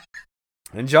motion,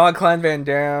 and Jean-Claude Van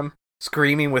Damme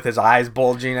screaming with his eyes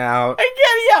bulging out.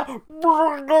 Again, yeah,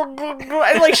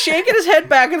 and like shaking his head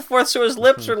back and forth so his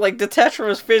lips are like detached from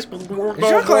his face.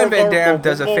 Jean-Claude Van Damme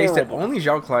does a face that only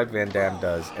Jean-Claude Van Damme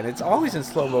does, and it's always in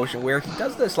slow motion where he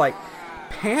does this like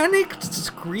panicked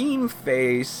scream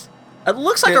face. It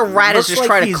looks like a rat is just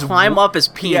trying to climb up his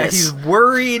penis. Yeah, he's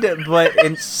worried, but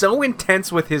it's so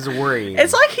intense with his worry.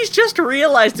 It's like he's just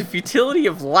realized the futility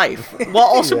of life, while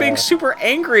also being super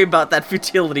angry about that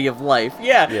futility of life.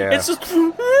 Yeah. It's just,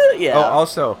 yeah. Oh,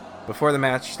 also, before the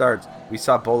match starts, we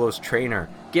saw Bolo's trainer.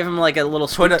 Give him like a little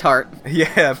sweet tart.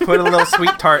 Yeah, put a little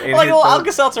sweet tart in like a little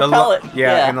Alka-Seltzer pellet.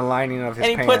 Yeah, in the lining of his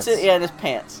pants. And he puts it in his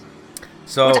pants.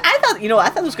 So, which I thought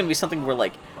it was going to be something where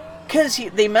like, because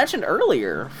they mentioned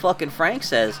earlier, fucking Frank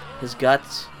says his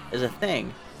guts is a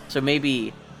thing. So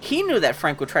maybe he knew that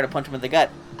Frank would try to punch him in the gut.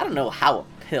 I don't know how a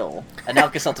pill, an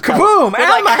Alka-Seltzer kaboom!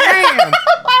 Out of my hand!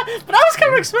 But I was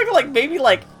kind of expecting like maybe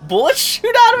like bullets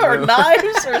shoot out of it or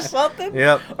knives or something.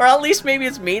 Yep. Or at least maybe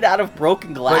it's made out of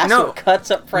broken glass so it cuts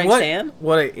up Frank's hand.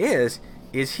 What it is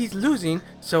he's losing,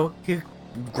 so he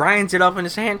grinds it up in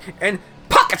his hand and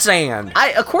pocket sand!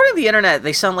 According to the internet,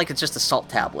 they sound like it's just a salt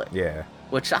tablet. Yeah.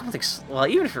 Which I don't think. Well,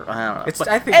 even if I don't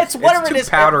know. I think it's whatever too it is.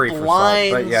 Powdery it for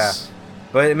salt, but yeah.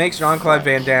 But it makes Jean-Claude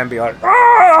Van Damme be like,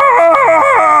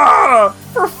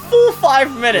 for full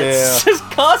 5 minutes, just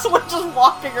constantly just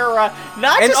walking around.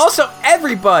 Also,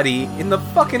 everybody in the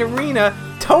fucking arena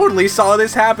totally saw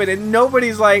this happen, and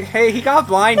nobody's like, "Hey, he got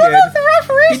blinded." Well, the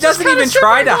referees he doesn't even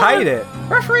try to hide it.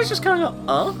 Referees just kind of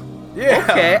go, Yeah.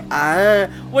 Okay.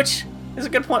 Which is a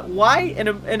good point. Why in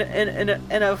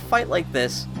a fight like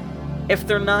this, if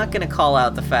they're not going to call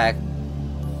out the fact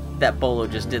that Bolo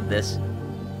just did this,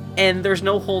 and there's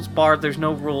no holds barred, there's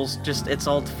no rules, just it's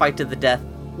all fight to the death,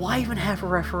 why even have a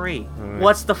referee?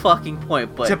 What's the fucking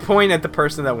point? But to point at the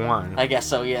person that won. I guess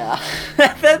so, yeah.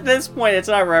 At this point, it's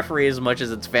not a referee as much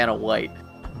as it's Vanna White.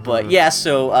 But yeah,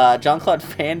 so Jean-Claude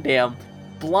Van Damme,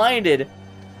 blinded,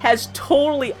 has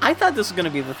totally... I thought this was going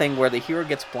to be the thing where the hero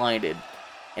gets blinded,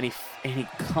 and he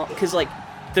because like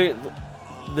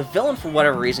the villain for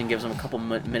whatever reason gives him a couple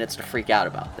minutes to freak out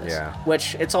about this. Yeah.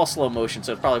 Which it's all slow motion,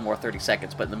 so it's probably more 30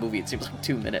 seconds, but in the movie it seems like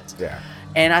 2 minutes. Yeah.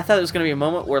 And I thought it was going to be a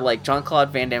moment where like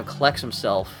Jean-Claude Van Damme collects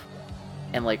himself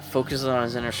and like focuses on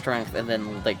his inner strength, and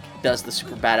then like does the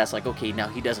super badass like, okay, now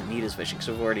he doesn't need his vision, because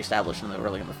we've already established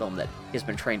early in the film that he's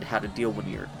been trained how to deal when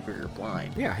you're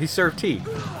blind. Yeah, he served tea.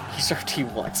 He served tea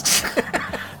once.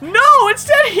 No,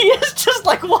 instead he is just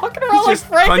like walking around like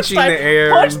Frankenstein, punching the air,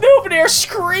 punching the open air,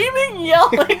 screaming,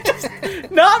 yelling, just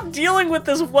not dealing with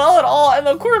this well at all. And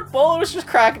of course, Bolo is just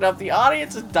cracking up. The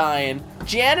audience is dying.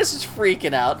 Janice is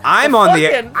freaking out. I'm on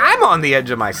the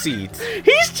edge of my seat.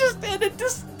 He's just in it.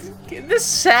 This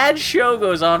sad show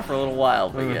goes on for a little while,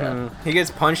 but yeah, he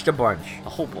gets punched a bunch, a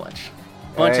whole bunch.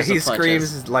 He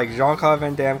screams like Jean-Claude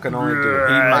Van Damme can only do.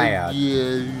 Eat my ass.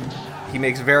 He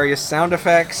makes various sound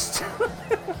effects,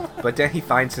 but then he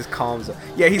finds his calms.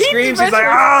 Yeah, he screams. He's like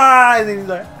ah, and then he's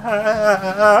like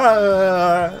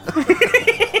ah.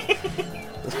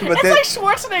 It's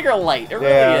like Schwarzenegger light. It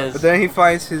really is. But then he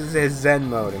finds his Zen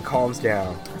mode and calms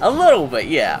down. A little bit,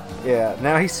 yeah. Yeah.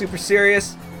 Now he's super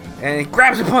serious, and he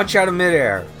grabs a punch out of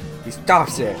midair. He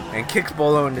stops it and kicks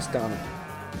Bolo in the stomach.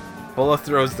 Bolo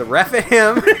throws the ref at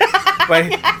him, but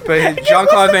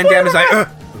Jean-Claude Van Damme is like,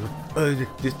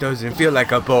 this doesn't feel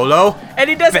like a Bolo. And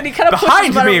he does, and he kind of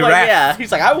behind me, ref. Yeah,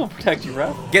 he's like, I will protect you,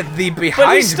 ref. Get thee behind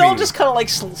me. But he's still just kind of like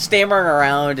stammering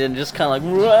around and just kind of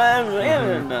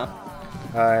like,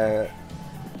 no.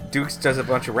 Dukes does a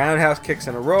bunch of roundhouse kicks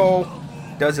in a row,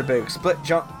 does a big split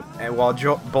jump, and while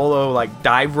Bolo like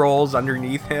dive rolls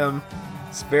underneath him,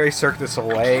 it's very Cirque du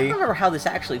Soleil. I can't remember how this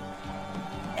actually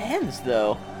ends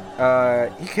though.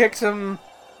 He kicks him.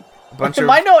 My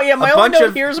only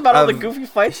note here is about all the goofy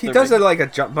fights. He does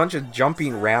bunch of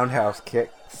jumping roundhouse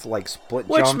kicks, like split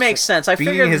jumps. Which makes sense. I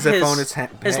figured his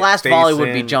last volley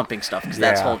would be jumping stuff, because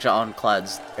that's whole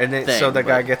Jean-Claude's thing. So the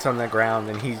guy gets on the ground,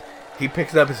 and he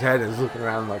picks up his head and is looking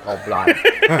around like all blind.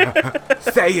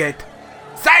 Say it!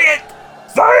 Say it!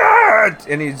 Say it!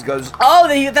 And he just goes... Oh,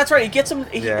 that's right. He gets him...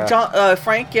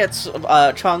 Frank gets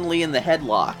Chong Li in the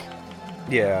headlock.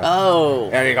 Yeah. Oh.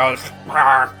 And he goes...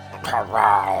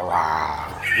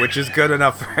 Which is good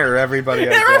enough for everybody.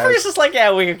 The referee's just like,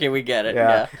 we get it.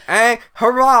 Yeah. And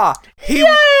hurrah! He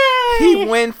He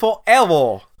win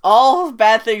forever. All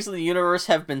bad things in the universe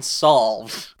have been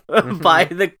solved by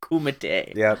the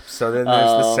Kumite. Yep. So then there's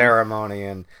the ceremony,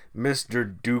 and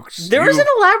Mr. Dukes. There was an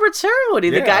elaborate ceremony.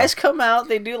 The Yeah. guys come out.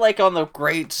 They do like on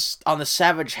the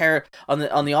savage on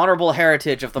the honorable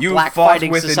heritage of the Black fought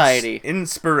Fighting with Society.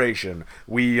 Inspiration.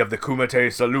 We of the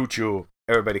Kumite salute you.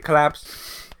 Everybody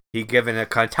claps. He given a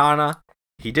katana.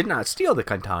 He did not steal the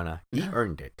katana. He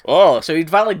earned it. Oh, so he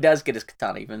finally does get his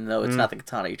katana, even though it's not the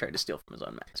katana he tried to steal from his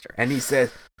own master. And he says,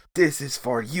 "This is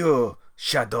for you,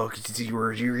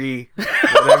 Shadoki."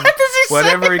 What does he say?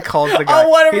 Whatever he calls the guy. Oh,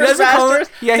 whatever He his doesn't call master. it-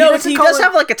 yeah, no, doesn't he call does it-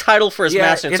 have like a title for his Yeah,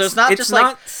 master. So it's not just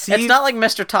like it's not like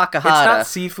Mr. Takahata. It's not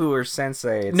Sifu or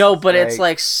Sensei. It's no, but it's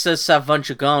like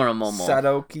Savanchagana Momo.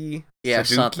 Sadoki. Yeah,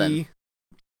 Saduki, something.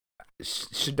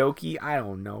 Shidoki. I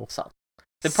don't know.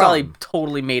 They probably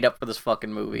totally made up for this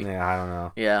fucking movie. Yeah, I don't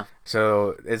know. Yeah.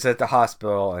 So it's at the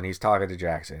hospital, and he's talking to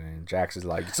Jackson, and Jackson's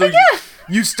like, "So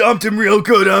you stumped him real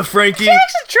good, huh, Frankie?"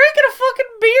 Jackson drinking a fucking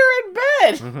beer in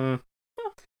bed. Mm-hmm.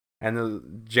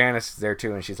 And Janice is there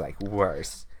too, and she's like,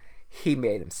 "Worse. He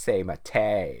made him say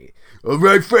mate." "All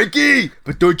right, Frankie,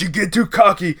 but don't you get too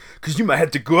cocky, cause you might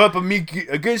have to go up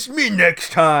against me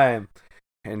next time."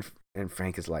 And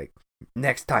Frank is like,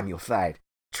 "Next time you'll fight,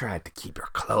 try to keep your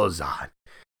clothes on."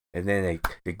 And then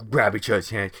they grab each other's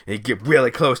hand and they get really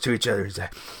close to each other. He's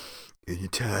like,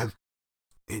 "Anytime,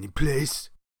 any place,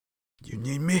 you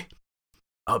need me,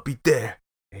 I'll be there."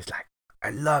 And he's like, "I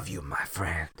love you, my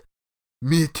friend."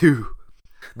 "Me too."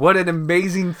 What an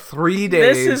amazing 3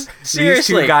 days This is these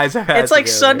seriously. two guys have had It's like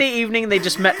together. Sunday evening. They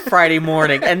just met Friday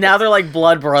morning, and now they're like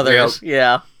blood brothers.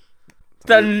 Yeah.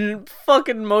 The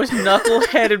fucking most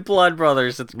knuckle-headed blood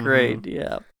brothers. It's great.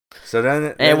 Yeah. So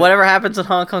then, And whatever happens in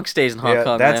Hong Kong stays in Hong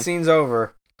Kong. that man. scene's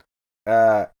over.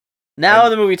 Now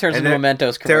and- the movie turns and into a they're-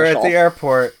 Mentos They're commercial. at the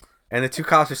airport, and the two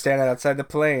cops are standing outside the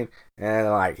plane, and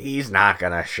they're like, "He's not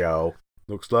gonna show.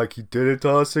 Looks like he did it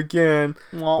to us again."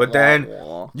 Wah, But wah, then-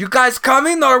 wah. "You guys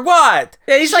coming or what?"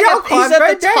 Yeah, he's like Jean-Claude he's at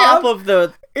Van the top Damme of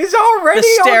the is already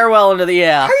stairwell into the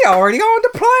He already on the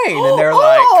plane, and they're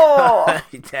Oh!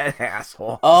 like, "That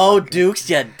asshole." Oh, Dukes,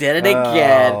 you did it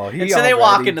again. Oh, he And so they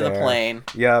walk already into the there. plane.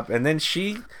 Yep, and then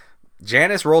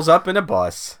Janice rolls up in a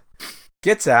bus,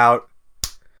 gets out,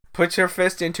 puts her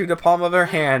fist into the palm of her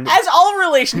hand, As all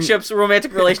relationships,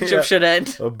 romantic relationships Yeah. should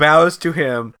end. bows to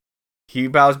him. He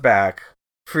bows back.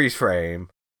 Freeze frame.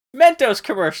 Mentos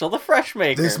commercial, the fresh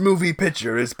maker. This movie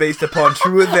picture is based upon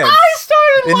true events I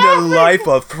started in laughing. the life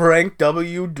of Frank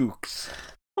W. Dukes.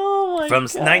 Oh my From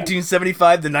God.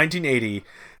 1975 to 1980,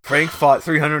 Frank fought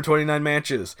 329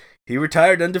 matches. He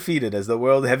retired undefeated as the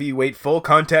world heavyweight full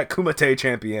contact Kumite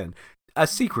champion. A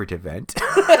secret event.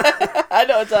 I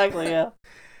know exactly, yeah.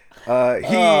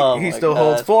 Oh He my still God.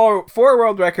 holds four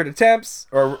world record attempts,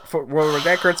 or four world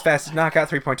records. Fastest knockout,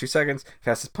 3.2 seconds.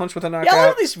 Fastest punch with a knockout, Yeah, all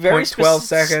of these very 0.12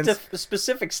 seconds.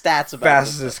 specific stats about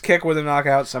this. Fastest kick with a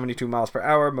knockout, 72 miles per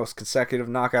hour. Most consecutive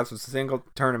knockouts with a single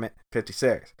tournament,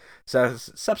 56. So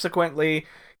subsequently,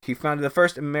 he founded the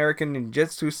first American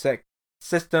ninjutsu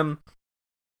system,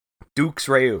 Dukes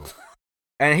Ryu.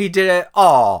 And he did it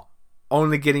all,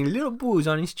 only getting little booze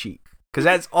on his cheek. Because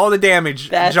that's all the damage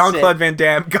That's Jean-Claude it. Van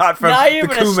Damme got from Not the even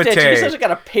a stitch. He Kumite. just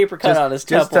got a paper cut on his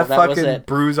temple. Just a That was fucking it.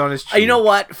 bruise on his cheek. You know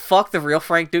what? Fuck the real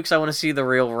Frank Dukes. I want to see the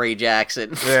real Ray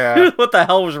Jackson. Yeah. What the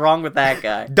hell was wrong with that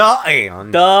guy?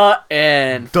 The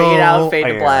And fade out, fade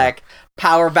to and. black.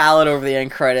 Power ballad over the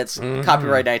end credits. Mhm.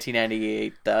 Copyright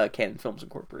 1998. Canon Films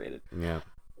Incorporated. Yeah.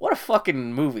 What a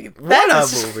fucking movie! What a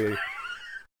is- movie.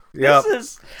 Yep. This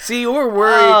is See, you were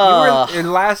worried.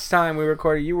 And last time we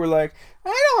recorded, you were like,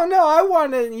 "I don't know. I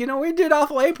want to. We did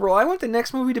Awful April. I want the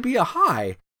next movie to be a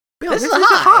high." Bill, This this is a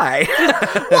is a high.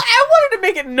 high. well, I wanted to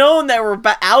make it known that we're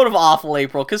out of Awful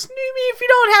April, because if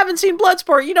you haven't seen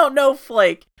Bloodsport, you don't know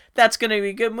Flake. That's gonna be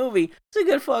a good movie. It's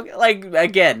a good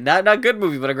again, not good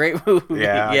movie, but a great movie.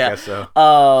 Yeah, I guess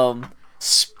so.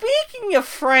 Speaking of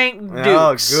Frank Oh,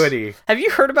 Dukes, goody. have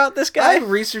you heard about this guy? I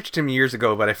researched him years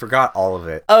ago, but I forgot all of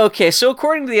it. Okay, so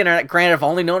according to the internet, granted, I've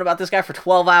only known about this guy for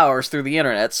 12 hours through the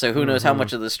internet, so who knows how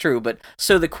much of this is true, but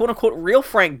so the quote-unquote real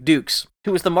Frank Dukes,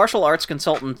 who was the martial arts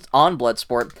consultant on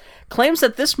Bloodsport, claims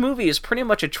that this movie is pretty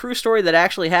much a true story that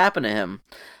actually happened to him,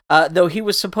 though he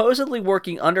was supposedly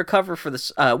working undercover for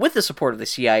this with the support of the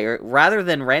CIA, rather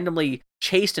than randomly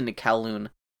chased into Kowloon,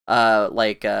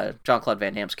 like Jean-Claude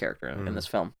Van Damme's character in this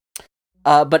film.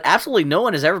 But absolutely no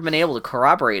one has ever been able to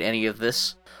corroborate any of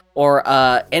this, or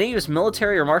any of his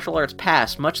military or martial arts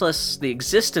past, much less the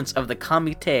existence of the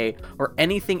Kamite or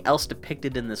anything else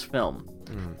depicted in this film.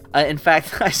 In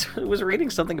fact, I was reading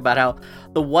something about how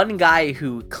the one guy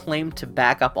who claimed to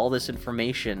back up all this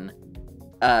information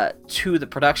to the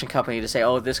production company to say,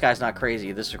 oh, this guy's not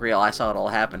crazy, this is real, I saw it all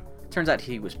happen. Turns out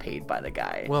he was paid by the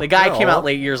guy. Well, the guy Bill, came out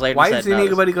years later Why and said, isn't no,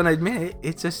 anybody going to admit it?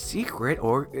 It's a secret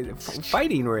or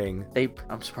fighting ring.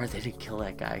 I'm surprised they didn't kill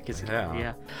that guy. Cause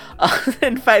Yeah.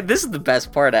 In fact, this is the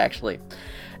best part, actually.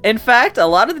 In fact, a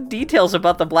lot of the details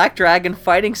about the Black Dragon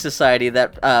Fighting Society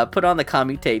that put on the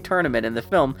Kamite tournament in the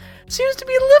film seems to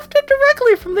be lifted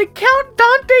directly from the Count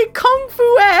Dante Kung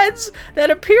Fu ads that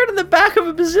appeared in the back of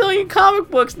a bazillion comic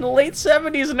books in the late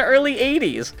 70s and early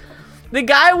 80s. The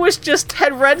guy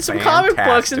had read some comic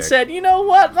books and said, you know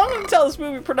what, I'm going to tell this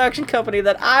movie production company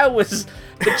that I was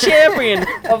the champion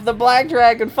of the Black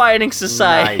Dragon Fighting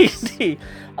Society.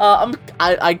 Nice.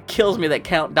 I kills me that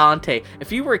Count Dante.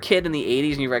 If you were a kid in the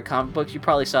 80s and you read comic books, you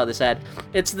probably saw this ad.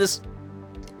 It's this,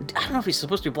 I don't know if he's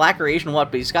supposed to be black or Asian or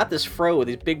what, but he's got this fro with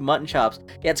these big mutton chops.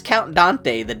 Yeah, it's Count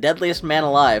Dante, the deadliest man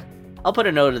alive. I'll put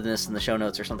a note of this in the show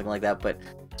notes or something like that, but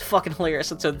it's fucking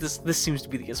hilarious. And so this seems to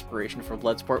be the inspiration for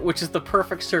Bloodsport, which is the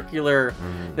perfect circular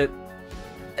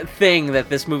thing that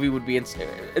this movie would be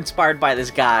inspired by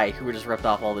this guy who just ripped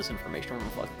off all this information from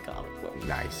a fucking comic book.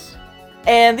 Nice.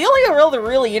 And the only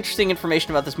really interesting information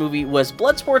about this movie was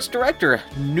Bloodsport's director,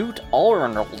 Newt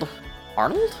Arnold.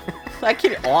 Arnold? I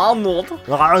can't. Arnold.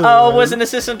 Was an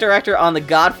assistant director on The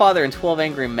Godfather and 12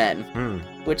 Angry Men,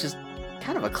 which is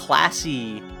kind of a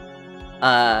classy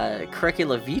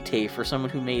curricula vitae for someone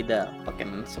who made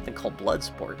fucking something called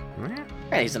Bloodsport.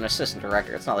 Yeah, he's an assistant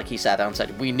director. It's not like he sat down and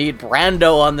said, we need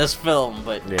Brando on this film,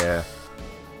 but... Yeah.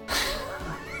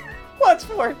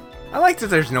 Bloodsport. I like that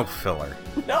there's no filler.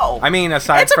 No. I mean,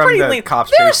 aside it's from the lean. cops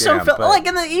There's chasing some him, filler. but...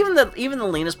 Like, even the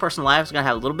leanest person alive is going to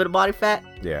have a little bit of body fat.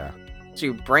 Yeah. So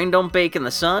your brain don't bake in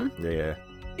the sun. Yeah.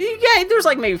 Yeah, there's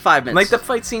like maybe 5 minutes. Like, the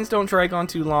fight scenes don't drag on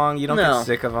too long. You don't get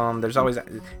sick of them. There's always...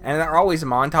 And they're always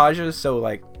montages, so,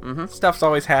 like, stuff's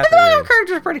always happening. And the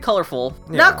characters are pretty colorful.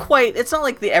 Yeah. Not quite... It's not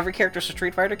like every character's a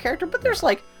Street Fighter character, but there's,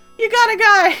 like... You got a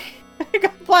guy... You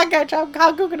got a black guy chopping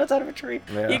coconuts out of a tree.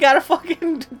 Yeah. You got a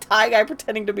fucking Thai guy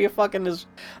pretending to be a fucking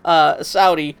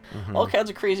Saudi. All kinds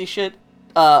of crazy shit.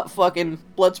 Fucking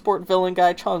Bloodsport villain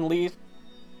guy, Chong Li.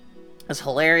 Is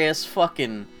hilarious.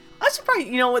 Fucking... I'm surprised,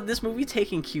 you know what, this movie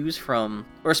taking cues from,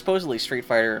 or supposedly Street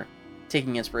Fighter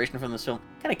taking inspiration from this film,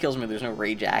 kind of kills me there's no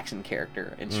Ray Jackson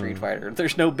character in Street Fighter.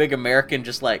 There's no big American,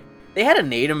 just like, they had a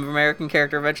Native American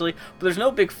character eventually, but there's no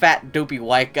big fat dopey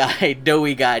white guy,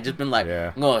 doughy guy, just been like,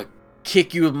 I'm gonna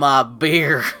kick you with my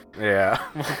beer. Yeah.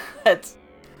 That's,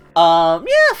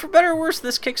 yeah, for better or worse,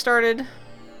 this kickstarted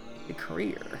the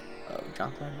career of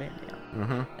Jean-Claude Van Damme.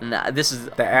 And this is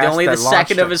only the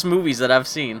second of his movies that I've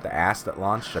seen. The ass that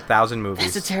launched 1,000 movies.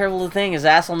 That's a terrible thing. His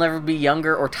ass will never be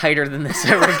younger or tighter than this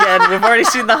ever again. We've already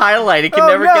seen the highlight. It can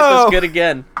never get this good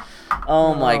again.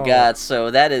 Oh my god!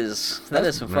 So that is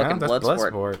some fucking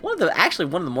Bloodsport. One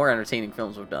of the more entertaining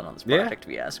films we've done on this project,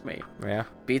 if you ask me. Yeah.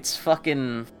 Beats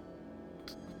fucking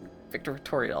Victor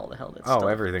Victoria all the hell. That's stuff.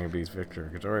 Everything beats Victor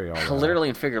Victoria. Literally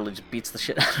and figuratively just beats the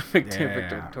shit out of Victor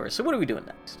Victoria. So what are we doing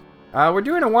next? We're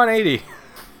doing a 180.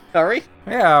 Are we?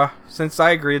 Yeah, since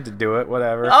I agreed to do it,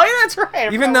 whatever. Oh yeah, that's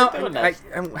right. Even though,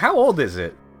 how old is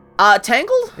it?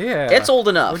 Tangled? Yeah. It's old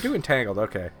enough. We're doing Tangled,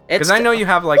 okay. Because I know you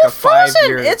have like a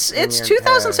 5-year... It's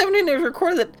 2017 they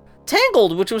recorded it.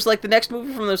 Tangled, which was like the next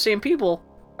movie from those same people.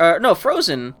 No,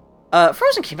 Frozen.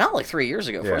 Frozen came out like 3 years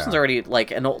ago. Yeah. Frozen's already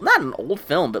like not an old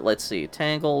film, but let's see.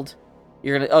 Tangled.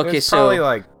 You're gonna It's probably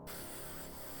like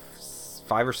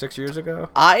 5 or 6 years ago.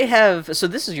 So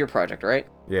this is your project, right?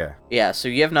 Yeah. Yeah, so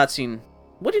you have not seen...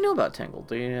 What do you know about Tangled?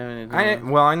 Do you know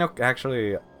anything? I know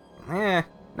actually... not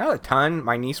a ton.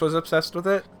 My niece was obsessed with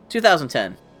it.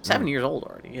 2010. 7 years old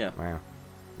already, yeah. Wow.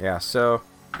 Yeah, so...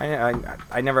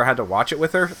 I never had to watch it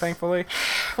with her, thankfully.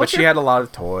 But she had a lot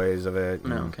of toys of it.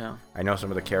 Okay. I know some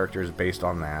of the characters based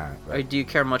on that. But... Do you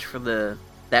care much for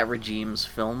that regime's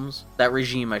films? That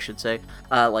regime, I should say.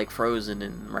 Like Frozen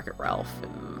and Wreck-It Ralph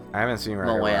and... I haven't seen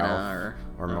Wreck-It Moana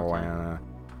or Moana.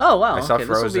 Oh, wow. I saw okay,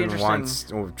 Frozen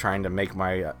once, trying to make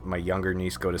my younger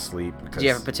niece go to sleep. Do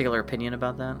you have a particular opinion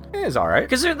about that? It is alright.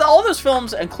 Because all those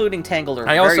films, including Tangled, are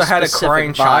I very also had a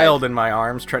crying vibe. child in my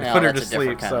arms trying to put her to that's a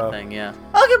different sleep. kind of thing, yeah.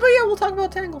 Okay, but yeah, we'll talk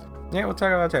about Tangled. Yeah, we'll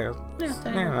talk about Tangled. Yeah,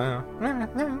 Tangled.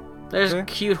 Yeah. There's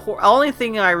cute... Only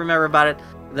thing I remember about it,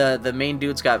 the main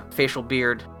dude's got facial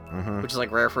beard, which is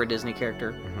like rare for a Disney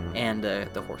character, and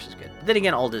the horse is good. But then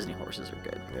again, all Disney horses are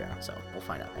good. Yeah. So we'll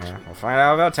find out. Yeah, we'll find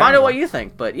out about Tangled. Find out what you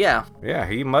think, but yeah. Yeah,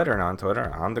 he muttering on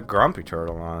Twitter. I'm the Grumpy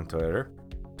Turtle on Twitter.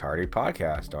 Tardy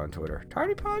Podcast on Twitter.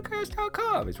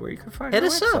 TardyPodcast.com is where you can find our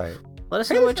website. Let us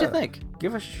know what you think.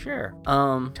 Give us a share.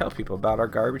 Tell people about our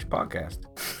garbage podcast.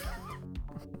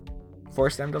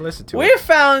 force them to listen to it. We've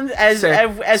found as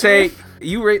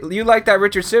You like that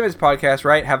Richard Simmons podcast,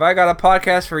 right? Have I got a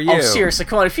podcast for you? Oh, seriously,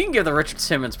 come on. If you can give the Richard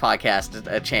Simmons podcast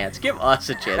a chance, give us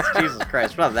a chance. Jesus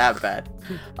Christ, we're not that bad.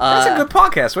 That's a good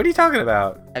podcast. What are you talking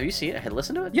about? Have you seen it? Have you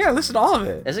listened to it? Yeah, listen to all of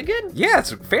it. Is it good? Yeah,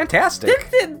 it's fantastic.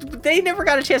 They never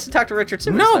got a chance to talk to Richard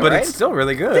Simmons. No, though, but right? it's still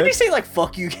really good. Did he say, like,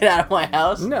 fuck you, get out of my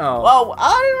house? No. Well,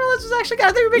 I didn't realize this was actually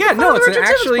got. They were making fun of the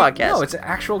Richard Simmons podcast. No, it's an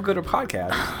actual good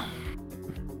podcast.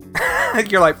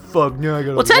 You're like, fuck, no, I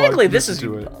gotta Well, technically, watch this is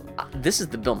to it. this is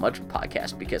the Bill Mudgeon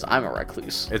podcast because I'm a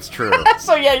recluse. It's true.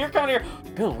 So yeah, you're coming here,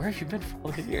 Bill. Where have you been for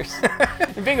all these years?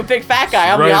 And being a big fat guy,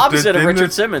 I'm the opposite of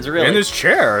Richard Simmons. Really, in this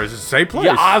chair is the same place.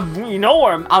 yeah, you know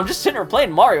where I'm just sitting here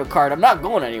playing Mario Kart. I'm not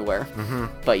going anywhere. Mm-hmm.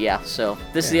 But yeah, so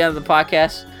this is the end of the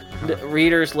podcast. The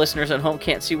readers, listeners at home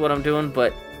can't see what I'm doing,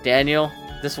 but Daniel,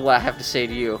 this is what I have to say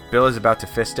to you. Bill is about to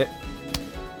fist it.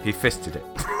 He fisted it.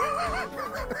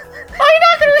 Oh, you're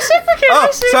not gonna reciprocate. Oh,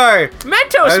 sorry.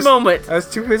 Mentos moment. I was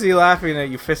too busy laughing at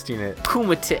you fisting it.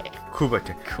 Kumite.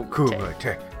 Kumite.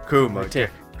 Kumite. Kumite.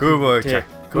 Kumite.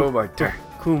 Kumite.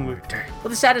 Kumite. Well,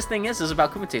 the saddest thing is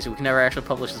about Kumite, so we can never actually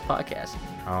publish this podcast.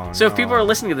 Oh, So if people are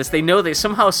listening to this, they know they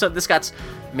somehow this got.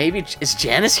 Maybe is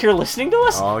Janice here listening to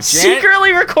us? Oh,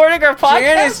 secretly recording our podcast.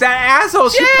 Janice, that asshole,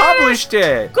 she Janice! published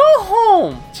it. Go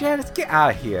home. Janice, get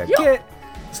out of here. Yo.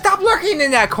 Stop lurking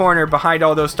in that corner behind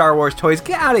all those Star Wars toys.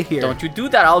 Get out of here. Don't you do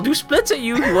that. I'll do splits at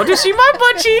you. You want to see my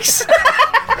butt cheeks?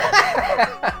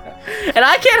 And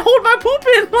I can't hold my poop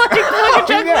in like a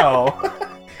juggler. No.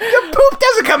 Your poop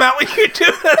doesn't come out when you do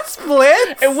the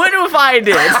split. And what if I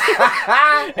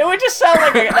did? It would just sound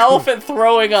like an elephant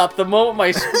throwing up the moment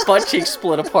my butt cheeks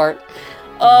split apart.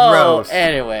 Oh, Gross.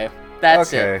 Anyway,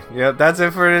 that's it. Okay, yep, that's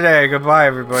it for today. Goodbye,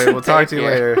 everybody. We'll talk to you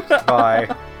Take care. later.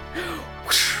 Bye.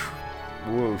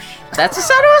 Whoosh. That's the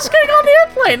sound of us getting on the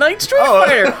airplane, like Street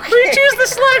Fighter. okay. We choose the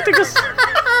select because.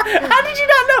 How did you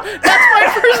not know? That's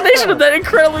my impersonation of that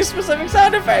incredibly specific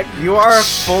sound effect. You are a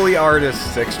fully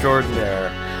artist extraordinaire.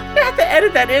 I have to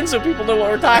edit that in so people know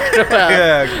what we're talking about.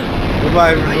 Yeah.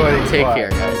 Goodbye, everybody. Take Goodbye. care,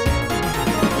 guys.